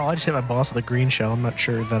shell. I just hit my boss with a green shell. I'm not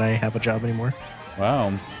sure that I have a job anymore.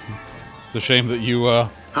 Wow. It's a shame that you,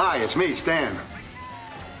 Hi, it's me, Stan.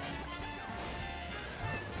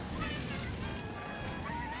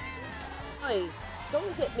 Hey,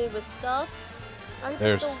 don't hit me with stuff. I'm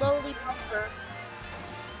There's- just a lowly buffer.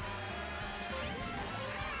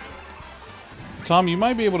 Tom, you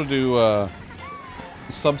might be able to do,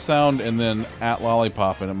 sub sound and then at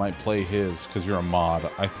Lollipop, and it might play his because you're a mod.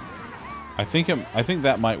 I think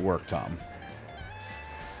that might work, Tom.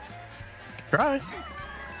 Try.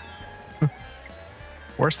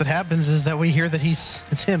 Worst that happens is that we hear that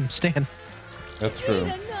it's him, Stan. That's true.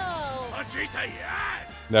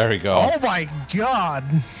 There we go. Oh my god.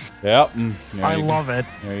 Yep. I love it.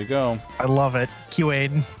 There you go. I love it.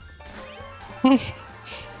 Q-Aid. Hey,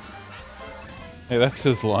 that's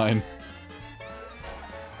his line.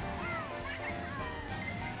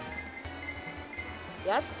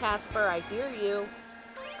 Yes, Casper, I hear you.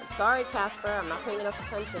 I'm sorry, Casper, I'm not paying enough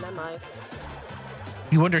attention, am I?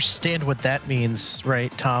 You understand what that means,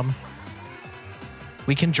 right, Tom?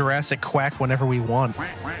 We can Jurassic Quack whenever we want.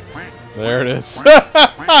 There it is.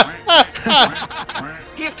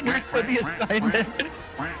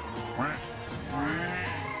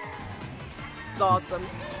 It's awesome.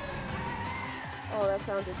 Oh, that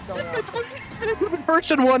sounded so awesome.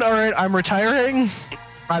 Person one, alright, I'm retiring.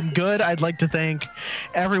 I'm good. I'd like to thank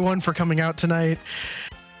everyone for coming out tonight.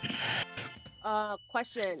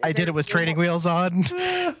 Question. I did it with training wheels on,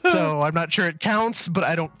 so I'm not sure it counts, but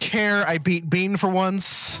I don't care. I beat Bean for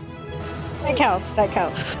once. That counts. That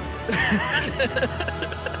counts.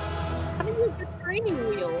 I used the training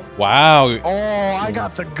wheel. Wow. Oh, I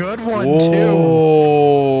got the good one Whoa. too.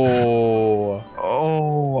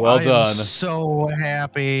 Oh, well I done. am so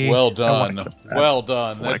happy. Well done. Well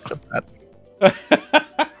done.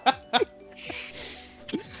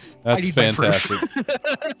 That's fantastic.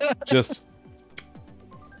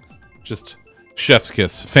 Just chef's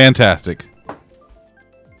kiss. Fantastic.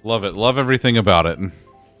 Love it. Love everything about it.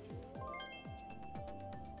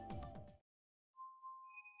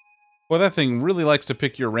 Well, that thing really likes to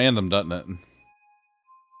pick your random, doesn't it?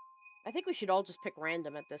 I think we should all just pick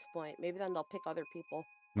random at this point. Maybe then they'll pick other people.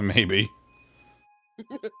 Maybe.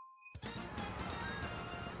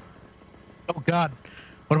 Oh god.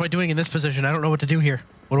 What am I doing in this position? I don't know what to do here.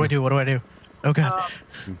 What do I do? What do I do? Oh god.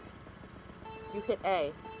 You hit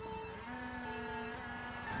A.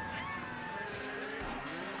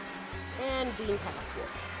 And Bean passed you.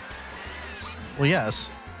 Well,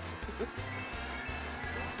 yes.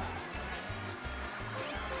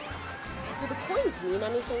 Do the coins mean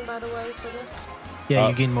anything, by the way, for this? Yeah,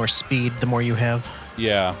 you gain more speed the more you have.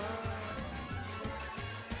 Yeah.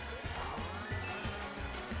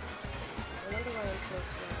 I wonder why I'm so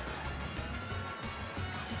slow.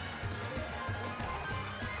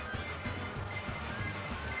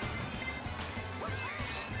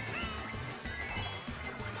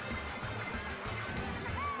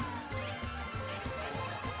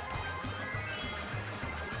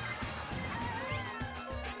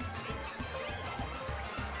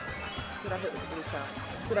 Could I hit with the blue shot?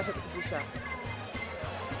 Could I hit with the blue shot?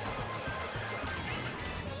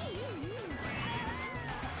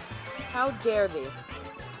 How dare thee?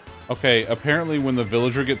 Okay, apparently when the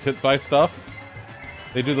villager gets hit by stuff,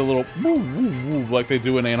 they do the little woo woo woo like they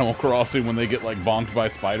do in Animal Crossing when they get like bonked by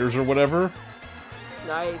spiders or whatever.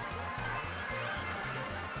 Nice.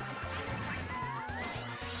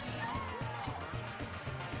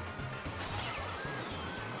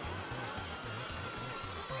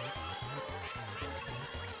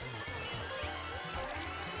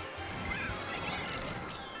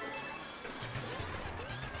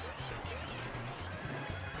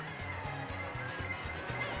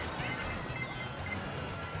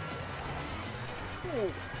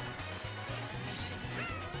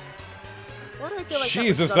 Why do I feel like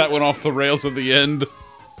Jesus, that went off the rails at the end.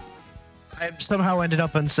 I somehow ended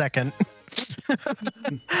up in second. I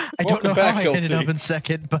don't know back, how I ended Kelsey. up in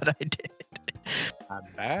second, but I did. I'm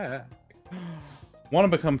back. Want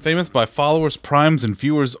to become famous by followers, primes, and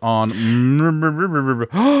viewers on...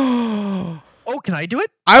 Oh, can I do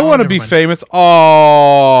it? I want to be famous.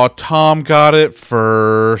 Oh, Tom got it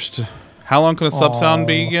first. How long can a sub sound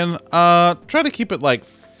be again? Try to keep it like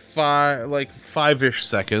five-ish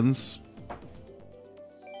seconds.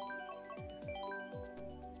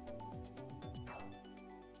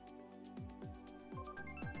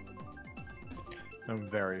 I'm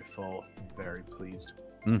very full. Very pleased.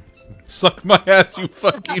 Suck my ass, you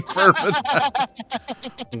fucking vermin.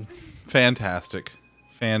 Fantastic.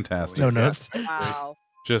 Fantastic. No notes. Wow.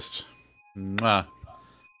 Just, mwah.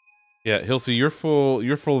 Yeah, Hilsey, you're full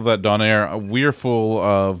of that Donair. We're full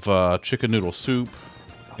of chicken noodle soup.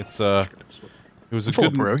 It was a full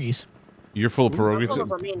good of pierogies. You're full of pierogies. I'm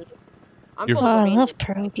full of Romanian. I'm You're- full of Oh, I Romanian. love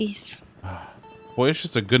pierogies. Boy, it's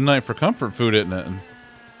just a good night for comfort food, isn't it?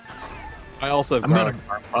 I also have I'm gonna- garlic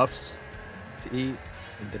arm puffs to eat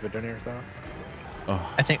and dip it in your sauce.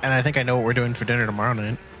 Oh, I think I know what we're doing for dinner tomorrow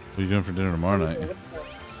night. what are you doing for dinner tomorrow night?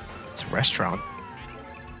 It's a restaurant.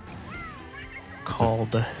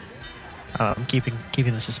 called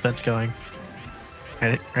keeping the suspense going.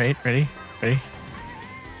 Ready?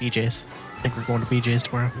 BJ's. I think we're going to BJ's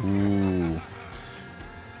tomorrow. Ooh.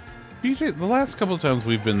 BJ's. The last couple of times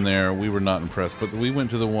we've been there, we were not impressed, but we went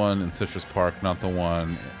to the one in Citrus Park, not the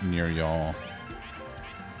one near y'all.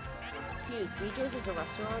 Excuse, BJ's is a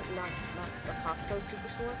restaurant, not a Costco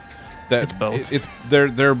superstore. It's both.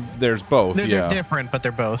 There's both. They're different, but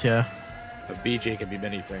they're both. Yeah. A BJ can be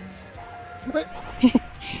many things.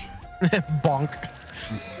 Bonk.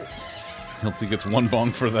 Kelsey gets 1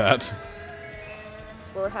 bonk for that.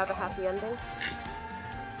 Will it have a happy ending?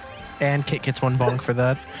 And Kit gets 1 bonk for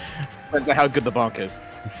that. Depends on how good the bonk is.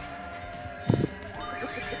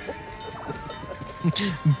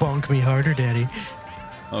 Bonk me harder, Daddy.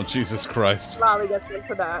 Oh, Jesus Christ. Lolly gets in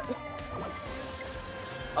for that.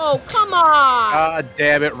 Oh, come on! God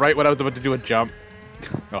damn it, right when I was about to do a jump.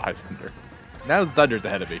 Oh, hi, Zunder. Now Zunder's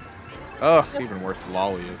ahead of me. Oh, it's even worse than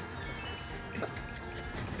Lolly is.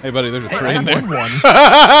 Hey, buddy, there's a train there. One.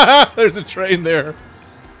 There's a train there.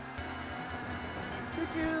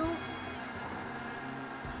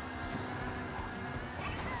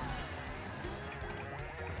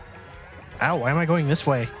 Ow, why am I going this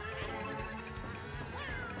way?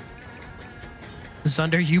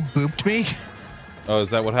 Zunder, you booped me? Oh, is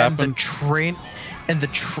that what happened? And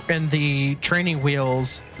the training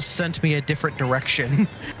wheels sent me a different direction.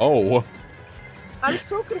 Oh. I'm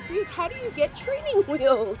so confused. How do you get training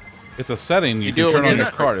wheels? It's a setting you do can it turn when on you're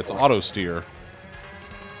your not- cart. It's auto steer.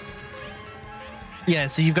 Yeah,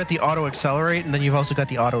 so you've got the auto accelerate, and then you've also got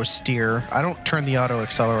the auto steer. I don't turn the auto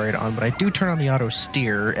accelerate on, but I do turn on the auto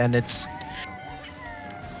steer, and it's...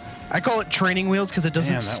 I call it training wheels because it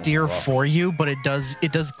doesn't steer for you, but it does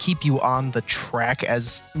keep you on the track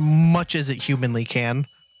as much as it humanly can.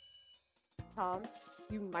 Tom,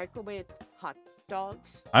 you microwave hot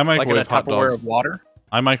dogs? I microwave like in a hot Tupperware dogs. of water?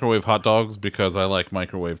 I microwave hot dogs because I like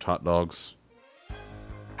microwaved hot dogs.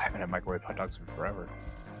 I haven't had microwave hot dogs in forever.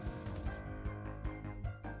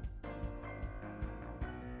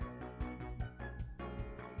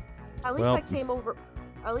 At least Well- I came over.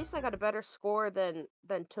 At least I got a better score than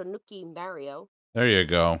Tanuki Mario. There you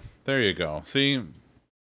go. There you go. See?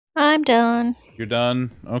 I'm done. You're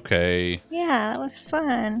done? Okay. Yeah, that was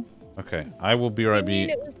fun. Okay. I will be right I mean,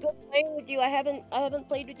 back. it was good playing with you. I haven't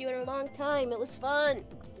played with you in a long time. It was fun.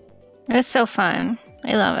 It was so fun.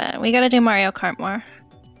 I love it. We gotta do Mario Kart more.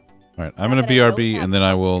 All right. I'm going to BRB and then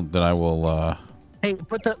I will Hey,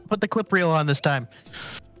 put the clip reel on this time.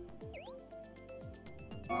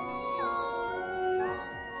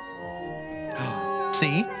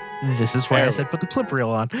 See? This is why I said put the clip reel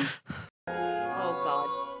on. Oh god.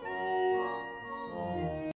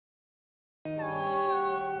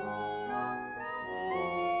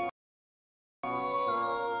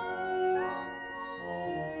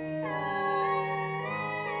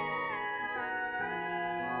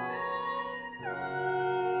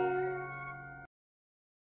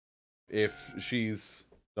 if she's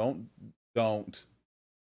don't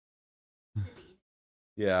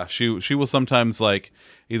yeah, she will sometimes like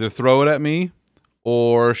either throw it at me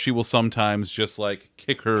or she will sometimes just like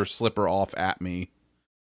kick her slipper off at me.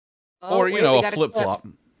 Oh, or wait, you know, we a got flip flop.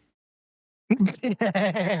 I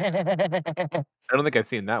don't think I've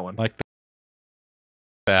seen that one. Like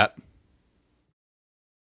that.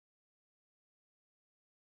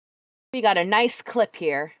 We got a nice clip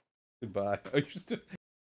here. Goodbye.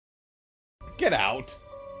 Get out.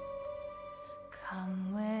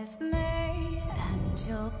 Come with me and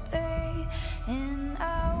you'll be in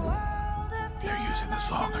a world of They're using the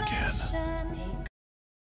song again.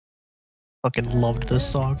 Fucking loved this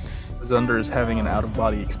song. Zunder is having an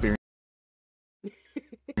out-of-body experience.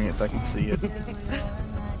 I can see it.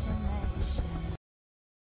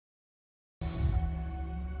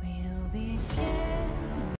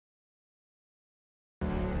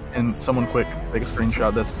 And someone quick, take a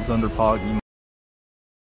screenshot. That's Zunder Pog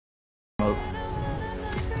emote.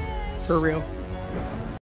 For real.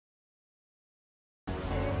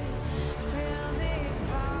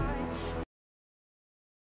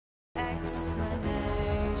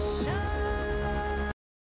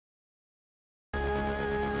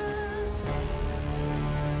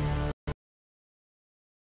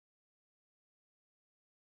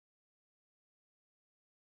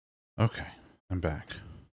 Okay, I'm back.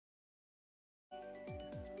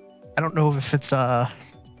 I don't know if it's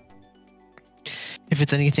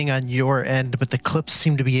anything on your end, but the clips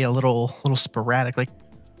seem to be a little sporadic. Like,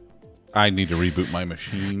 I need to reboot my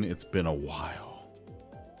machine. It's been a while.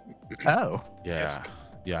 oh, Yeah.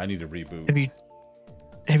 Yeah, I need to reboot.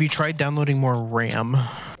 have you tried downloading more RAM?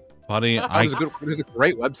 Buddy, there's a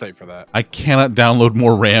great website for that. I cannot download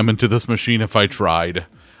more RAM into this machine if I tried.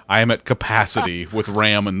 I am at capacity with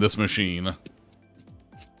RAM in this machine.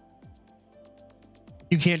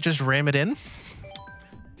 You can't just ram it in?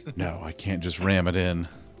 No, I can't just ram it in.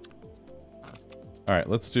 Alright,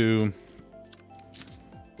 let's do...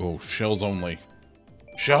 Oh, shells only.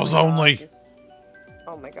 Shells only!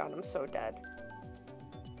 Oh my god, I'm so dead.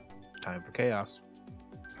 Time for chaos.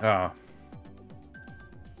 Ah.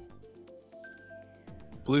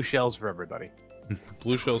 Blue shells for everybody.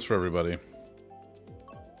 Blue shells for everybody.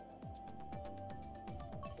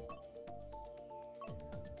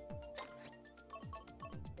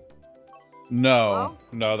 No,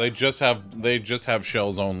 no, they just have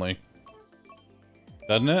shells only.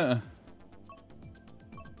 Doesn't it?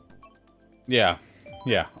 Yeah,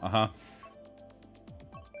 yeah, uh-huh.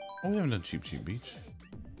 Oh, we haven't done Cheap Cheap Beach.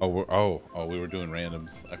 Oh, we were doing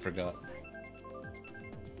randoms. I forgot.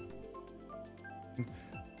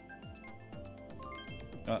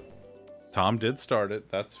 Tom did start it.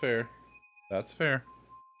 That's fair. That's fair.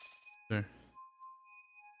 There.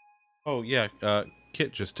 Oh yeah,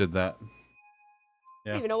 Kit just did that. I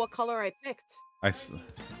Yeah. don't even know what color I picked. Nice.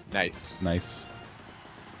 Nice.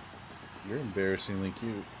 You're embarrassingly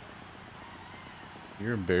cute.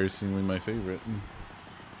 You're embarrassingly my favorite.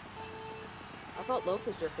 I thought Loth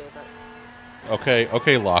was your favorite. Okay,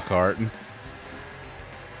 okay, Lockhart.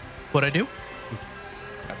 What'd I do?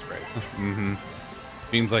 That's right. Mm-hmm.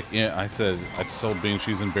 Bean's like, yeah, I told Bean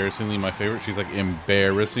she's embarrassingly my favorite. She's like,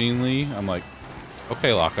 embarrassingly? I'm like,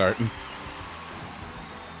 okay, Lockhart.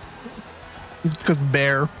 Because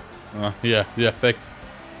bear. Yeah, thanks.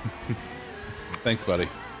 Thanks, buddy.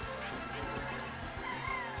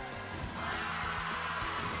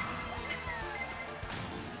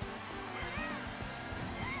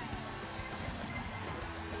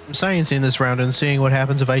 I'm sciencing this round and seeing what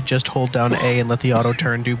happens if I just hold down A and let the auto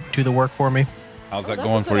turn do the work for me. How's that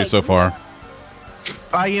going for you so far?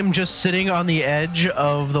 I am just sitting on the edge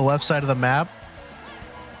of the left side of the map,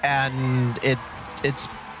 and it's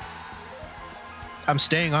I'm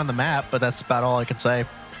staying on the map, but that's about all I can say.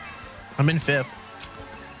 I'm in 5th.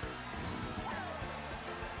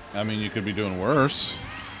 I mean, you could be doing worse.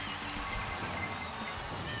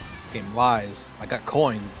 This game lies. I got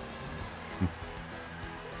coins.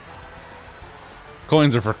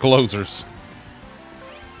 Coins are for closers.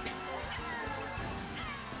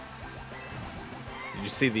 Did you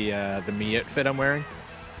see the me outfit I'm wearing?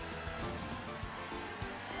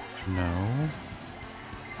 No.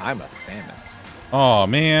 I'm a Samus. Oh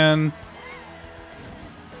man.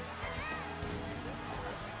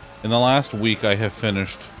 In the last week, I have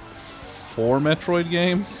finished 4 Metroid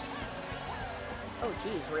games. Oh,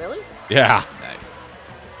 geez, really? Yeah. Nice.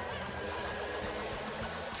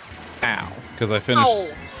 Ow. Because I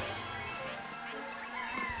finished.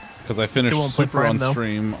 Because I finished Super on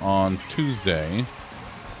stream on Tuesday.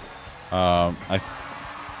 I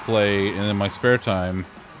play, and in my spare time,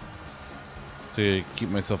 to keep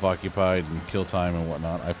myself occupied and kill time and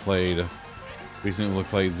whatnot, I recently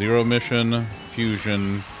played Zero Mission,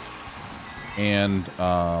 Fusion, and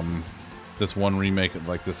this one remake,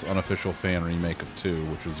 like this unofficial fan remake of 2,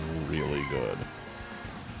 which is really good.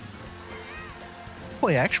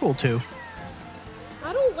 Play actual 2.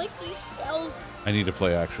 I don't like these shells. I need to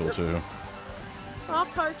play actual 2.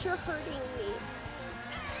 Lockhart, you're hurting me.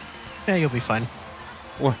 Yeah, you'll be fine.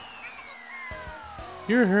 What?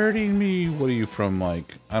 You're hurting me. What are you from,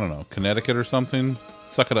 like, I don't know, Connecticut or something?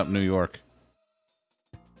 Suck it up, New York.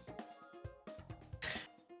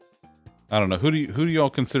 I don't know. Who do y'all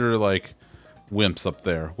consider like wimps up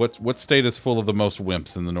there? What state is full of the most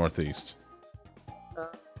wimps in the Northeast?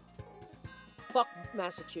 Fuck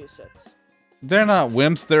Massachusetts. They're not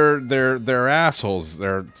wimps. They're assholes.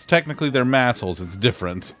 Technically they're massholes. It's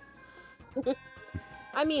different.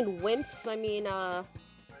 I mean wimps. I mean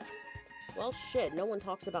well, shit. No one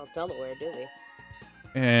talks about Delaware, do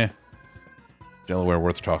we? Delaware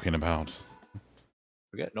worth talking about.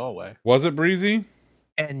 Forget Norway. Was it breezy?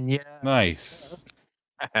 And yeah. Nice.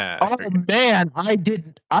 Oh man, I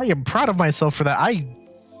am proud of myself for that. I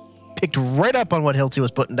picked right up on what Hilty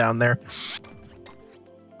was putting down there.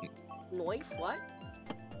 Noise? What?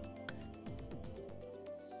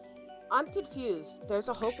 I'm confused. There's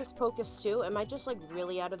a Hocus Pocus 2. Am I just like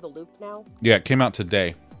really out of the loop now? Yeah, it came out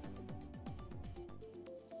today.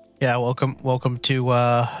 Yeah, welcome to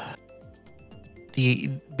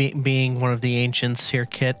being one of the ancients here,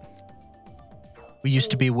 Kit. We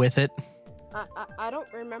used to be with it. I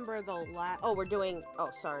don't remember the last. Oh, we're doing. Oh,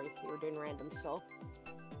 sorry, we were doing random still.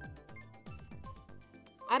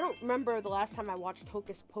 I don't remember the last time I watched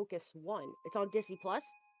Hocus Pocus 1. It's on Disney Plus.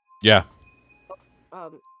 Yeah.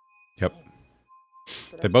 Yep.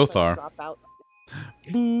 Should I They just, both like, are. drop out?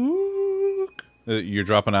 You're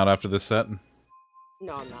dropping out after this set?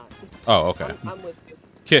 No, I'm not. Oh, okay. I'm with you.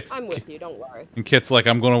 Kit, I'm with you. Don't worry. And Kit's like,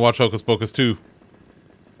 I'm going to watch Hocus Pocus too.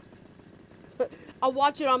 I'll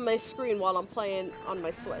watch it on my screen while I'm playing on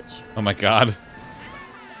my Switch. Oh my god.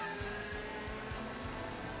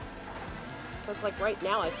 Because, like, right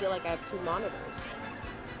now, I feel like I have 2 monitors.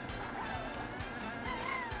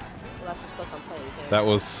 Well, that's just because I'm playing games. That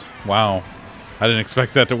was... Wow. I didn't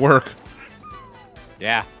expect that to work.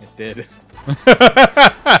 Yeah, it did.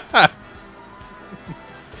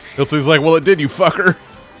 Ilse's like, well, it did, you fucker.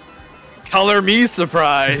 Color me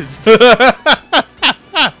surprised.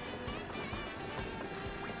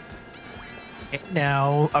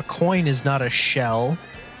 Now, a coin is not a shell.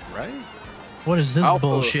 Right? What is this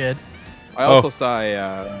bullshit? I also saw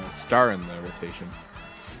a star in the rotation.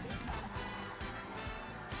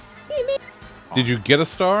 Did you get a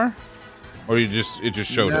star? Or it just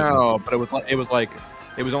showed it? No, but it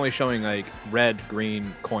was only showing like red,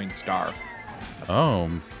 green, coin, star. Oh.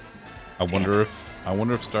 I wonder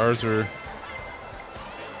if stars are...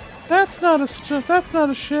 That's not a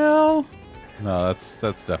shell. No,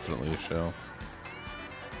 that's definitely a shell.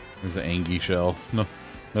 It's an Angie shell.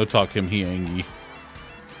 No talk him, he Angie.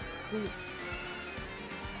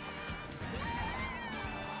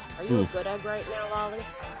 Are you a good egg right now, Lolly?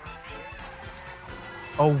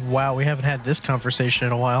 Oh wow, we haven't had this conversation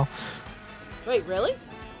in a while. Wait, really?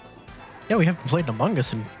 Yeah, we haven't played Among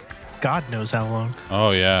Us in God knows how long.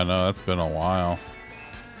 Oh yeah, no, that's been a while.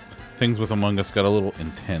 Things with Among Us got a little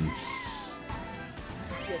intense.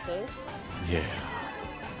 You think? Yeah.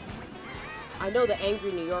 I know the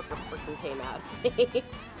angry New Yorker freaking came out.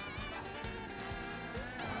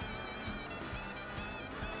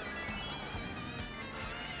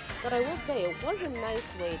 But I will say, it was a nice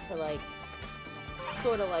way to, like,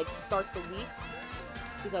 sort of, like, start the week.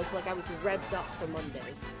 Because, like, I was revved up for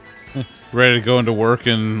Mondays. Ready to go into work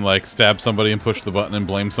and, like, stab somebody and push the button and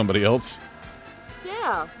blame somebody else?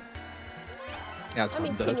 Yeah. As I mean,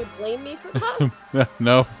 one can does. you blame me for that?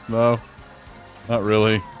 No. Not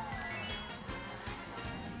really.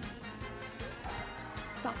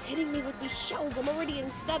 Stop hitting me with these shells. I'm already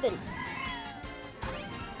in 7.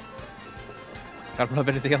 I don't have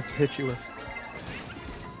anything else to hit you with.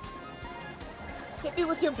 Hit me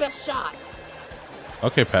with your best shot.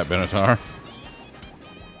 Okay, Pat Benatar.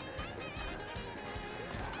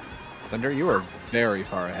 Thunder, you are very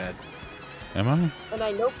far ahead. Am I? And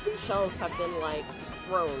I know blue shells have been, like,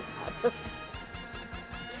 thrown.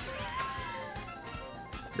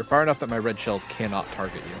 You're far enough that my red shells cannot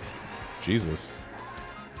target you. Jesus.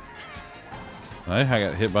 I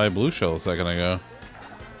got hit by a blue shell a second ago.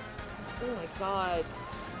 Oh my god.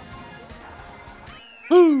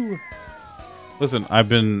 Woo! Listen, I've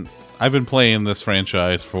been playing this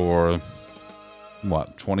franchise for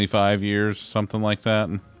what, 25 years, something like that.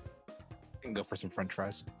 You can go for some French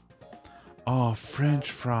fries. Oh, French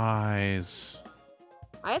fries.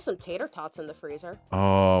 I have some tater tots in the freezer.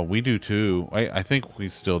 Oh, we do too. I think we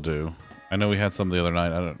still do. I know we had some the other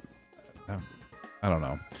night. I don't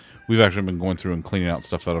know. We've actually been going through and cleaning out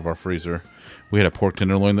stuff out of our freezer. We had a pork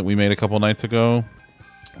tenderloin that we made a couple nights ago,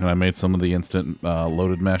 and I made some of the instant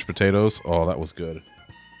loaded mashed potatoes. Oh, that was good.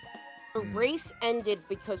 The race ended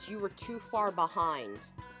because you were too far behind.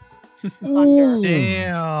 Thunder.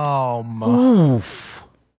 Damn.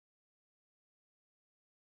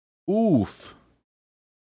 Oof.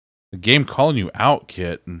 The game calling you out,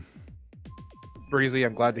 Kit. Breezy,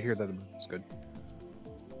 I'm glad to hear that it's good.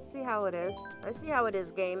 See how it is. I see how it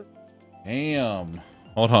is, game. Damn.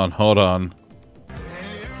 Hold on.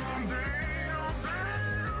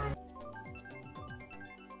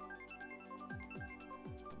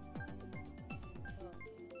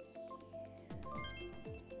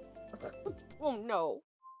 Oh no.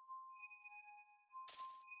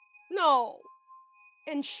 No.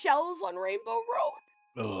 And shells on Rainbow Road.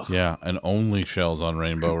 Ugh. Yeah, and only shells on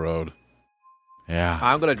Rainbow Road. Yeah.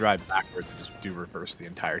 I'm gonna drive backwards and just do reverse the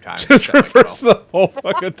entire time. Just reverse the whole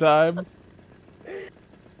fucking time.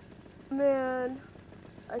 Man,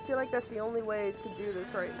 I feel like that's the only way to do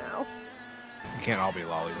this right now. You can't all be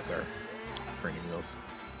lolly with their training wheels.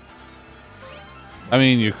 I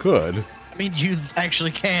mean, you could. I mean, you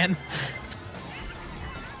actually can.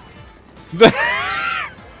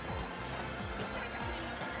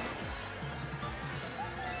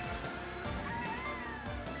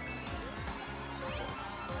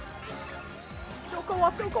 Don't go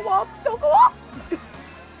off, don't go off, don't go off!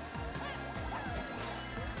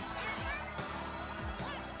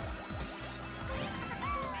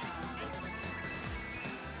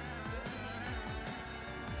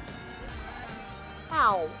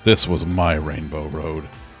 Ow. This was my Rainbow Road.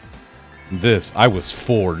 I was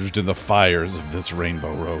forged in the fires of this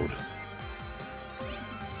Rainbow Road.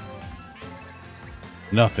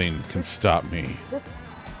 Nothing can stop me.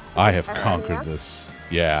 I have conquered this.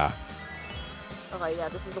 Yeah. Okay, yeah,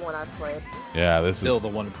 this is the one I've played. Yeah, this Still is... the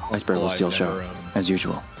one. Iceberg will still show, as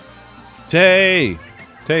usual. Tay!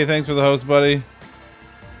 Tay, thanks for the host, buddy.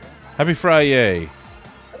 Happy Friday.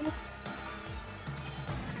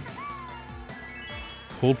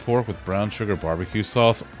 Pulled pork with brown sugar barbecue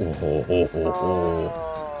sauce.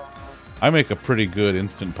 Oh. I make a pretty good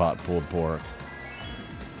Instant Pot pulled pork.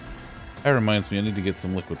 That reminds me, I need to get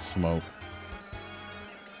some liquid smoke.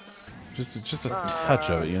 Just a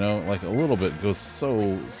touch of it, you know? Like a little bit goes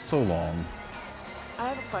so long. I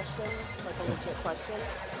have a question, like a legit question.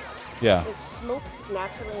 Yeah. If smoke is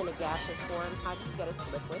naturally in a gaseous form, how do you get it to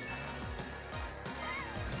liquid?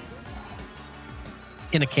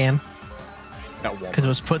 In a can. Because it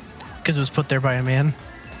was put there by a man.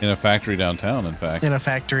 In a factory downtown, in fact. In a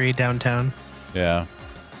factory downtown. Yeah.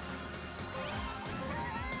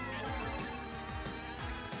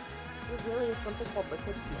 There really is something called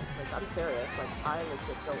liquid smoke. Like, I'm serious. Like, I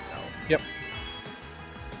legit don't know. Yep.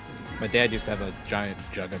 My dad used to have a giant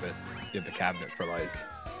jug of it in the cabinet for like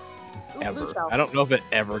ever. I don't know if it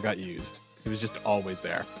ever got used. It was just always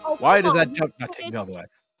there. Oh, why does that jug not take me all the way?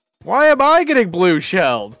 Why am I getting blue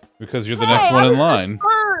shelled? Because you're the next one in line.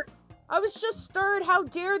 I was just stirred. How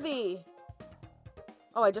dare thee?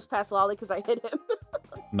 Oh, I just passed Lolly because I hit him.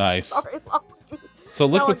 Nice. Sorry, Lolly. So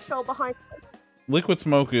Now I liquid fell behind. liquid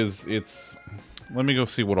smoke it's. Let me go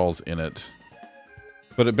see what all's in it.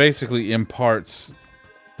 But it basically imparts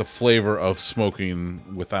the flavor of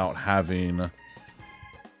smoking without having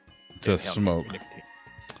to smoke.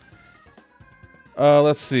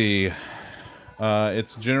 Let's see.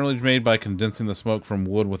 It's generally made by condensing the smoke from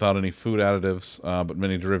wood without any food additives, but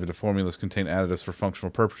many derivative formulas contain additives for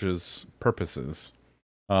functional purposes.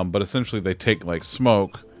 But essentially they take like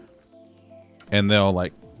smoke and they'll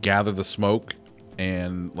like gather the smoke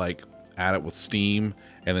and like add it with steam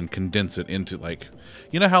and then condense it into like,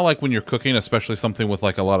 you know how like when you're cooking, especially something with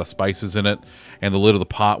like a lot of spices in it, and the lid of the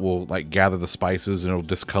pot will like gather the spices and it'll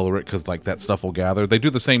discolor it because like that stuff will gather. They do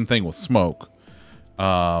the same thing with smoke.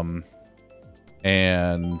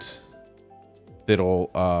 And they'll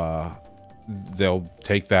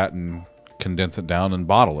take that and condense it down and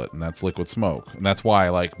bottle it, and that's liquid smoke. And that's why,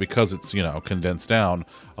 like, because it's, you know, condensed down,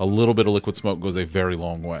 a little bit of liquid smoke goes a very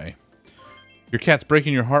long way. Your cat's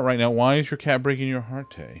breaking your heart right now. Why is your cat breaking your heart,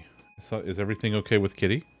 Tay? So, is everything okay with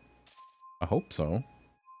Kitty? I hope so.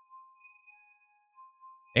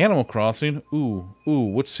 Animal Crossing? Ooh,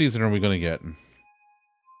 which season are we gonna get?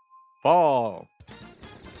 Fall.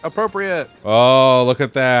 Appropriate. Oh, look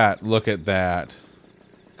at that. Look at that.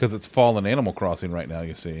 Because it's fall in Animal Crossing right now,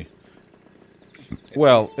 you see.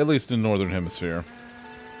 Well, at least in Northern Hemisphere.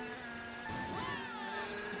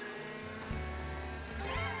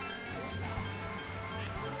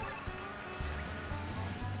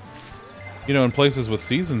 You know, in places with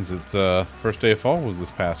seasons, it's first day of fall was this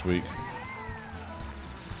past week.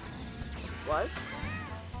 Was?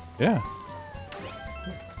 Yeah.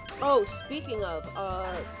 Oh, speaking of,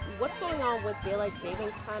 what's going on with daylight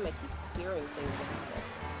savings time? I keep hearing things about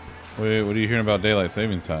it. Wait, what are you hearing about daylight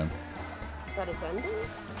savings time? That it's ending?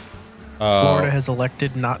 Florida has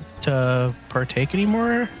elected not to partake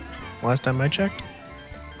anymore. Last time I checked.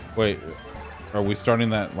 Wait, are we starting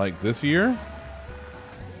that like this year?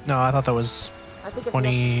 No, I thought that was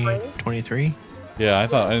 2023. Yeah, I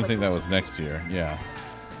didn't think that was next year. Yeah.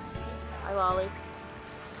 Hi, Lolly.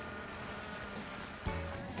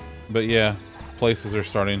 But yeah, more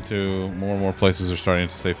and more places are starting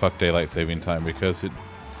to say fuck daylight saving time because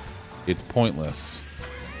it's pointless.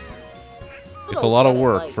 It's a lot of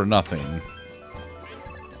work for nothing.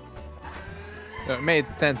 So it made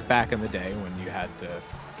sense back in the day when you had to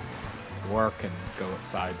work and go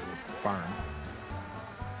outside to the farm.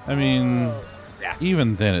 I mean,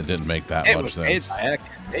 even then it didn't make that much sense. It was made by a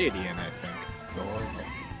Canadian, I think.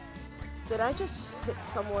 Did I just hit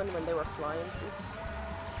someone when they were flying? Oops.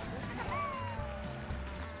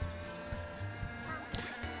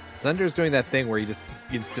 Thunder's doing that thing where he just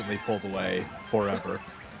instantly pulls away forever.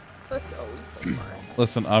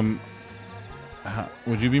 Listen,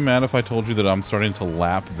 would you be mad if I told you that I'm starting to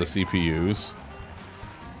lap the CPUs?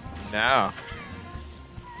 No.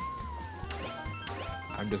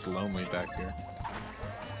 I'm just lonely back here.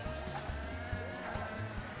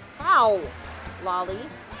 Ow! Lolly.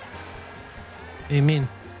 What do you mean?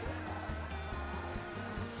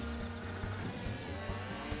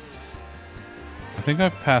 I think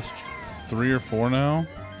I've passed 3 or 4 now.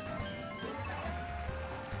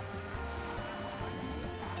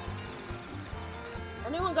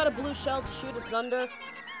 shell to shoot at Zunder?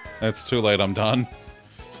 It's too late. I'm done.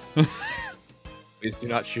 Please do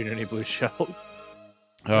not shoot any blue shells.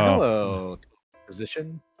 Oh. Hello.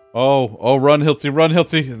 Position. Oh, run, Hiltsy, run,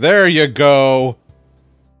 Hiltsy. There you go.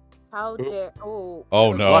 How dare... Oh.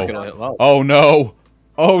 Oh, no. Luckily, Oh, no.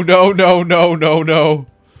 Oh, no, no, no, no, no.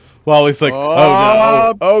 Wally's like, oh,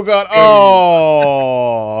 no. Oh, God.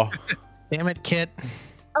 Oh. Damn it, Kit.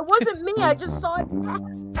 It wasn't me. I just saw it pass.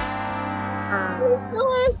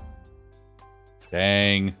 Really?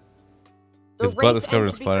 Dang. The His butt is race covered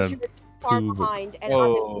in ended because splatter. you were far behind, and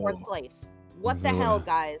I'm in 4th place. What the hell,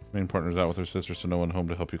 guys? Main partner's out with her sister, so no one home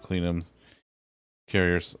to help you clean him.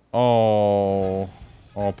 Carriers. Oh.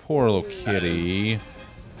 Oh, poor little kitty.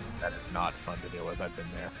 That is not fun to deal with. I've been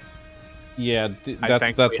there. Yeah,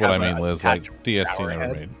 that's what I mean, Liz. Like, DST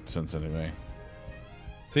never made sense anyway.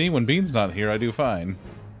 See, when Bean's not here, I do fine.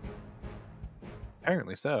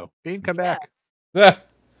 Apparently so. Bean, come back. Yeah.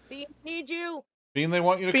 Bean, need you. Bean, they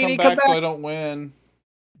want you to Beanie, come back so I don't win.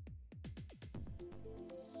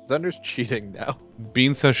 Zunder's cheating now.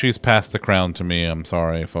 Bean says she's passed the crown to me. I'm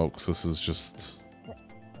sorry, folks. This is just...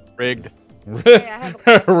 Rigged.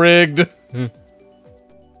 Rigged.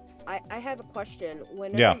 I have a question.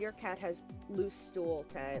 Whenever your cat has loose stool,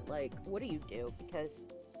 Ted, like, what do? Because,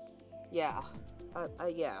 yeah.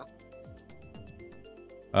 Yeah.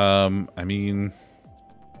 I mean...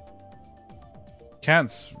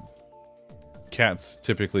 Cats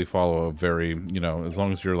typically follow a very, as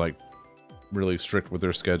long as you're, like, really strict with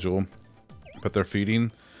their schedule, but they're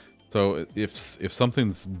feeding. So if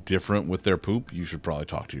something's different with their poop, you should probably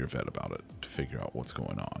talk to your vet about it to figure out what's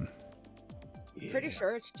going on. Pretty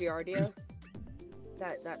sure it's Giardia,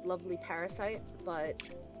 that lovely parasite, but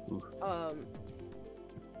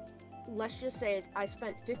let's just say I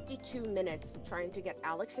spent 52 minutes trying to get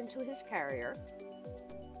Alex into his carrier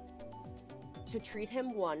to treat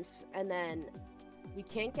him once, and then we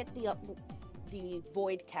can't get the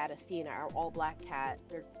void cat Athena, our all-black cat.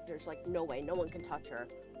 There's like no way, no one can touch her.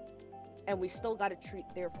 And we still gotta treat,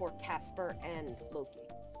 therefore, Casper and Loki.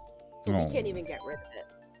 So we can't even get rid of it.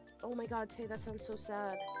 Oh my god, Tay, that sounds so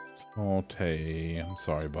sad. Oh, Tay, I'm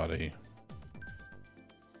sorry, buddy.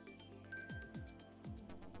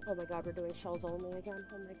 Oh my god, we're doing shells only again.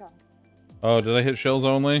 Oh my god. Oh, did I hit shells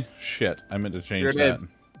only? Shit, I meant to change that.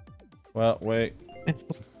 Well, wait.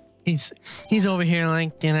 He's over here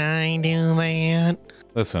like, did I do that?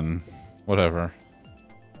 Listen, whatever.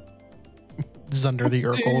 Zunder the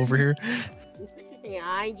Urkel over here. Yeah,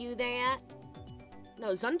 I do that.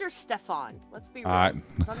 No, Zunder Stefan. Let's be real.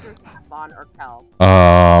 Zunder Stefan or Kel.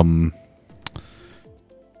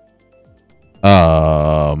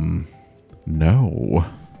 No.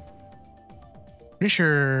 Pretty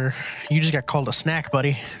sure you just got called a snack,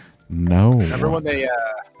 buddy. No. Remember when they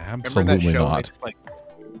absolutely remember that show not.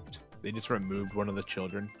 They just removed one of the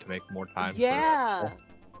children to make more time. Yeah.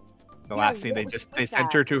 The last scene, they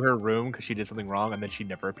sent her to her room because she did something wrong, and then she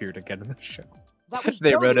never appeared again in the show. That was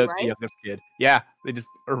they Jody, wrote out right? the youngest kid. Yeah, they just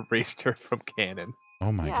erased her from canon.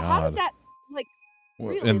 Oh my yeah, god. how did that, like,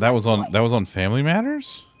 really, and that was on Family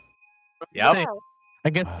Matters? Yep. I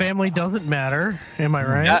guess family doesn't matter. Am I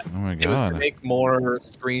right? Yeah, oh my it was to god. make more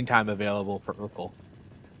screen time available for Urkel.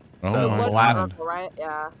 Oh So my the god. Right?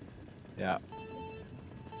 Yeah. Yeah.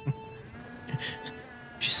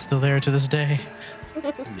 She's still there to this day.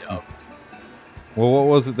 Yep. Well, what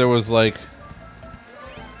was it? There was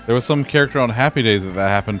some character on Happy Days that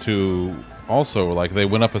happened to also. Like, they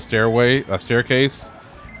went up a staircase,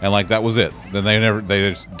 and like that was it. Then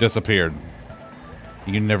they just disappeared.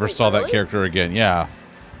 You never saw that character again. Yeah.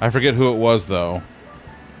 I forget who it was though.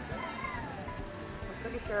 I'm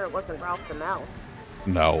pretty sure it wasn't Ralph the Mouse.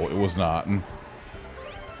 No, it was not.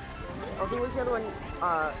 Or who was the other one?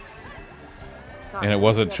 And it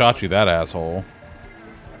wasn't Chachi, that asshole.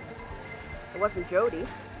 It wasn't Jody.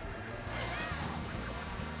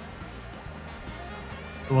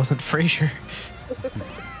 It wasn't Frasier.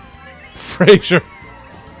 Frasier.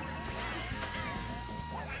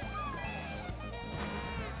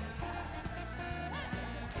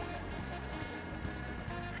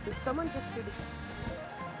 Did someone just shoot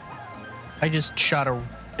I just shot an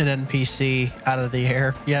NPC out of the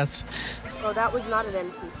air. Yes. Oh, that was not an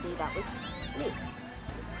NPC. That was me.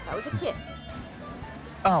 That was a kid.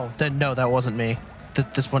 Oh, then no, that wasn't me.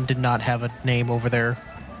 This one did not have a name over their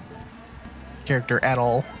character at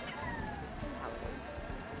all.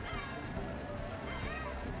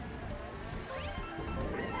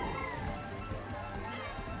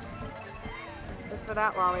 Just for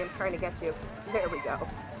that, Lolly, I'm trying to get you. There we go.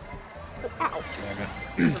 Ow.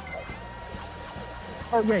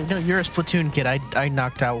 Oh, yeah, no, you're a Splatoon kid. I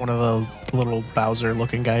knocked out one of the little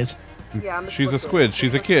Bowser-looking guys. Yeah, I'm She's a squid.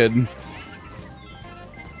 She's a kid.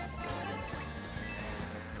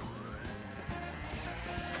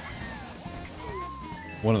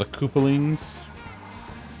 One of the Koopalings.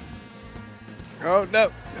 Oh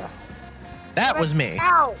no! That was me.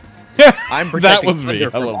 Ow! I'm That protecting was me. Thunder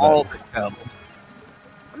I from love all that. victims.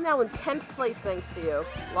 I'm now in 10th place thanks to you,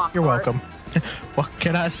 Lockhart. You're welcome. What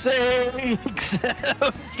can I say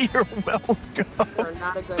except you're welcome? You're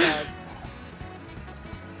not a good egg.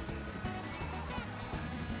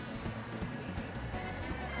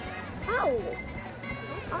 Ow!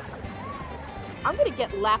 I'm gonna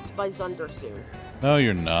get lapped by Zunder soon. No,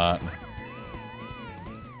 you're not.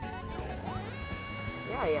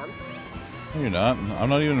 Yeah, I am. No, you're not. I'm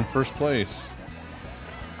not even in first place.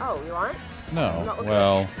 Oh, you aren't? I'm No. not looking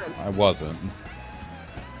Well, at the screen. I wasn't.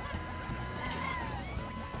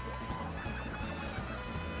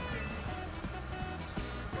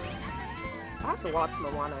 I have to watch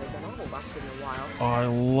Moana again. I haven't watched it in a while. Oh, I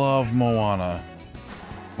love Moana.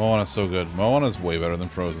 Moana's so good. Moana's way better than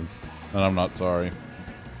Frozen. And I'm not sorry.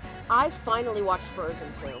 I finally watched Frozen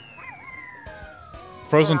 2.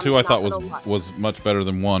 Frozen And 2 I'm I thought not gonna lie. was much better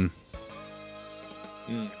than 1.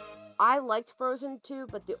 I liked Frozen 2,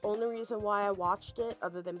 but the only reason why I watched it,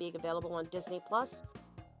 other than being available on Disney Plus,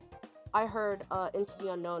 I heard Into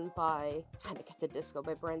the Unknown by Panic at the Disco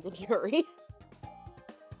by Brandon Urie.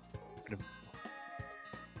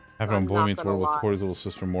 Happened on I'm Boy not Meets gonna World with lie. Corey's little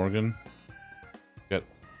sister Morgan.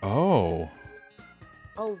 Oh.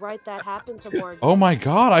 Oh, right, that happened to Morgan. Oh my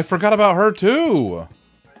god, I forgot about her too.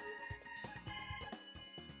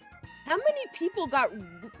 How many people got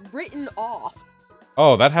written off?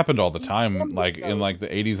 Oh, that happened all the time, like in like the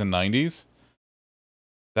 80s and 90s.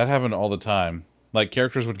 That happened all the time. Like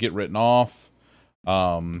characters would get written off.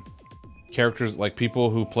 Characters like people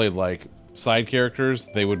who played like side characters,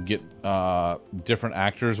 they would get different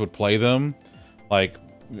actors would play them. Like,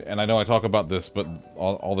 and I know I talk about this but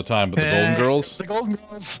all the time, but the Golden Girls. The Golden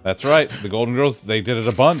Girls. That's right. The Golden Girls, they did it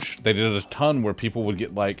a bunch. They did it a ton where people would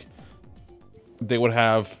get like they would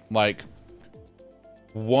have like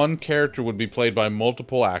one character would be played by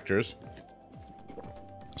multiple actors.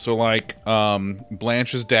 So like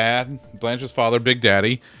Blanche's father, Big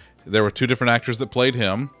Daddy, there were 2 different actors that played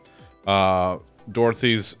him.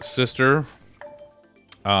 Dorothy's sister,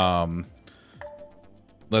 let's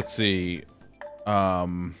see,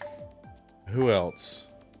 who else?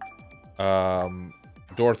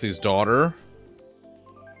 Dorothy's daughter.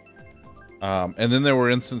 And then there were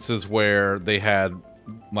instances where they had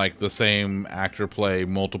like the same actor play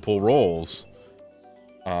multiple roles.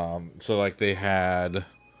 So like they had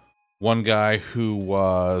one guy who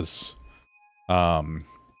was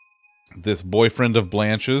this boyfriend of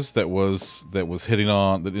Blanche's that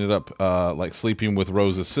ended up like sleeping with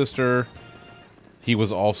Rose's sister. He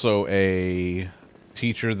was also a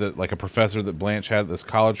teacher like a professor that Blanche had at this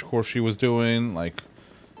college course she was doing. Like,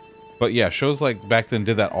 but yeah, shows like back then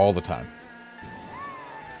did that all the time.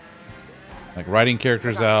 Like writing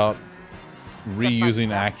characters out,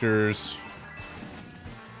 reusing actors.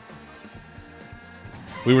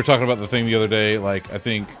 We were talking about the thing the other day. Like I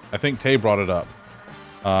think Tay brought it up.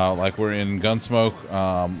 Like we're in Gunsmoke.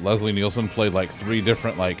 Leslie Nielsen played like 3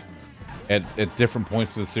 different like at different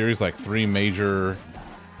points of the series, like 3 major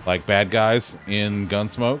like bad guys in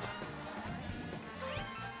Gunsmoke.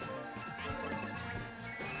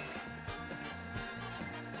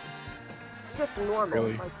 It's just normal.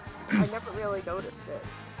 Really? Like, I never really noticed it.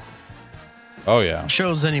 Oh yeah.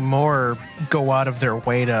 Shows anymore go out of their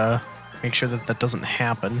way to make sure that that doesn't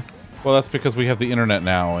happen. Well, that's because we have the internet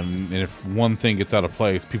now, and if one thing gets out of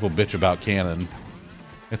place, people bitch about canon.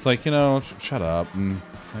 It's like, you know, shut up. And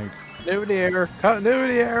like, Continuity error.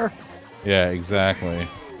 Continuity error. yeah, exactly.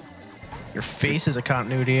 Your face is a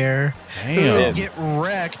continuity error. Damn. Get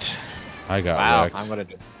wrecked. I got Wow, wrecked. I'm gonna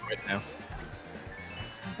just quit now.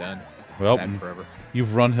 I'm done. Well, Sad forever.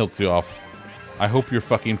 you've run Hiltzy off. I hope you're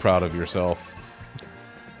fucking proud of yourself.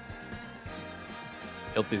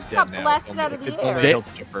 Hiltzy's Got dead now. blasted out of the It's air. only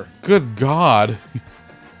Hiltz Chipper. Good God.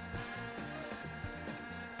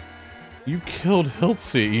 You killed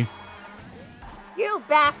Hiltzy. You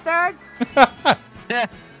bastards!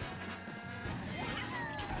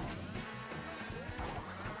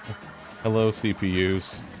 Hello,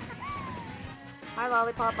 CPUs. Hi,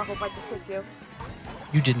 Lollipop. I hope I just hit you.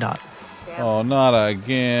 You did not. Damn. Oh, not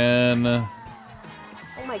again. Oh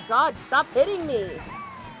my god, stop hitting me!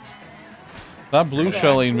 Stop blue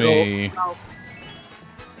shelling me. Oh.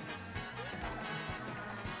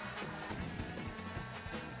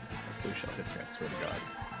 Blue shell hits me, I swear to God.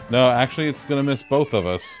 No, actually, it's gonna miss both of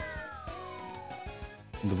us.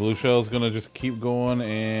 The blue shell's gonna just keep going,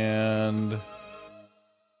 and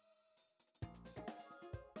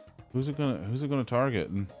who's it gonna target?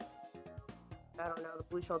 I don't know. The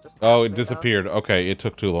blue shell just. Oh, it disappeared. Okay, it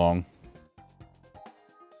took too long.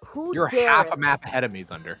 Who You're half a map ahead of me,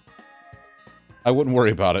 Zunder. I wouldn't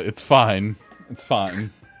worry about it. It's fine. It's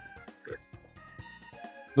fine.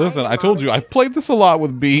 Listen, I told you I've played this a lot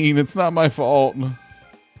with Bean. It's not my fault.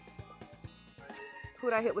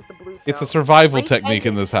 Who'd I hit with the blue shell? It's a survival Race technique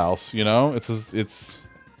in this house, you know? It's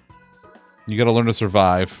you got to learn to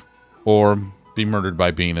survive or be murdered by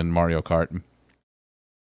Bean in Mario Kart.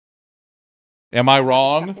 Am I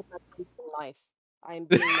wrong? Life. I am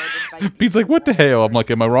being murdered by Bean's like, "What the hell?" I'm like,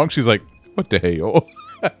 "Am I wrong?" She's like, "What the hell?"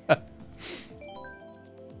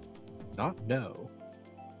 Not no.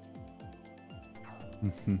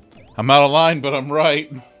 I'm out of line, but I'm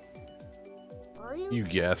right. Are you? You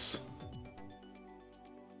guess.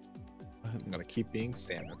 I'm gonna keep being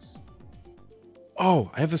Samus. Oh,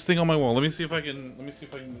 I have this thing on my wall. Let me see if I can.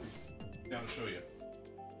 Down to show you.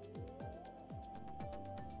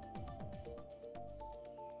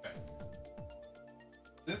 Okay.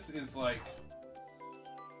 This is like.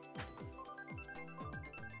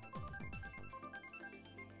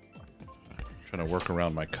 Trying to work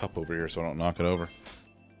around my cup over here so I don't knock it over.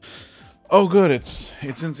 Oh, good. It's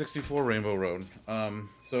in 64 Rainbow Road.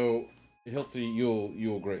 So Hiltsy,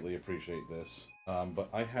 you'll greatly appreciate this. But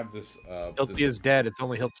I have this. Hiltsy is dead. It's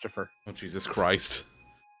only Hiltstifer. Oh, Jesus Christ!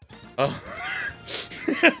 Oh.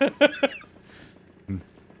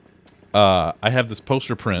 I have this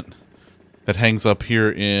poster print that hangs up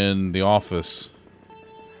here in the office,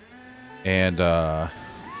 and well,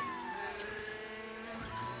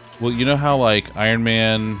 you know how like Iron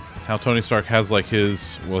Man, how Tony Stark has like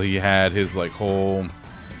his, well, he had his like whole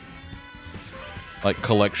like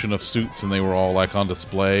collection of suits, and they were all like on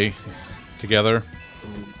display together.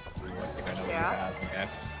 Yeah.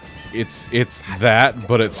 Yes. It's that,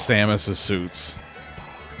 but it's Samus's suits.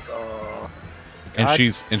 And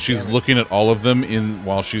she's looking at all of them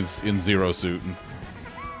while she's in Zero suit.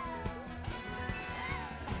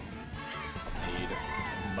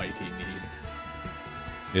 Mighty need.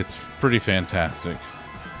 It's pretty fantastic.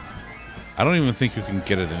 I don't even think you can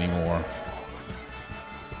get it anymore.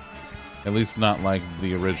 At least not like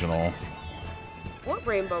the original. What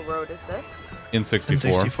Rainbow Road is this? In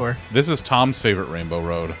 64. This is Tom's favorite Rainbow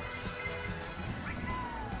Road.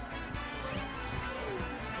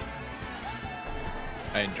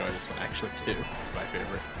 I enjoy this one actually too. It's my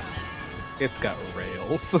favorite. It's got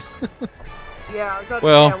rails. Yeah, I was about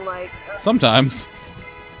Well, to say, I'm like, sometimes.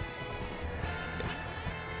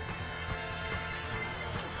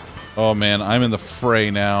 Oh man, I'm in the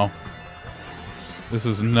fray now. This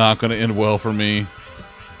is not going to end well for me.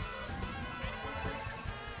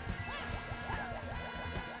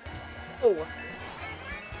 oh.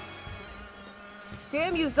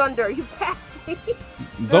 Damn you, Zunder, you passed me.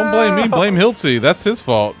 Don't blame me, blame Hiltsy. That's his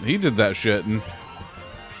fault. He did that shit. And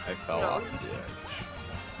I fell off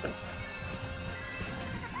the edge.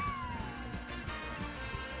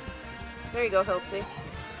 There you go, Hiltsy.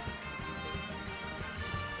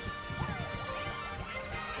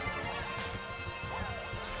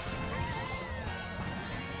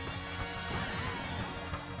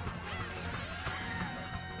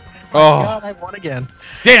 oh, God, I won again.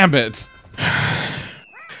 Damn it!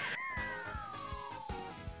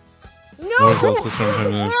 No! Just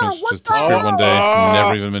disappeared one day,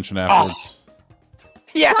 never even mentioned afterwards.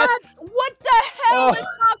 Yes! What the hell? That's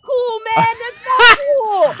not cool, man! That's not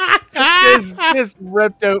cool! Just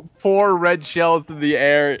ripped out 4 red shells in the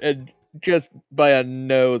air, and just by a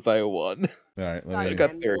nose I won. All right, I let me.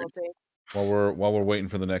 got third. While we're waiting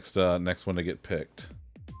for the next one to get picked.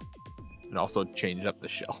 And also changed up the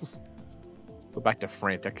shells. Go back to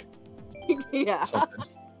frantic. Yeah.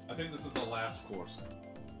 I think this is the last course.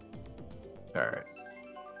 Alright.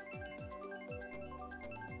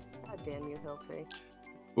 God damn you, Hiltsy.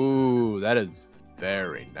 Ooh, that is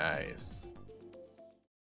very nice.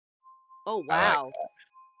 Oh, wow. Like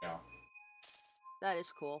Yeah. That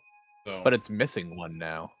is cool. So, but it's missing one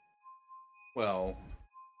now. Well,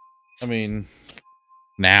 I mean,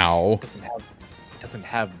 now Doesn't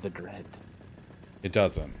have the dread. It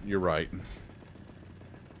doesn't. You're right.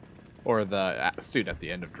 Or the suit at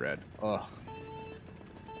the end of dread. Ugh.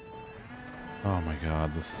 Oh my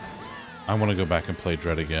god, this. I want to go back and play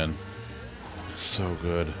Dread again. It's so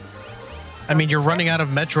good. I mean, you're running out of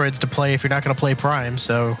Metroids to play if you're not going to play Prime,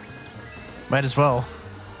 so might as well.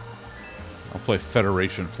 I'll play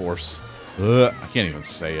Federation Force. Ugh, I can't even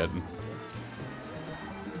say it. You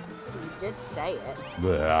did say it.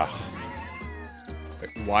 Ugh.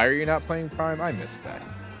 Wait, why are you not playing Prime? I missed that.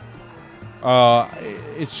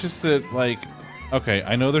 It's just that, like, okay,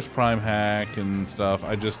 I know there's Prime Hack and stuff.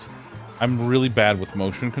 I'm really bad with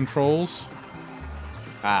motion controls.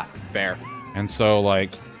 Ah, fair. And so,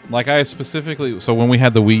 like I specifically, so when we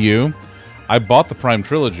had the Wii U, I bought the Prime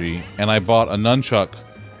Trilogy, and I bought a nunchuck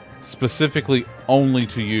specifically only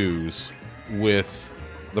to use with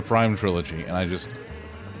the Prime Trilogy, and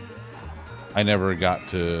I never got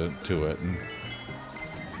to it.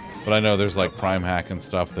 But I know there's, like, Prime Hack and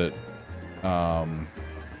stuff that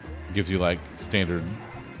gives you, like, standard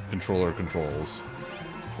controller controls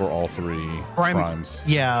for all three Primes.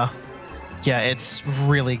 Yeah. Yeah, it's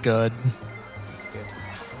really good.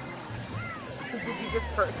 Did you just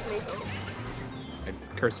curse me? I'm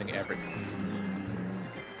cursing everything.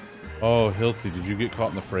 Oh, Hiltsy, did you get caught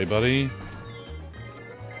in the fray, buddy?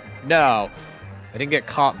 No, I didn't get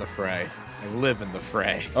caught in the fray. I live in the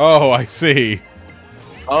fray. Oh, I see.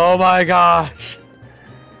 Oh my gosh.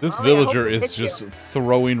 This villager is just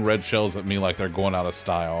throwing red shells at me like they're going out of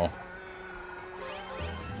style.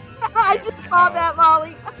 I just saw that,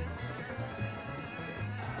 Lolly.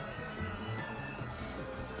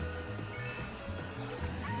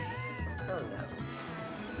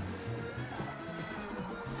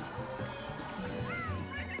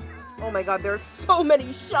 Oh my god, there's so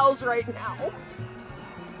many shells right now.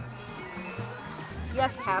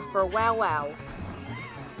 Yes, Casper, wow wow.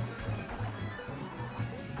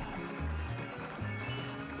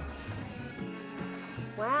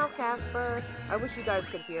 Wow, Casper. I wish you guys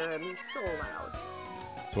could hear him. He's so loud.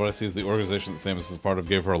 So what I see is the organization that Samus is part of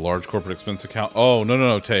gave her a large corporate expense account. Oh,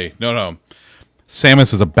 no, Tay. No.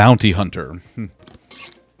 Samus is a bounty hunter.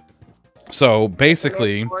 So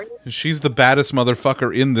basically, she's the baddest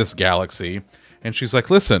motherfucker in this galaxy. And she's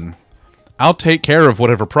like, listen, I'll take care of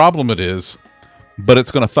whatever problem it is, but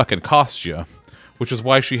it's going to fucking cost you. Which is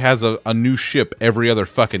why she has a new ship every other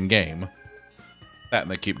fucking game. That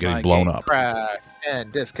and they keep getting blown up. Crashed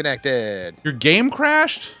and disconnected. Your game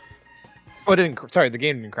crashed? Oh, it didn't. Sorry, the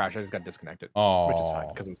game didn't crash. I just got disconnected. Oh, which is fine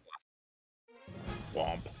because it was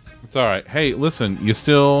womp. It's all right. Hey, listen, you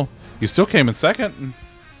still came in second.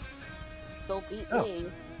 Still beat me.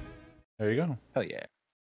 There you go. Hell yeah.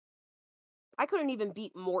 I couldn't even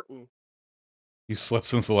beat Morton. You slept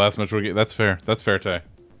since the last Metroid game. That's fair. That's fair, Tay.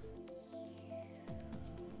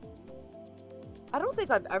 I don't think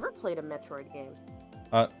I've ever played a Metroid game.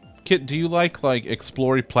 Kit, do you like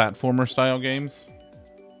explory platformer style games?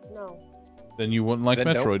 No. Then you wouldn't like Then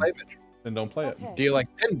Metroid. Don't play Then don't play Okay. it. Do you like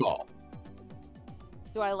pinball?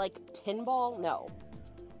 Do I like pinball? No.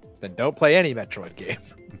 Then don't play any Metroid game.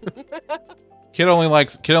 Kit only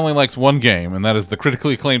likes one game, and that is the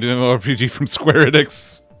critically acclaimed MMORPG from Square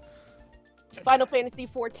Enix. Final Fantasy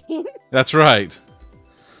 14. That's right.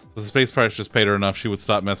 The Space Pirates just paid her enough; she would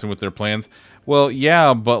stop messing with their plans. Well,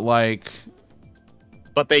 yeah, but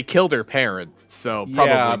But they killed her parents, so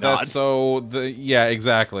probably not. Yeah,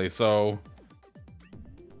 exactly. So.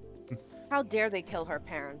 How dare they kill her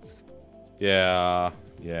parents? Yeah.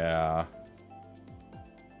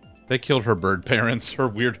 They killed her bird parents. Her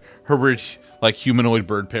weird, humanoid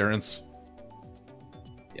bird parents.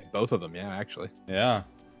 Yeah, both of them. Yeah, actually. Yeah.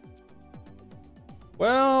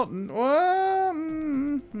 Well,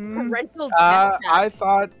 Parental I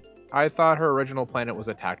thought her original planet was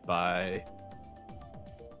attacked by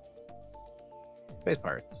space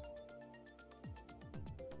pirates.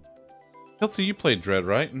 Kelsey, you played Dread,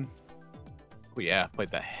 right? Oh yeah, played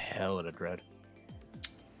the hell out of Dread.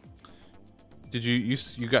 Did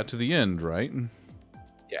you got to the end, right?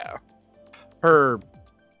 Yeah. Oh,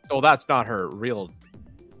 that's not her real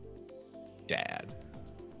dad.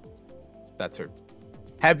 That's her.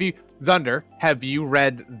 Have you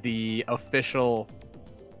read the official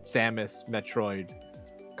Samus Metroid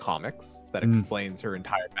comics that explains her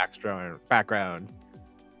entire background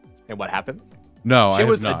and what happens? No, She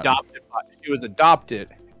was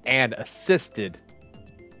adopted and assisted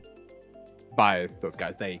by those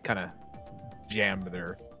guys. They kind of jammed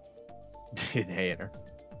their DNA in her.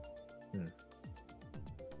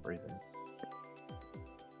 Reason.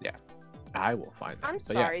 Yeah, I will find that. I'm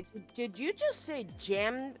But sorry. Did you just say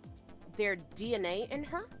jammed their DNA in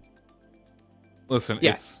her? Listen,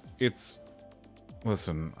 Yes. it's.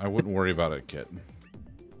 Listen, I wouldn't worry about it, Kit.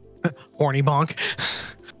 Horny bonk.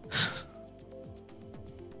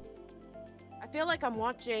 I feel like I'm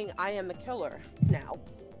watching I Am a Killer now.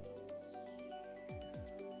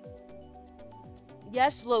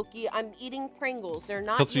 Yes, Loki, I'm eating Pringles. They're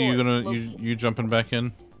not Kelsey, yours, you jumping back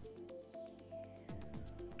in?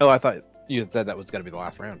 Oh, I thought you said that was gonna be the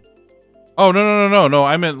last round. Oh no!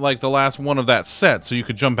 I meant the last one of that set, so you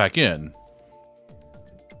could jump back in.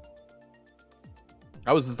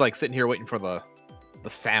 I was just like sitting here waiting for the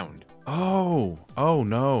sound. Oh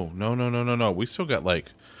no. We still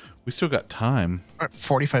got time.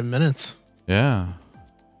 45 minutes. Yeah.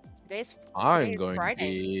 I'm going to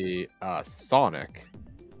be Sonic.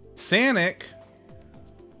 Sonic.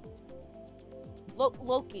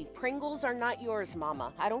 Loki, Pringles are not yours,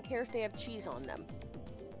 Mama. I don't care if they have cheese on them.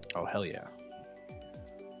 Oh hell yeah.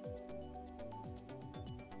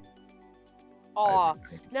 Aw,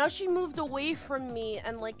 now she moved away from me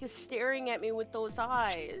and like is staring at me with those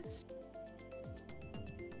eyes.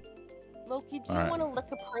 Loki, do you Alright. want to lick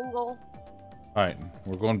a Pringle? Alright,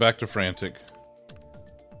 we're going back to frantic.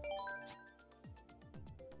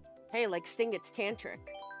 Hey, like Sting gets tantric.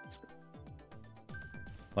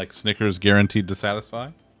 Like Snickers guaranteed to satisfy?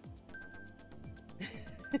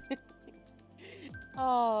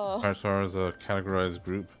 Oh. As far as a categorized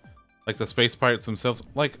group. Like the space pirates themselves.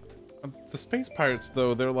 Like, the space pirates,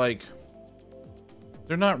 though, they're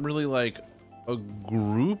not really like a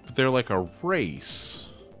group, they're like a race.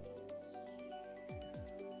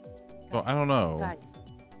 Well, I don't know.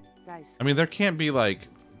 Guys. I mean, there can't be like...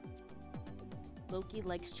 Loki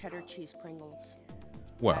likes cheddar cheese Pringles.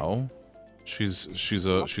 Well, she's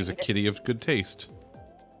a kitty of good taste.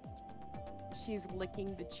 She's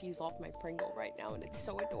licking the cheese off my Pringle right now, and it's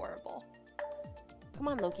so adorable. Come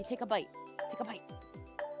on, Loki, take a bite. Take a bite.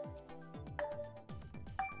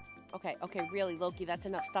 Okay, really, Loki, that's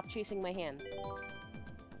enough. Stop chasing my hand.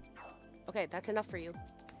 Okay, that's enough for you.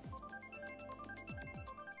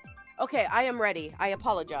 Okay, I am ready. I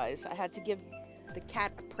apologize. I had to give the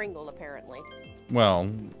cat a Pringle, apparently. Well,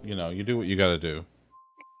 you know, you do what you gotta do.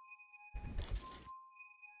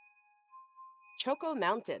 Choco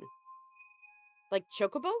Mountain. Like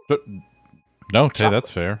Chocobo? No, Tay, that's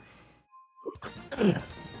fair.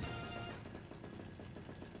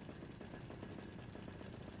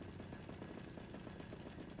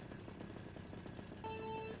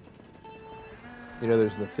 You know,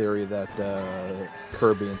 there's the theory that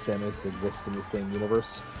Kirby and Samus exist in the same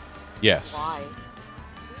universe. Yes. Why?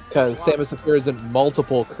 Because Samus appears in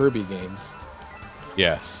multiple Kirby games.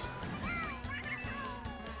 Yes.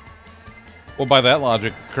 Well, by that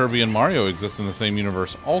logic, Kirby and Mario exist in the same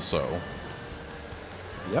universe also.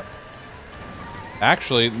 Yep.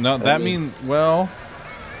 Actually, no, that means, well...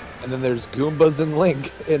 And then there's Goombas and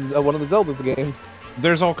Link in one of the Zelda games.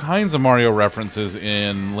 There's all kinds of Mario references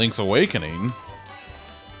in Link's Awakening.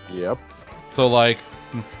 Yep. So, like,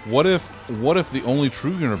 what if the only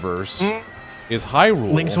true universe is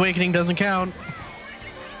Hyrule? Link's Awakening doesn't count.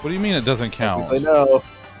 What do you mean it doesn't count? I know.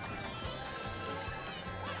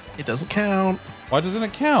 It doesn't count. Why doesn't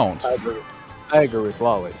it count? I agree with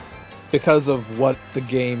Lolly. Because of what the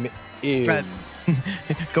game is.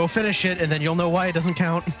 Go finish it, and then you'll know why it doesn't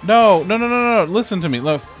count. No. Listen to me.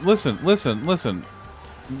 Listen.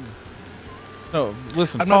 No,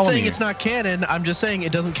 listen. I'm not saying it's not canon. I'm just saying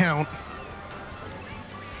it doesn't count.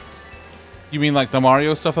 You mean like the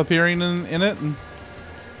Mario stuff appearing in it?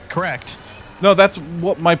 Correct. No, that's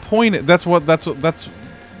what my point is. That's why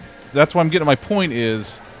I'm getting my point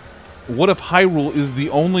is, what if Hyrule is the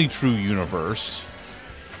only true universe?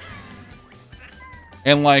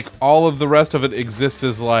 And like all of the rest of it exists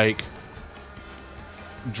as like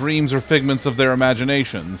dreams or figments of their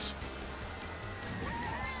imaginations.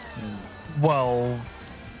 Well,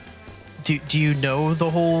 do you know the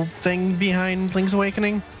whole thing behind Link's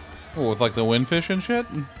Awakening? Oh, with like the windfish and shit?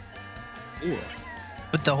 Yeah.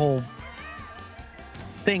 But the whole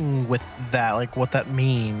thing with that, like what that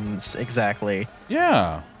means exactly.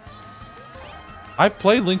 Yeah. I've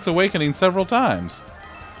played Link's Awakening several times.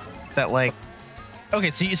 That like... Okay,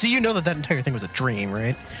 so you know that entire thing was a dream,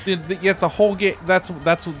 right? Yet the whole game... That's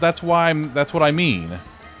what I mean.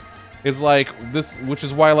 Is like this, which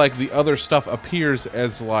is why like the other stuff appears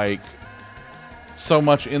as like so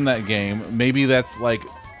much in that game. Maybe that's like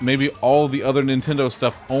all the other Nintendo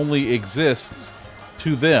stuff only exists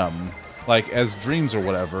to them, like as dreams or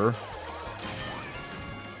whatever.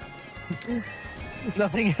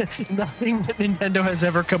 Nothing that Nintendo has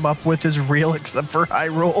ever come up with is real except for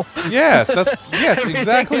Hyrule. Yes, yes,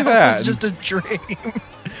 exactly that. It's just a dream. Is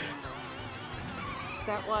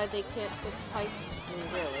that why they can't fix pipes? I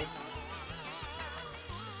mean, really?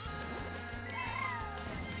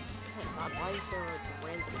 Oh my god, why is there a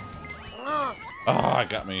random... Oh, it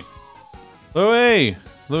got me.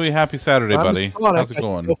 Louie, happy Saturday, buddy. How's it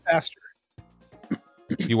going? Go faster.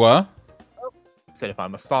 You what? I said if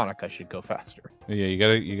I'm a Sonic, I should go faster. Yeah,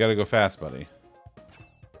 you gotta go fast, buddy.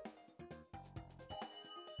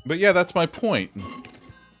 But yeah, that's my point.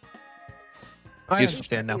 I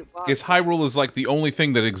understand now. Hyrule is like the only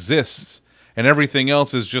thing that exists and everything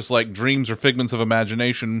else is just like dreams or figments of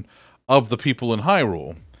imagination of the people in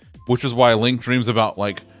Hyrule, which is why Link dreams about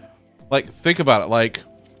like think about it, like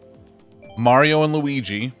Mario and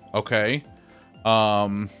Luigi, okay? I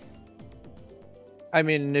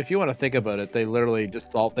mean, if you want to think about it, they literally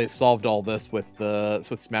just solved all this with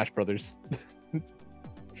Smash Brothers.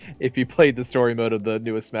 If you played the story mode of the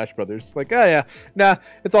newest Smash Brothers, like, oh yeah, nah,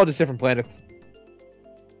 it's all just different planets.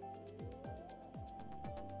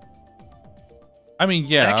 I mean,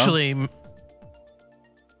 yeah. Actually,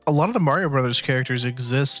 a lot of the Mario Brothers characters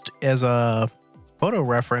exist as a photo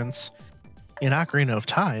reference in Ocarina of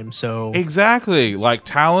Time, so... Exactly, like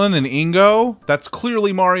Talon and Ingo, that's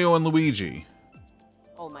clearly Mario and Luigi.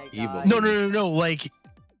 Oh my god. No, like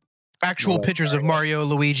actual pictures of Mario,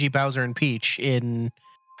 Luigi, Bowser, and Peach in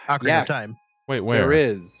Ocarina of Time. Wait, where? There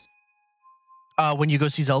is. When you go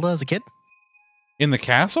see Zelda as a kid? In the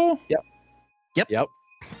castle? Yep.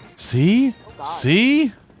 See?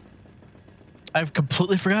 See? I've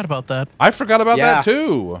completely forgot about that. I forgot about that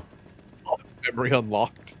too. Memory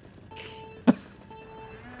unlocked.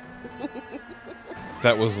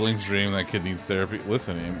 That was Link's dream. That kid needs therapy.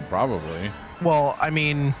 Listening, probably. Well, I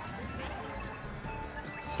mean...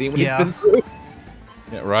 See what he's been through?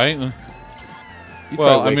 Yeah, right?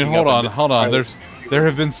 Well, I mean, hold on. There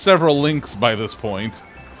have been several Links by this point.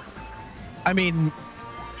 I mean,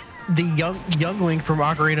 the young Link from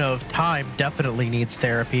Ocarina of Time definitely needs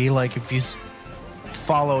therapy. Like, if you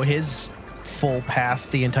follow his full path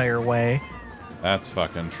the entire way. That's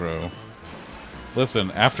fucking true. Listen,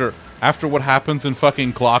 after what happens in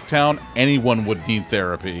fucking Clocktown, anyone would need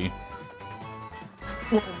therapy.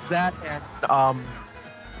 Well, that and,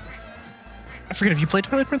 I forget, have you played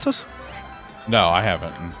Twilight Princess? No, I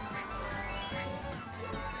haven't.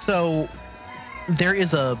 So, there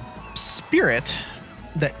is a spirit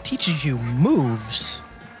that teaches you moves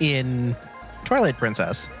in Twilight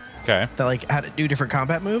Princess. Okay. That, like, how to do different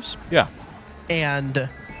combat moves. Yeah. And,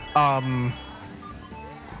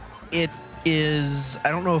 it is,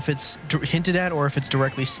 I don't know if it's hinted at or if it's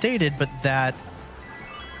directly stated, but that...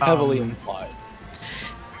 heavily implied.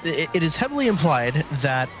 It is heavily implied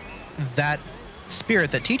that that spirit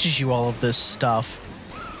that teaches you all of this stuff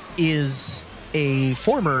is the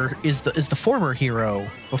former hero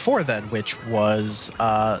before then, which was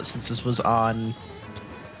since this was on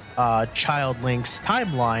Child Link's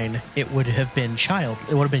timeline, it would have been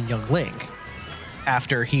young Link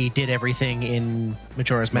after he did everything in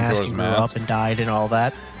Majora's Mask. He grew up and died and all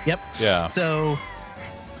that. Yep. Yeah. So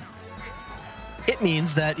it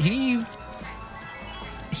means that he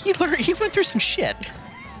went through some shit.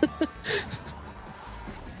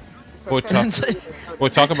 Boy,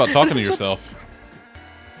 talk about talking to yourself.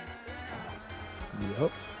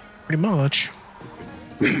 Yep. Pretty much.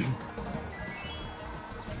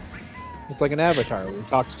 It's like an avatar who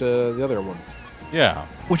talks to the other ones. Yeah.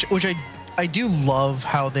 Which I do love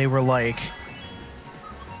how they were like,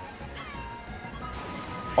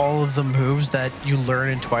 all of the moves that you learn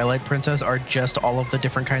in Twilight Princess are just all of the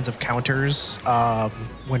different kinds of counters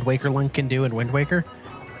Wind Waker Link can do in Wind Waker.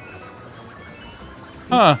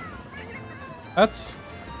 Huh. That's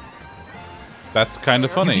kind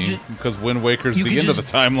of funny, because Wind Waker's the end of the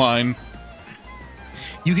timeline.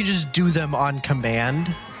 You can just do them on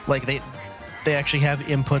command. Like, they actually have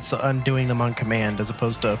inputs on doing them on command, as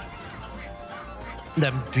opposed to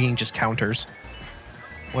them being just counters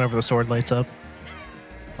whenever the sword lights up.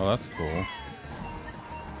 Oh, that's cool.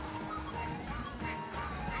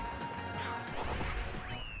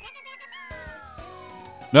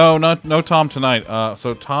 No Tom tonight.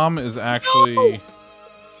 So Tom is actually... No!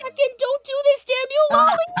 Second, don't do this, damn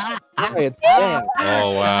you, Sam.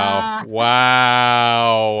 Oh, wow.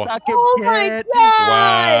 Wow. Oh my god!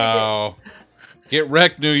 Wow. Get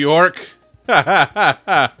wrecked, New York.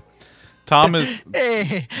 Tom is...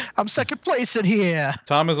 Hey, I'm second place in here.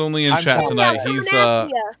 Tom is only in chat tonight.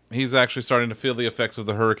 He's actually starting to feel the effects of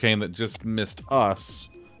the hurricane that just missed us.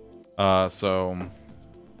 So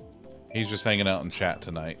he's just hanging out in chat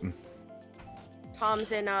tonight.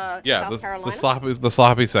 Tom's in South Carolina. the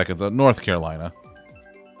sloppy seconds, North Carolina.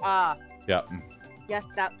 Yeah. Yes,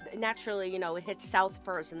 that naturally, it hits south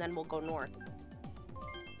first, and then we'll go north.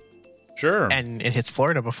 Sure. And it hits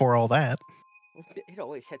Florida before all that. It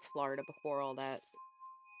always hits Florida before all that.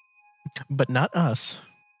 But not us.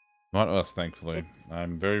 Not us, thankfully.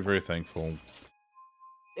 I'm very, very thankful.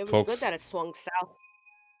 It was Folks, good that it swung south.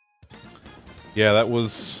 Yeah, that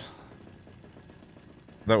was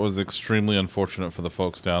extremely unfortunate for the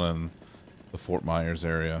folks down in the Fort Myers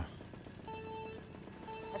area.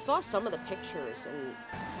 I saw some of the pictures, and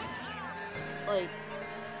like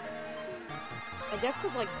I guess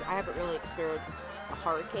because, like, I haven't really experienced a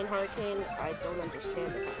hurricane, I don't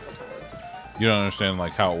understand it half the time. You don't understand,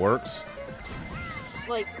 like, how it works?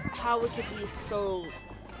 Like, how it could be so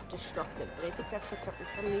destructive. But I think that's because something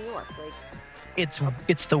from New York, like... It's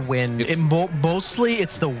the wind. Mostly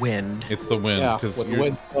it's the wind. It's the wind. Yeah, because with the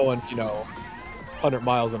wind's blowing, 100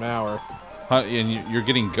 miles an hour. And you're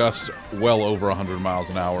getting gusts well over 100 miles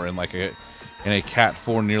an hour in like in a Cat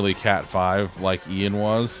 4, nearly Cat 5, like Ian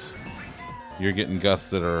was. You're getting gusts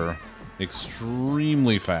that are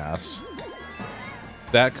extremely fast.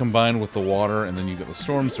 That combined with the water, and then you get the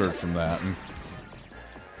storm surge from that. And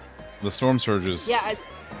the storm surge is... Yeah,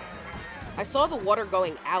 I saw the water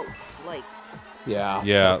going out, like... Yeah.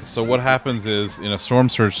 Yeah, so what happens is, in a storm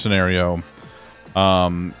surge scenario,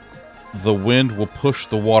 the wind will push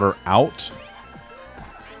the water out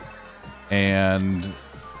and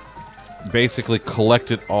basically collect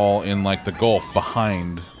it all in like the Gulf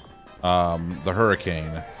behind the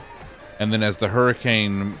hurricane. And then as the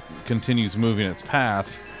hurricane continues moving its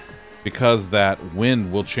path, because that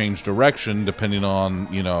wind will change direction depending on,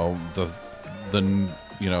 the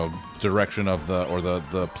direction of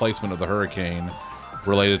the placement of the hurricane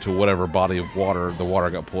related to whatever body of water the water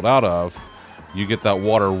got pulled out of, you get that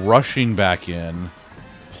water rushing back in,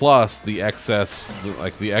 plus the excess,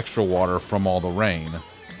 like the extra water from all the rain.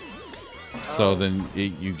 So then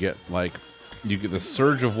you get the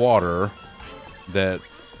surge of water that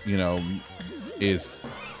is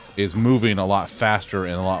moving a lot faster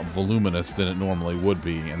and a lot voluminous than it normally would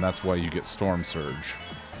be, and that's why you get storm surge.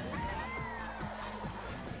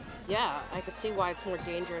 Yeah, I could see why it's more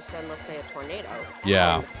dangerous than, let's say, a tornado.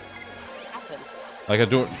 Yeah. Like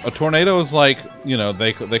a tornado is like,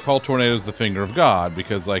 they call tornadoes the finger of God,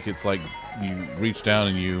 because like it's like you reach down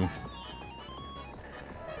and you...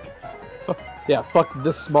 Yeah, fuck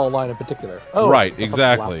this small line in particular. Oh, right,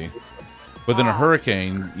 exactly. But then a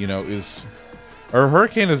hurricane, a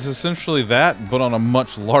hurricane is essentially that, but on a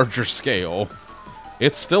much larger scale.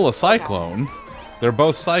 It's still a cyclone. They're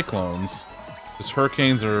both cyclones. Just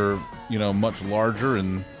hurricanes are, much larger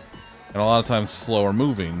and a lot of times slower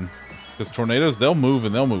moving. Because tornadoes, they'll move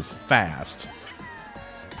and they'll move fast.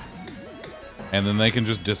 And then they can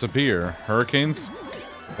just disappear. Hurricanes,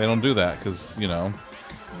 they don't do that because, you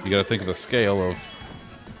gotta think of the scale of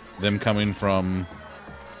them coming from,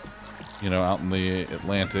 out in the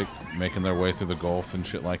Atlantic, making their way through the Gulf and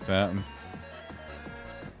shit like that.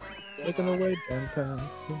 Making their way downtown.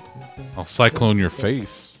 I'll cyclone your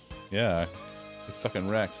face. Yeah, you're fucking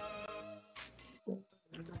wrecked.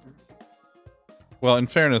 Well, in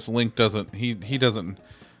fairness, Link doesn't. He doesn't.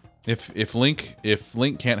 If Link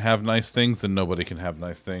can't have nice things, then nobody can have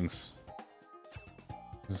nice things.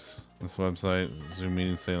 This website, Zoom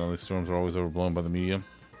meeting saying all these storms are always overblown by the media.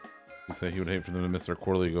 He said he would hate for them to miss their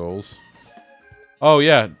quarterly goals. Oh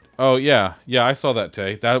yeah, yeah. I saw that,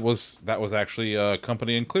 Tay. That was actually a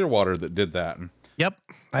company in Clearwater that did that. Yep,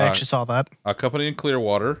 I actually saw that. A company in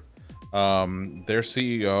Clearwater, their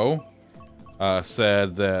CEO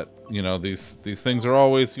said that these things are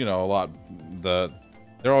always a lot.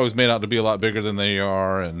 They're always made out to be a lot bigger than they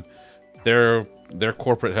are, and their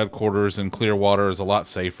corporate headquarters in Clearwater is a lot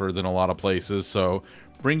safer than a lot of places. So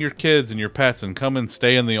bring your kids and your pets and come and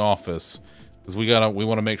stay in the office, because we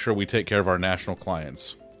want to make sure we take care of our national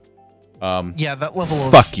clients. Yeah, that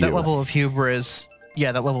level of hubris.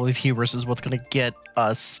 Yeah, that level of hubris is what's going to get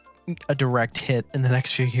us a direct hit in the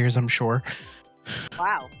next few years, I'm sure.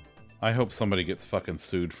 Wow. I hope somebody gets fucking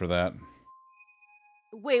sued for that.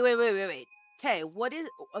 Wait. Tay, what is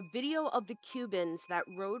a video of the Cubans that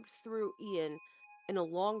rode through Ian in a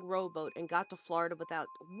long rowboat and got to Florida without...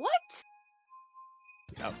 What?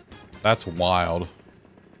 Oh. That's wild.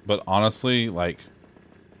 But honestly, like...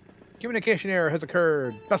 Communication error has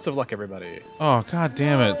occurred. Best of luck, everybody. Oh, god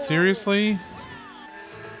damn it. Seriously?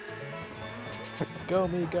 Go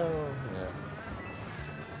me go. Yeah.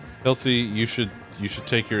 Kelsey, you should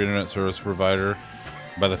take your internet service provider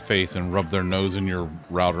by the face and rub their nose in your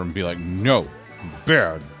router and be like, no,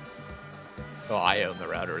 bad. Well, I own the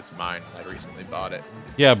router. It's mine. I recently bought it.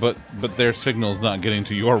 Yeah, but their signal's not getting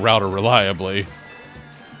to your router reliably.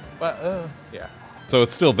 Well, yeah. So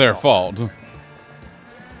it's still their fault.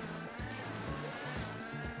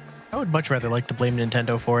 I would much rather like to blame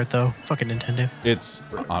Nintendo for it, though. Fucking Nintendo.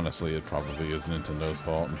 Honestly, it probably is Nintendo's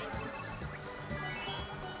fault.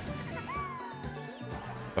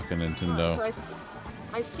 Fucking Nintendo. So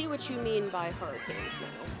I see what you mean by hurricanes now.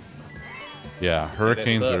 Yeah,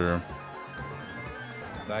 hurricanes are...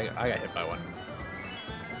 I got hit by one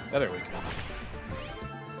the other week.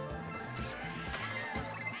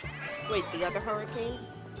 Wait, the other hurricane?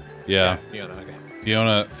 Yeah. Fiona. Okay.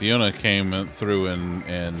 Fiona came through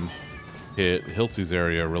and hit Hiltzy's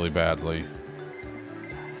area really badly.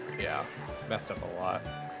 Yeah, messed up a lot.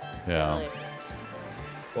 Yeah. Really.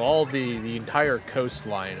 Well, all the entire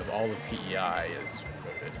coastline of all of PEI is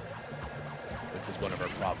flooded, which is one of our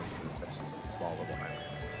provinces. That's just a small little island.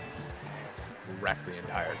 Wrecked the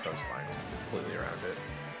entire coastline completely around it.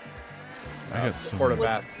 The port of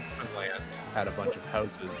Vast Finland had a bunch of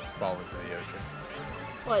houses fall into the ocean.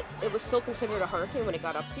 But it was still considered a hurricane when it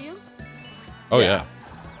got up to you? Oh yeah.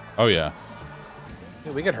 Oh yeah.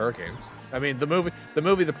 Yeah, we get hurricanes. I mean, the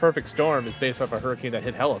movie The Perfect Storm is based off a hurricane that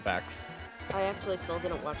hit Halifax. I actually still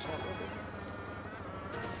didn't watch that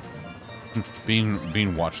movie.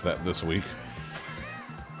 Bean watched that this week.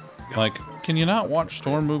 Like, can you not watch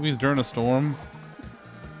storm movies during a storm?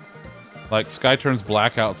 Like, sky turns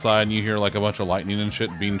black outside and you hear like a bunch of lightning and shit.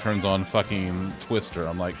 Bean turns on fucking Twister.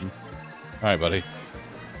 I'm like, alright, buddy.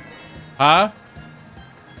 Huh?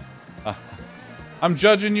 I'm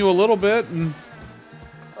judging you a little bit. And...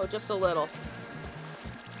 Oh, just a little.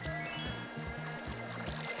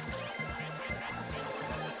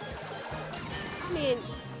 I mean,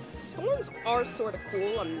 storms are sort of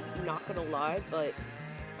cool, I'm not gonna lie, but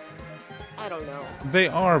I don't know. They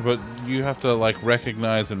are, but you have to like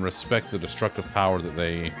recognize and respect the destructive power that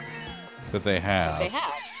they have. They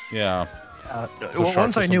have. Yeah. Well,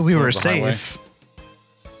 once I knew we were safe.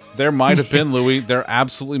 There might have been, Louis. There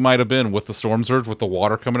absolutely might have been with the storm surge, with the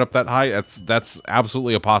water coming up that high. That's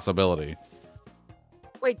absolutely a possibility.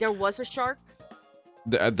 Wait, there was a shark?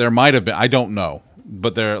 There might have been. I don't know,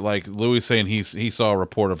 but they're like Louis saying he saw a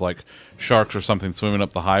report of like sharks or something swimming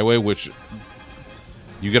up the highway, which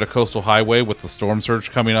you get a coastal highway with the storm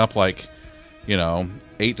surge coming up like, 8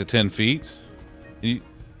 to 10 feet.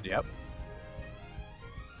 Yep.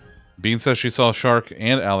 Bean says she saw shark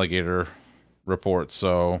and alligator reports,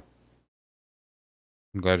 so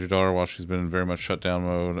I'm glad your daughter, while she's been in very much shutdown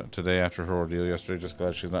mode today after her ordeal yesterday, just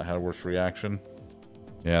glad she's not had a worse reaction.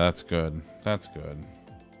 Yeah, that's good. That's good.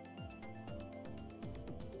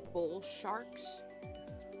 Bull sharks?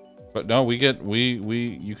 But no,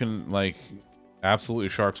 you can, like, absolutely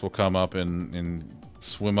sharks will come up and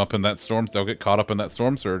swim up in that storm. They'll get caught up in that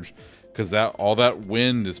storm surge because all that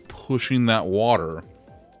wind is pushing that water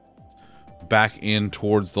back in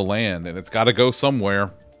towards the land, and it's got to go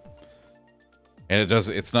somewhere. And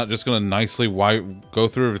it's not just going to nicely go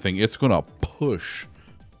through everything. It's going to push,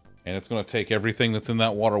 and it's going to take everything that's in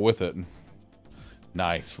that water with it.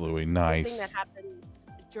 Nice, Louis. Nice. Something that happened,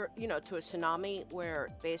 to a tsunami where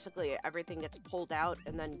basically everything gets pulled out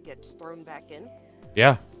and then gets thrown back in.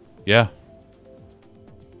 Yeah. Yeah.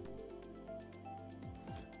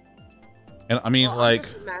 And I mean, like,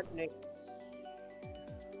 I'm just imagining.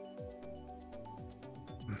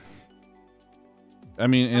 I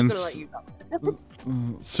mean,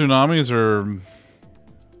 tsunamis are,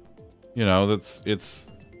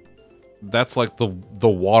 that's like the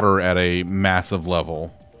water at a massive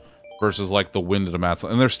level versus like the wind at a massive,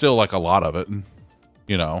 and there's still like a lot of it,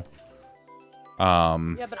 Yeah,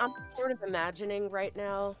 but I'm sort of imagining right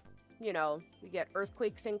now, we get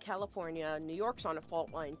earthquakes in California, New York's on a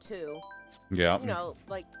fault line too. Yeah.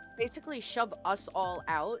 Like basically shove us all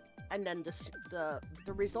out, and then the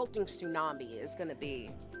resulting tsunami is gonna be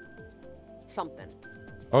something.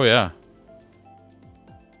 Oh yeah.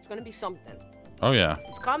 It's gonna be something. Oh yeah.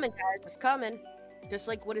 It's coming, guys. It's coming. Just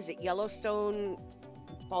like, what is it? Yellowstone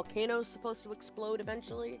volcano's supposed to explode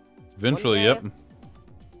eventually. Eventually, yep.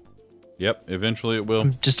 Yep. Eventually, it will.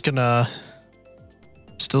 I'm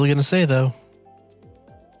still gonna say though,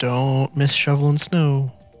 don't miss shoveling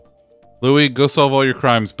snow. Louis, go solve all your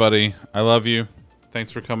crimes, buddy. I love you.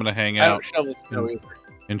 Thanks for coming to hang out. I don't shovel snow either.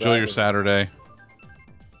 Enjoy your Saturday.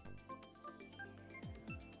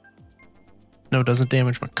 Snow doesn't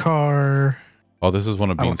damage my car. Oh, this is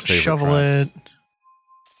one of I Bean's want to favorite shovel crimes. it.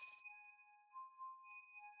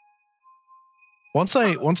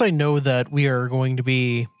 Once I know that we are going to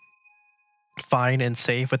be fine and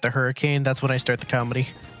safe with the hurricane, that's when I start the comedy.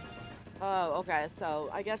 Oh, okay.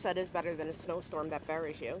 So I guess that is better than a snowstorm that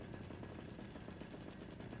buries you.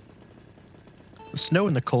 The snow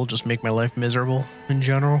and the cold just make my life miserable in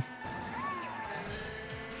general.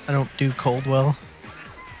 I don't do cold well.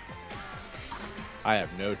 I have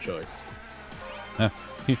no choice.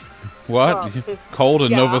 What? Cold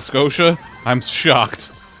in Nova Scotia? I'm shocked.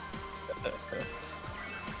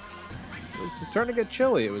 It's starting to get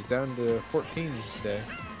chilly. It was down to 14 today.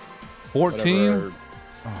 14?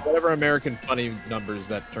 Whatever American funny numbers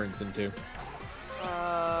that turns into.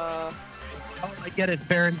 Oh, I get it.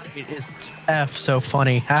 Fahrenheit is F, so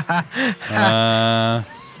funny. Oh,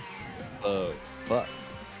 fuck.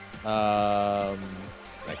 I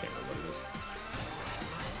can't remember what it is.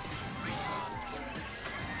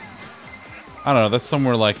 I don't know. That's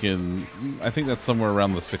somewhere like in. I think that's somewhere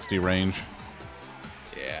around the 60 range.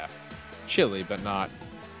 Yeah, chilly, but not.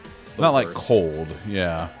 Not like cold.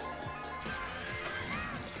 Yeah.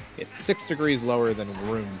 It's 6 degrees lower than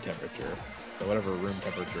room temperature. So whatever room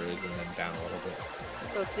temperature is, and then down a little bit.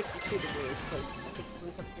 So it's 62 degrees, because I think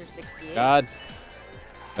room temperature is 68. God.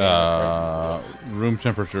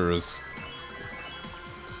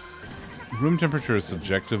 Room temperature is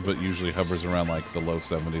subjective, but usually hovers around like the low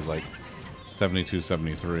 70s, like 72,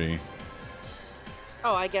 73.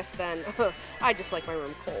 Oh, I guess then. I just like my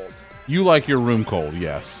room cold. You like your room cold,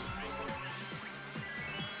 yes.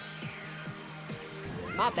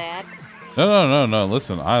 My bad. No.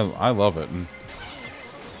 Listen, I love it. And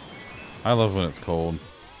I love when it's cold.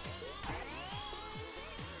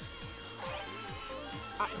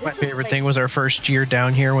 My favorite thing was our first year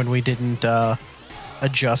down here when we didn't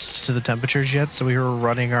adjust to the temperatures yet, so we were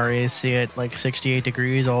running our AC at like 68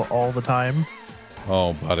 degrees all the time.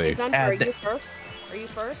 Oh, buddy. Hey, Zunder, are you first? Are you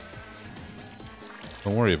first?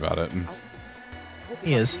 Don't worry about it.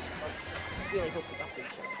 He is. I really hope we got this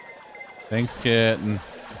show. Thanks, kitten.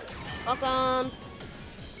 Welcome.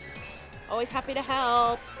 Always happy to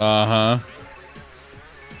help. Uh-huh.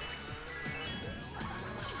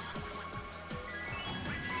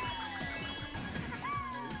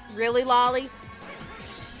 Really, Lolly?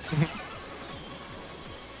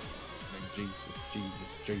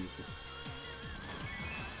 Jesus.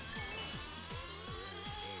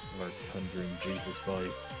 Like thundering Jesus boy.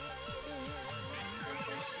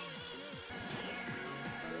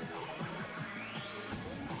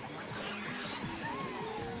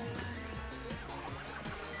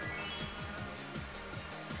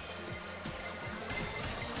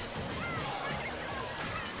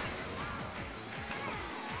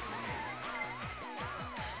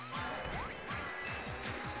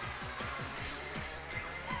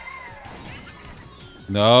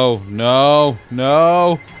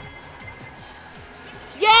 No.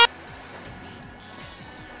 Yeah!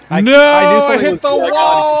 I hit the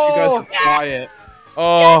wall! You guys are quiet.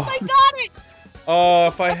 Oh. Yes, I got it! Oh,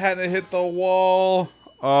 if I hadn't hit the wall.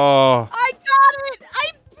 Oh. I got it!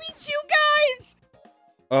 I beat you guys!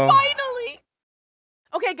 Finally!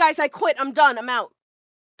 Okay, guys, I quit. I'm done. I'm out.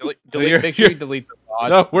 Make sure you delete the thought.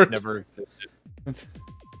 No, we're never existed.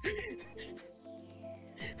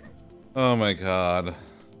 Oh my god.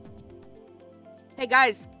 Hey,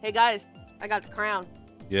 guys. I got the crown.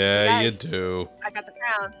 Yeah, Hey, you guys. do. I got the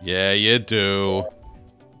crown. Yeah, you do.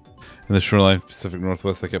 In the shoreline Pacific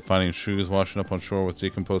Northwest, they kept finding shoes washing up on shore with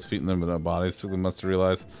decomposed feet in them, but no bodies. Took them months to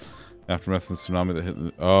realize aftermath of the tsunami that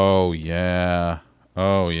hit. Oh yeah.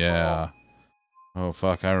 Oh yeah. Oh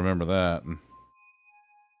fuck, I remember that.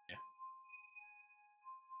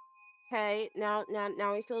 Okay, now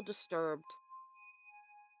I feel disturbed.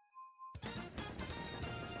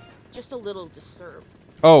 Just a little disturbed.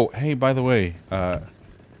 Oh, hey, by the way,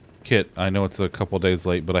 Kit, I know it's a couple days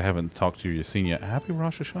late, but I haven't talked to you seen yet. Happy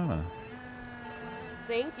Rosh Hashanah.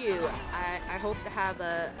 Thank you. I hope to have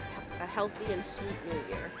a healthy and sweet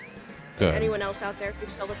New Year. Good. Anyone else out there who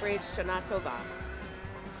celebrates Shana Tova?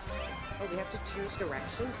 Oh, we have to choose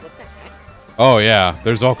directions? What the heck? Oh yeah,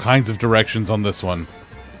 there's all kinds of directions on this one.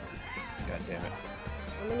 God damn it.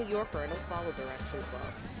 I'm a New Yorker. I don't follow directions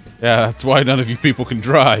well. Yeah, that's why none of you people can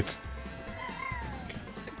drive.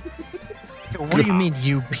 What do you mean,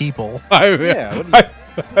 you people?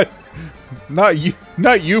 Not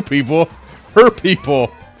you people. Her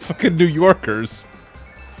people. Fucking New Yorkers.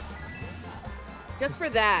 Just for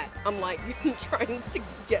that, I'm like trying to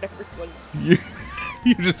get everyone.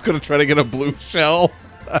 You're just gonna try to get a blue shell?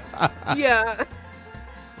 Yeah.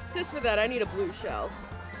 Just for that, I need a blue shell.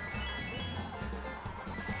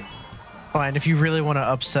 Fine, if you really want to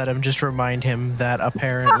upset him, just remind him that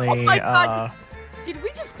apparently, Oh my God. Did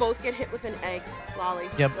we just both get hit with an egg, Lolly?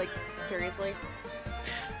 Yep. Like, seriously?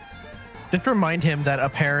 just remind him that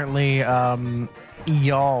apparently,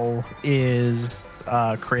 y'all is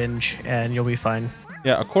cringe, and you'll be fine.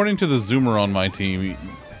 Yeah, according to the zoomer on my team,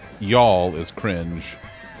 y'all is cringe.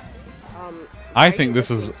 I think this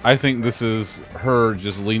is her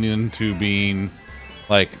just leaning into being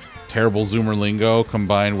like terrible zoomer lingo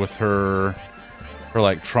combined with her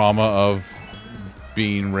like trauma of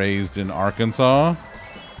being raised in Arkansas.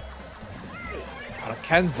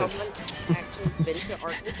 Kansas. Actually been to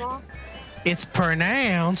Arkansas? It's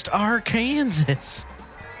pronounced Arkansas.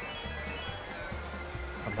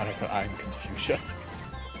 I'm not gonna I'm Confucia.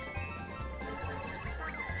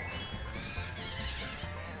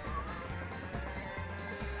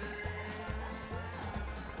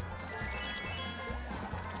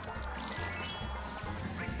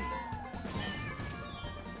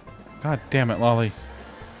 God damn it, Lolly.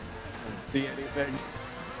 Didn't see anything.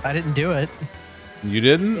 I didn't do it. You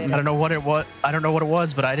didn't? I don't know what it was. I don't know what it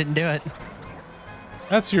was, but I didn't do it.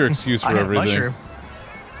 That's your excuse for I had a everything. mushroom.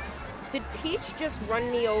 Did Peach just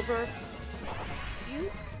run me over?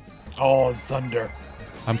 You? Oh, Zunder.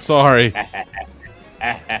 I'm sorry.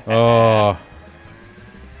 Oh.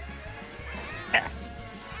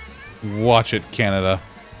 Watch it, Canada.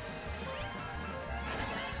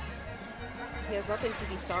 He has nothing to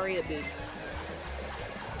be sorry about.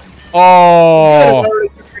 Oh!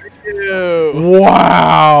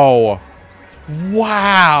 Wow!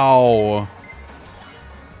 Wow!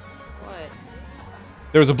 What?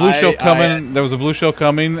 There was a blue shell coming. There was a blue shell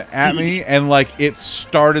coming at me, and like it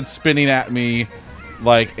started spinning at me,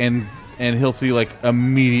 like and Hilty like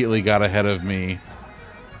immediately got ahead of me.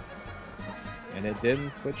 And it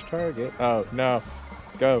didn't switch target. Oh no,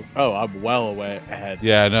 go! Oh, I'm well away ahead.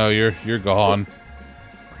 Yeah, no, you're gone.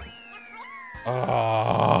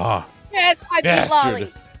 Ah. Yes, I beat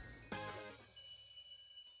Lolly.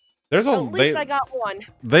 There's a. At least I got one.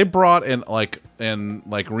 They brought in like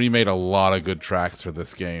remade a lot of good tracks for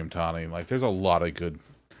this game, Tani. Like there's a lot of good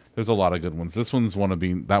ones. This one's one of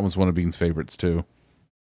Bean's favorites too.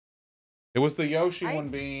 It was the Yoshi one,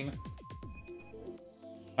 Bean.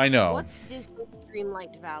 I know. What's Disney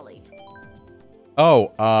Dreamlight Valley?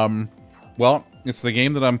 Oh, well, it's the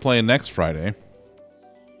game that I'm playing next Friday.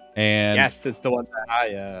 And yes, it's the one that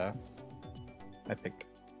I think.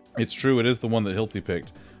 It's true, it is the one that Hilty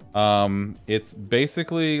picked. It's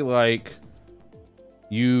basically like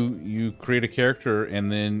you create a character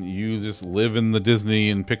and then you just live in the Disney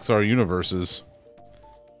and Pixar universes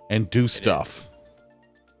and do stuff.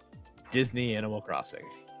 Disney Animal Crossing.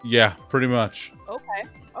 Yeah, pretty much. Okay.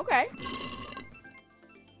 Okay.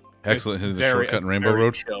 Excellent. Hitting the shortcut in Rainbow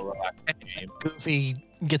Road. Chill, relaxing game. Goofy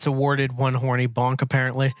gets awarded one horny bonk,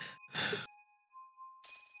 apparently.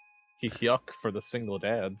 Yuck for the single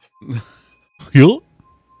dads. Yuck.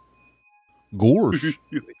 Gorge.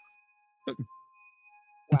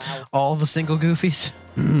 Wow. All the single goofies.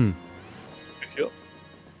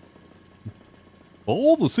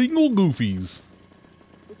 All the single goofies.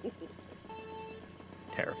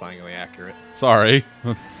 Terrifyingly accurate. Sorry.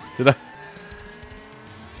 Did I?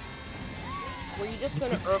 Were you just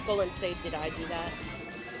gonna Urkel and say, "Did I do that"?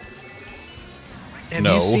 Have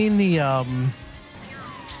you seen the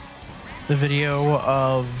video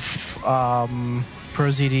of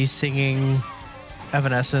ProZD singing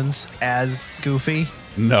Evanescence as Goofy?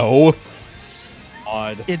 No.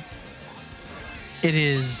 Odd. It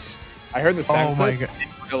is. I heard the sound Oh my clip, god! I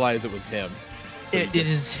didn't realize it was him. It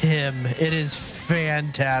is him. It is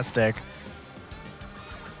fantastic.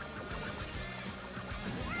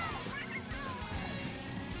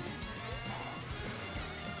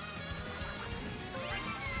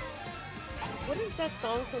 What is that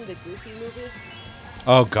song from the Goofy movie?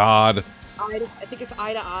 Oh God. I think it's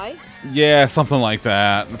Eye to Eye. Yeah, something like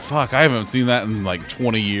that. Fuck, I haven't seen that in like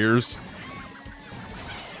 20 years.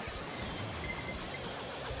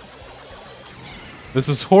 This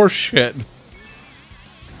is horse shit. I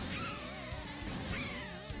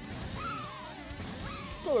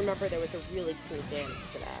still remember there was a really cool dance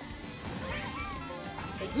to that.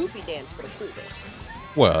 A Goofy dance for the Goofy.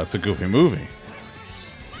 Well, it's a Goofy movie.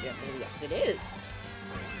 Yes, it is.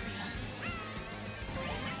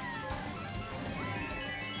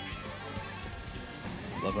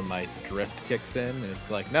 Love when my drift kicks in and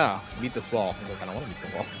it's like, nah, meet this wall. I'm like, I don't want to meet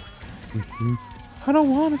the wall. I don't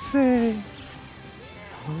want to say.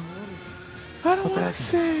 I don't want to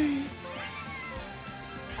say.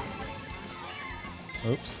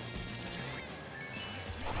 Oops.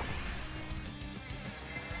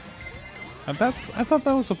 I thought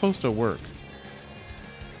that was supposed to work.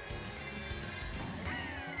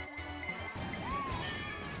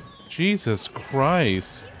 Jesus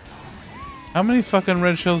Christ. How many fucking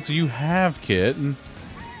red shells do you have, kid?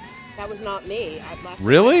 That was not me.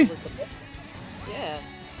 Really? Yeah.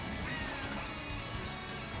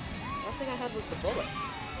 Last thing I had was the bullet.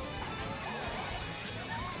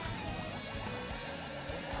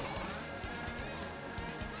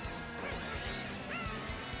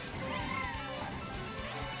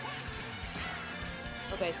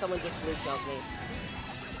 Okay, someone just blue shelled me.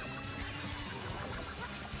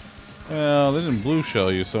 Well, they didn't blue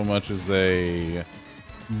shell you so much as they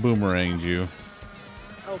boomeranged you.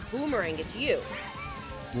 Oh, boomerang, it's you.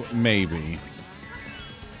 Maybe.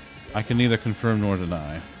 I can neither confirm nor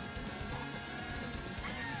deny.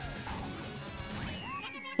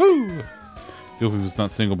 Woo! Goofy was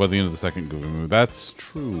not single by the end of the second Goofy movie. That's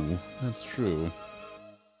true. That's true.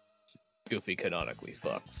 Goofy canonically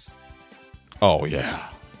fucks. Oh, yeah.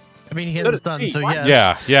 I mean, he has a son, so yes.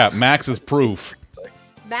 Yeah, yeah. Max is proof.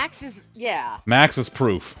 Max is, yeah. Max is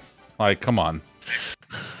proof. Like, come on.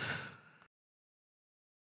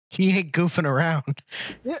 He ain't goofing around.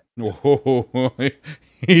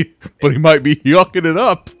 But he might be yucking it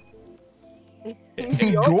up.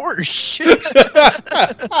 Gorsh.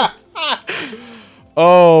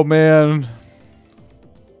 Oh man.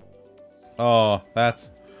 Oh, that's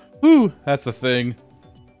a thing.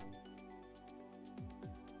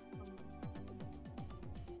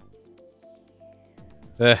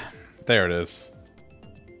 There it is.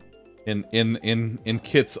 In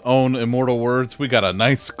Kit's own immortal words, we got a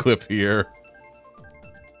nice clip here.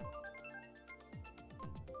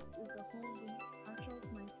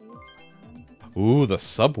 Ooh, the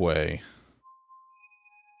subway.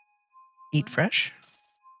 Eat fresh?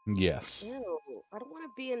 Yes. Ew, I don't want to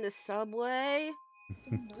be in the subway.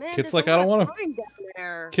 Man, Kit's like, I don't want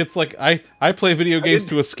to. Kit's like, I play video games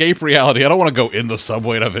to escape reality. I don't want to go in the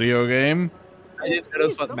subway in a video game. I didn't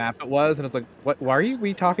notice what map it was, and it's like, what? Why are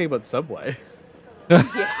we talking about Subway?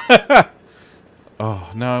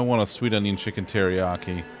 Oh, now I want a sweet onion chicken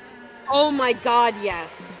teriyaki. Oh my god,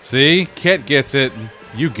 yes. See? Kit gets it.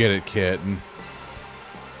 You get it, Kit.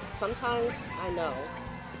 Sometimes I know.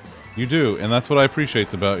 You do, and that's what I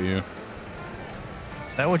appreciate about you.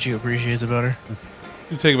 That what you appreciate about her?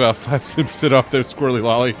 You take about 5% off there, Squirrely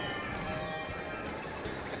Lolly.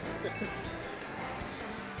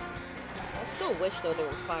 I still wish, though, there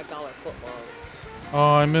were $5 footlongs.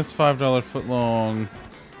 Oh, I miss $5 footlong.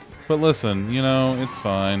 But listen, you know, it's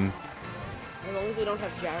fine. As long as we don't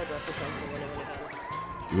have Jared representing anyone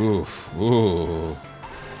again. Oof. Ooh.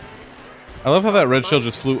 I love how that red shell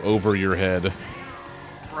just flew over your head.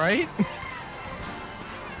 Right?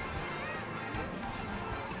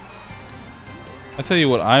 I tell you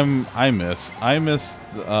what, I miss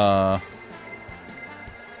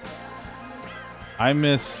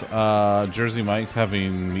Jersey Mike's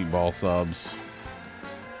having meatball subs.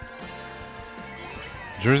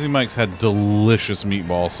 Jersey Mike's had delicious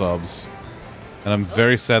meatball subs, and I'm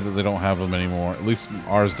very sad that they don't have them anymore. At least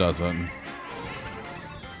ours doesn't.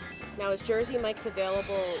 Now, is Jersey Mike's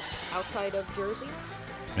available outside of Jersey?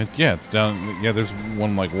 It's down. Yeah, there's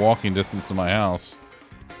one like walking distance to my house.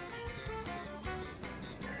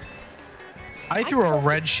 I threw a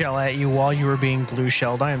red shell at you while you were being blue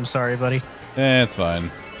shelled. I am sorry, buddy. It's fine.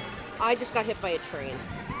 I just got hit by a train.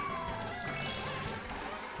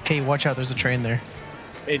 Hey, watch out, there's a train there.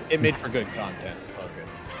 It made for good content. Okay.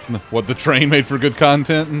 What, the train made for good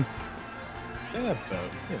content? Yeah, but,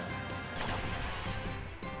 you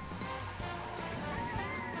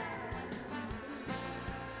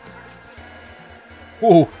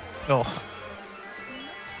know. Ooh. Oh.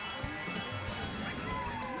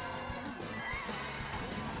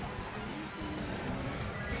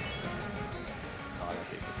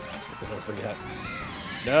 Don't forget.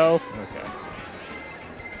 No? Okay.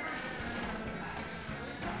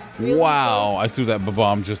 Wow, I threw that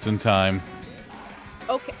bomb just in time.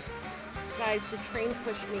 Okay. Guys, the train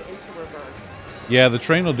pushed me into reverse. Yeah, the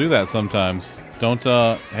train will do that sometimes. Don't,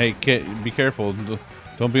 hey, Kit, be careful.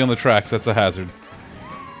 Don't be on the tracks. That's a hazard.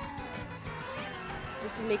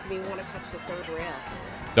 This is making me want to touch the third rail.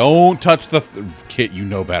 Don't touch the... Kit, you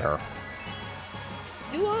know better.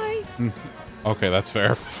 Do I? Okay, that's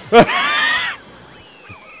fair.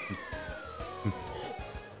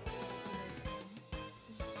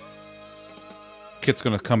 Kit's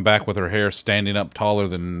gonna come back with her hair standing up taller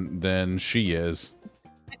than she is.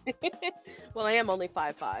 Well, I am only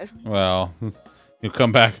 5'5". Well, you'll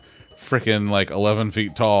come back freaking like 11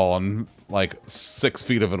 feet tall and like 6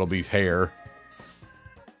 feet of it'll be hair.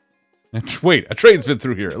 Wait, a train's been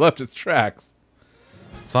through here. It left its tracks.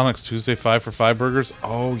 Sonic's Tuesday 5 for 5 burgers.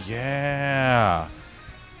 Oh yeah.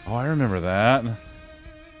 Oh, I remember that.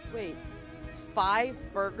 Wait, 5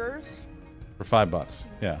 burgers? For $5.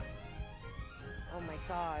 Yeah. Oh my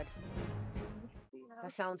god.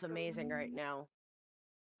 That sounds amazing right now.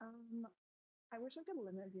 I wish I could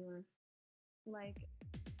limit viewers. Like,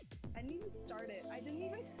 I didn't even start it. I didn't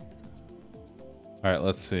even. All right,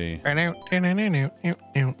 let's see. And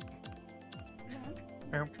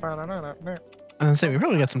say we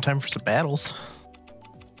probably got some time for some battles.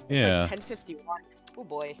 Yeah. It's like 10:51. Oh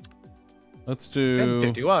boy. Let's do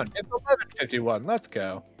 10:51. It's 11:51. Let's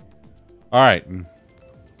go. All right.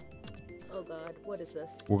 Oh god, what is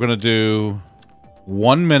this? We're gonna do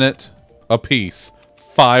 1 minute apiece,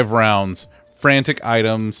 5 rounds, frantic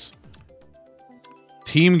items,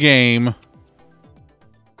 team game.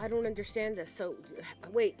 I don't understand this. So,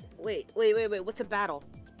 wait. What's a battle?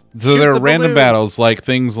 So there are random battles, like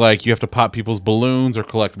things like you have to pop people's balloons or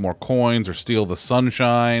collect more coins or steal the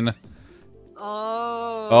sunshine.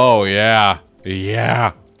 Oh, yeah.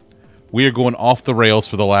 Yeah. We are going off the rails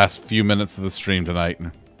for the last few minutes of the stream tonight.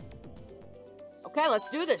 Okay, let's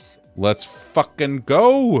do this. Let's fucking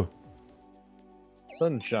go.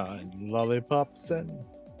 Sunshine, lollipops, and...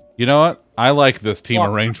 You know what? I like this team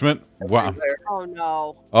arrangement. Wow. Oh,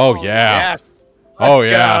 no. Oh, yeah. Yes. Oh,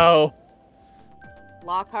 yeah. Go.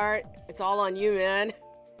 Lockhart, it's all on you, man.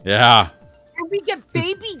 Yeah. Can we get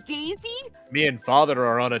baby Daisy? Me and father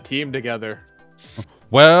are on a team together.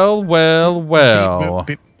 Well, well, well.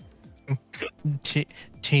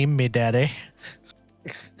 Team me, daddy.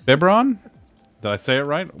 Biberon? Did I say it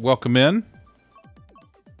right? Welcome in.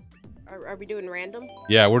 Are we doing random?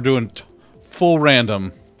 Yeah, we're doing full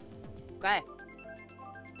random. Okay.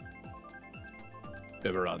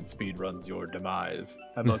 Biberon speed runs your demise.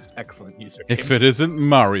 A most excellent username. If it isn't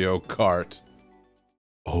Mario Kart.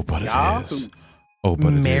 Oh, but it is. Oh,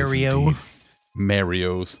 but it is. Mario.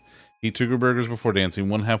 Mario's. Eat 2 burgers before dancing,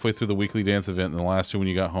 1 halfway through the weekly dance event, and the last 2 when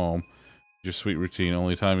you got home. Your sweet routine.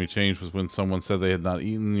 Only time you changed was when someone said they had not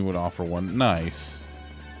eaten, you would offer one. Nice.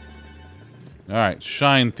 Alright,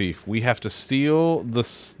 Shine Thief. We have to steal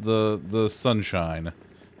the sunshine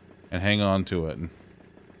and hang on to it.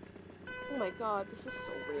 Oh my god, this is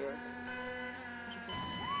so weird.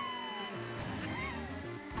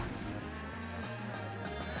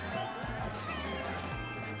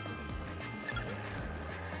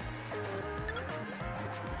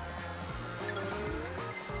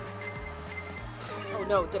 Oh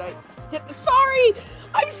no, sorry!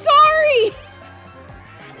 I'm sorry!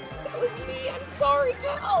 That was me, I'm sorry,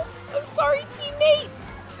 pal! I'm sorry, teammate!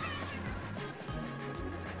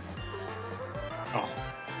 Oh,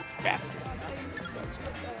 bastard. I'm such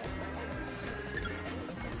a bad...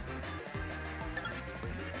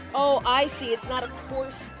 Oh, I see, it's not a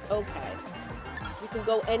course. Okay. You can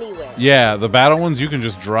go anywhere. Yeah, the battle ones, you can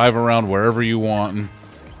just drive around wherever you want.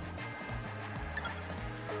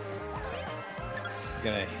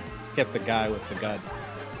 Gonna get the guy with the gun.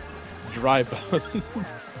 Dry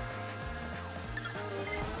bones.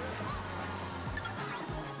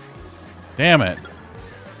 Damn it.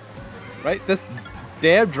 Right? This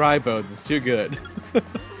damn dry bones is too good.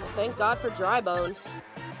 Thank God for dry bones.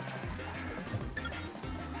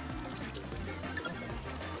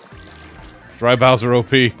 Dry Bowser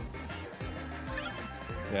OP. Yeah.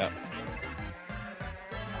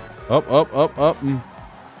 Up, up, up, up.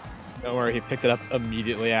 Don't worry, he picked it up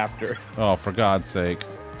immediately after. Oh, for God's sake.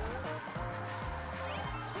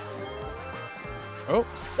 Oh.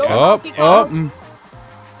 Up, up.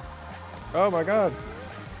 Oh my god.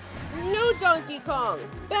 No Donkey Kong.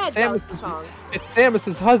 Bad Donkey Kong. It's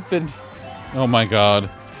Samus's husband. Oh my God.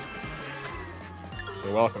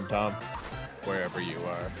 You're welcome, Tom. Wherever you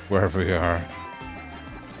are. Wherever you are.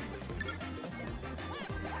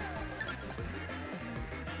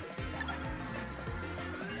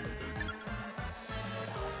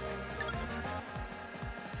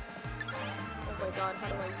 Oh my god, how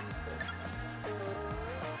do I use this?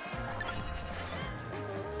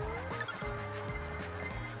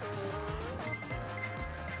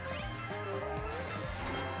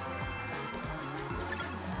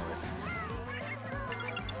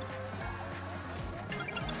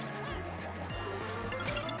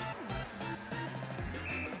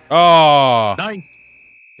 Oh. Nice.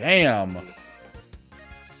 Damn.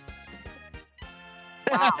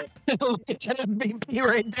 Wow. Look at that MVP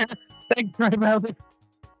right there. Thanks, Dry Bowser.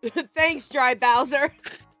 Thanks, Dry Bowser.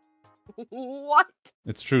 What?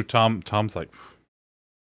 It's true. Tom's like.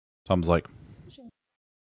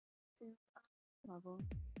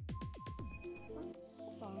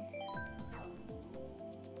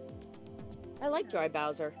 I like Dry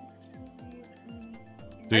Bowser.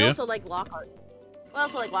 Do I you? also like Lockhart. I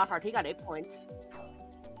also like Lockhart. He got 8 points.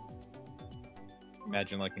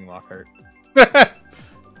 Imagine liking Lockhart.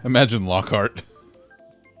 Imagine Lockhart.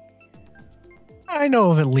 I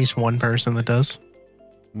know of at least one person that does.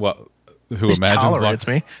 What? Who Just imagines tolerates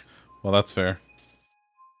me. Well, that's fair.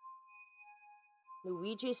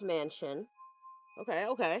 Luigi's Mansion. Okay,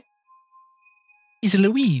 okay. He's a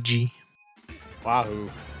Luigi. Wahoo.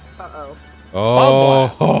 Uh-oh.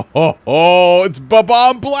 Oh, it's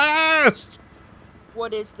Bomb Blast!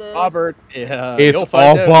 What is this? Robert, yeah. It's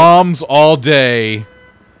all bombs all day.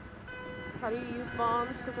 How do you use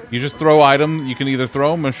bombs? You just throw items. You can either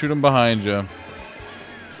throw them or shoot them behind you.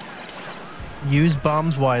 Use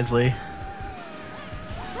bombs wisely.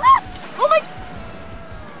 Ah! Oh my!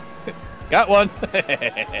 Got one.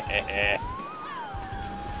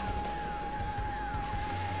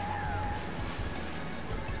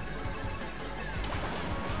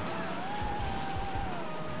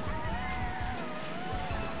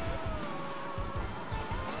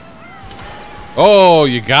 Oh,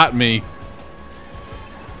 you got me.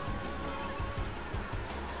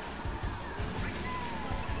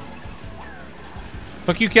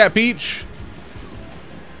 Fuck you, Cat Peach.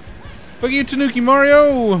 Fuck you, Tanuki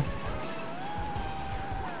Mario.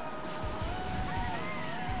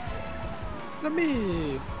 It's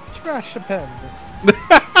me, trash pen.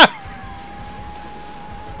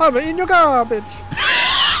 I'm in your garbage.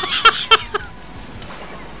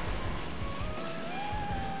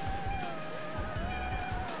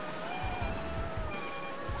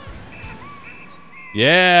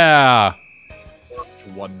 Yeah. Just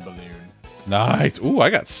one balloon. Nice. Ooh, I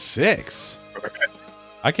got 6.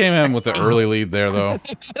 I came in with the early lead there, though.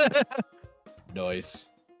 Nice.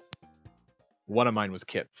 One of mine was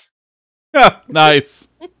Kit's. Nice.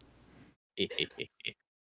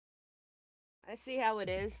 I see how it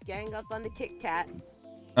is. Gang up on the Kit Kat.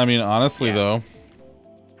 I mean, honestly, though.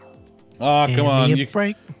 Oh, come on. Give me a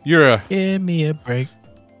break. Give me a break.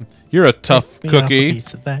 You're a tough Pick me off a cookie.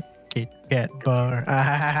 piece of that Kit Kat bar.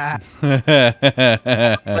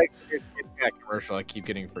 Like Kit Kat commercial I keep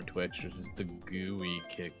getting for Twitch, which is the gooey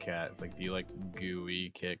Kit Kat. It's like, do you like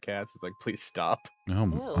gooey Kit Kats? It's like, please stop.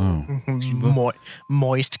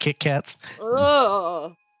 Moist Kit Kats.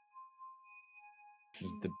 Ugh. This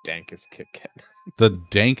is the dankest Kit Kat. The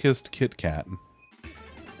dankest Kit Kat.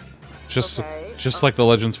 Just like the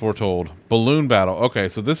legends foretold. Balloon battle. Okay,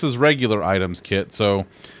 so this is regular items kit. So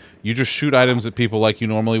you just shoot items at people like you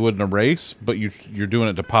normally would in a race, but you're doing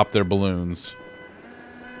it to pop their balloons.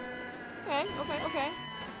 Okay.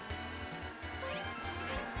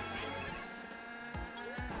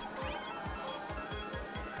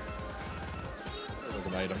 That was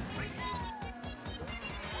an item.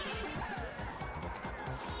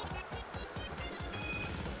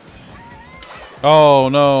 Oh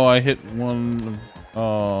no, I hit one.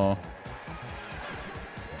 Oh.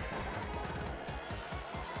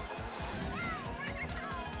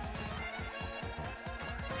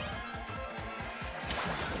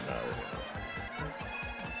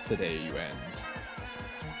 Today you end.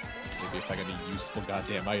 Maybe if I get a useful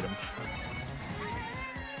goddamn item.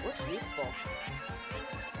 What's useful?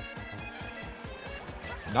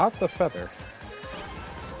 Not the feather.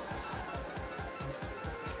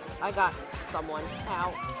 I got someone.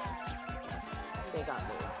 Ow. They got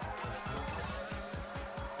me.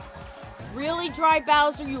 Really, Dry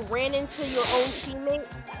Bowser? You ran into your own teammate?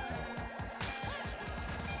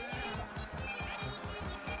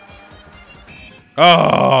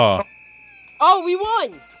 Oh. Oh, we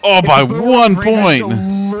won! Oh, by 1 point. A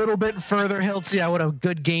little bit further, Hiltsy, I would have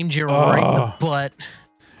good gamed you right in the butt.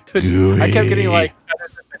 Gooey. I kept getting like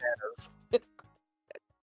feathers and bananas.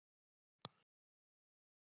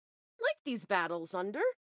 Like these battles, Under.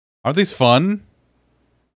 Aren't these fun?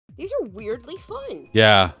 These are weirdly fun.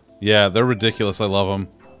 Yeah, they're ridiculous. I love them.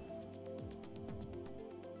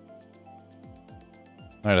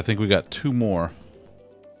 All right, I think we got 2 more.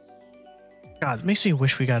 God, it makes me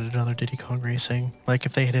wish we got another Diddy Kong Racing. Like,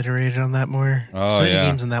 if they had iterated on that more. Oh, the yeah.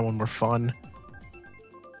 games in that one were fun.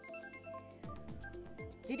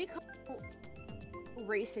 Diddy Kong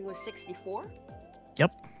Racing was 64?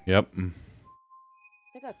 Yep. I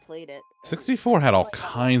think I played it. 64 had all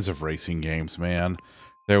kinds of racing games, man.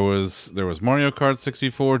 There was Mario Kart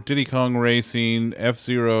 64, Diddy Kong Racing,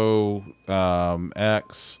 F-Zero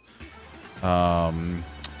X,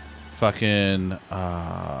 fucking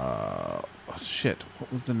shit,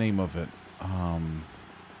 what was the name of it?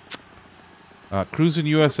 Cruisin'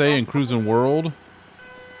 USA and Cruisin' World.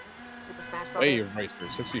 Wave Racer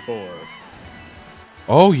 64.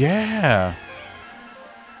 Oh yeah.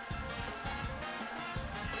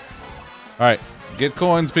 All right, get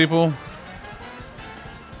coins, people.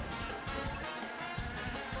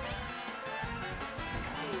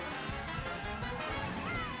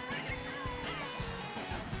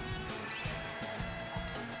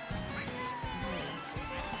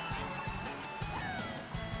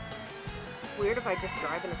 Weird if I just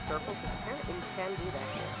drive in a circle, because apparently you can do that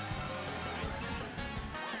here.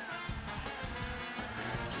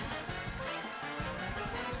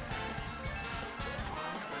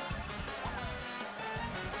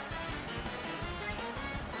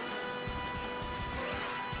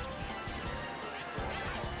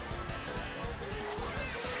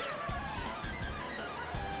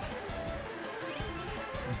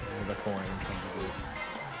 The coin.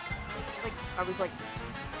 Like, I was like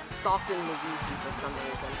stalking Luigi for some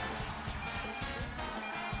reason.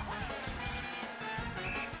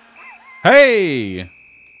 Hey!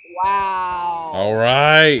 Wow. All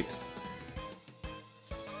right.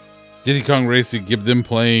 Diddy Kong Racing, give them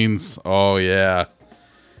planes. Oh, yeah.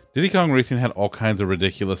 Diddy Kong Racing had all kinds of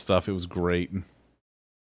ridiculous stuff. It was great.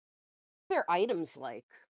 Their items like.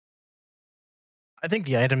 I think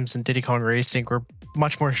the items in Diddy Kong Racing were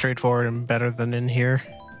much more straightforward and better than in here.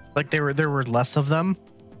 Like there were less of them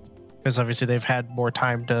because obviously they've had more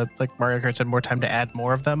time to, like Mario Kart's had more time to add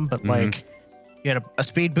more of them. But like you had a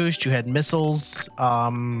speed boost, you had missiles,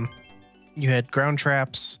 you had ground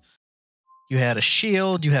traps, you had a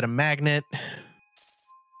shield, you had a magnet,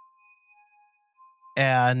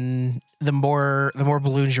 and the more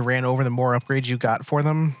balloons you ran over, the more upgrades you got for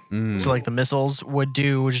them. So like the missiles would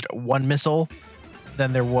do just one missile.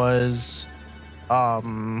 Then there was a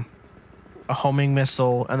homing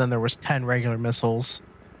missile, and then there was 10 regular missiles.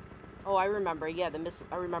 Oh, I remember. Yeah,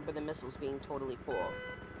 I remember the missiles being totally cool.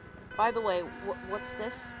 By the way, what's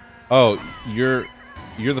this? Oh, you're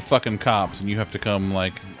the fucking cops, and you have to come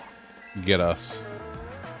like get us.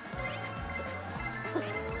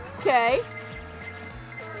 Okay.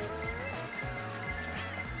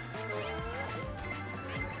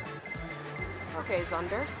 Okay,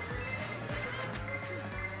 Zunder.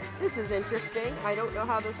 This is interesting. I don't know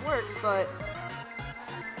how this works, but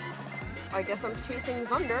I guess I'm chasing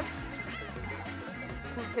Zunder.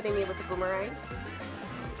 Who's hitting me with the boomerang?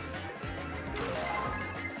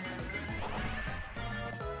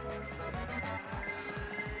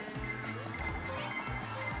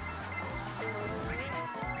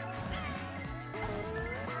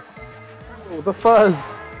 Oh, the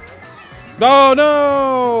fuzz! No,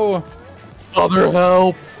 no! Other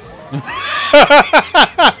help!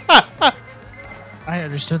 I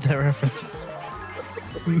understood that reference.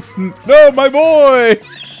 No, my boy!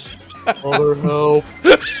 Other help!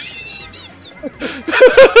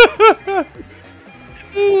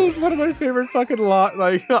 One of my favorite fucking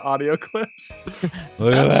audio clips.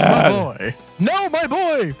 Look at That's that. my boy. No, my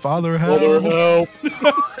boy! Father help! Other help!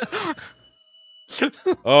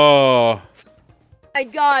 Oh, My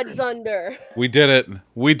God, Zunder. we did it.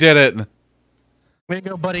 We did it. Way to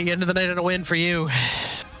go, buddy. End of the night and a win for you.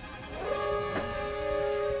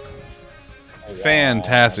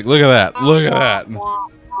 Fantastic. Look at that. Look at that.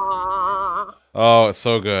 Oh, it's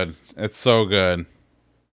so good. It's so good.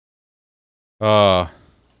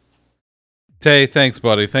 Tay, thanks,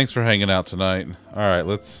 buddy. Thanks for hanging out tonight. All right,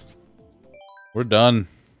 we're done.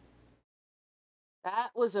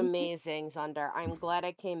 That was amazing, Zunder. I'm glad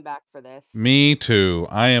I came back for this. Me too.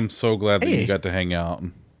 I am so glad that Hey. you got to hang out.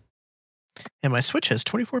 And my Switch has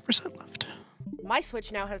 24% left. My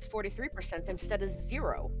Switch now has 43% instead of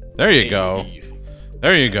 0. There you go.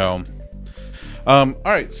 There you go. All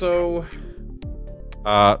right, so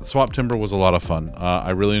Swap Timber was a lot of fun.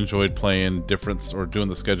 I really enjoyed playing doing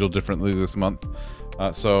the schedule differently this month.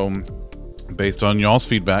 So based on y'all's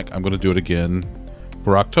feedback, I'm going to do it again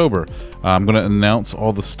for October. I'm going to announce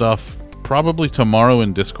all the stuff probably tomorrow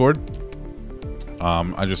in Discord.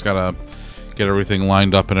 I just gotta get everything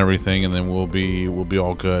lined up and everything, and then we'll be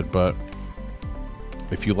all good. But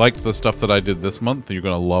if you liked the stuff that I did this month, you're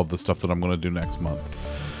gonna love the stuff that I'm gonna do next month.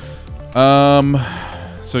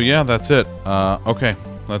 So yeah, that's it. Okay,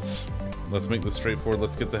 let's make this straightforward.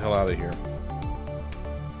 Let's get the hell out of here.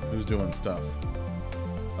 Who's doing stuff?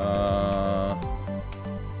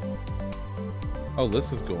 Oh,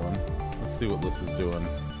 Liz is going. Let's see what Liz is doing.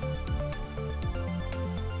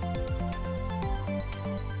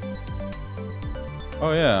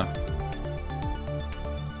 Oh yeah.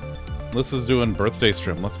 Liz is doing birthday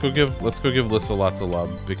stream. Let's go give Lissa lots of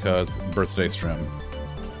love because birthday stream.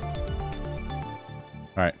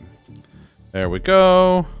 Alright. There we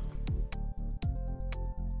go.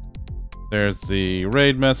 There's the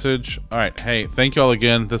raid message. Alright, hey, thank you all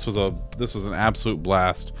again. This was an absolute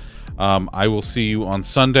blast. I will see you on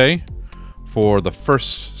Sunday for the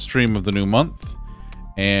first stream of the new month.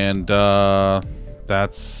 And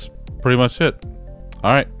that's pretty much it.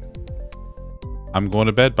 Alright. I'm going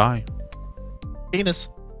to bed. Bye. Penis.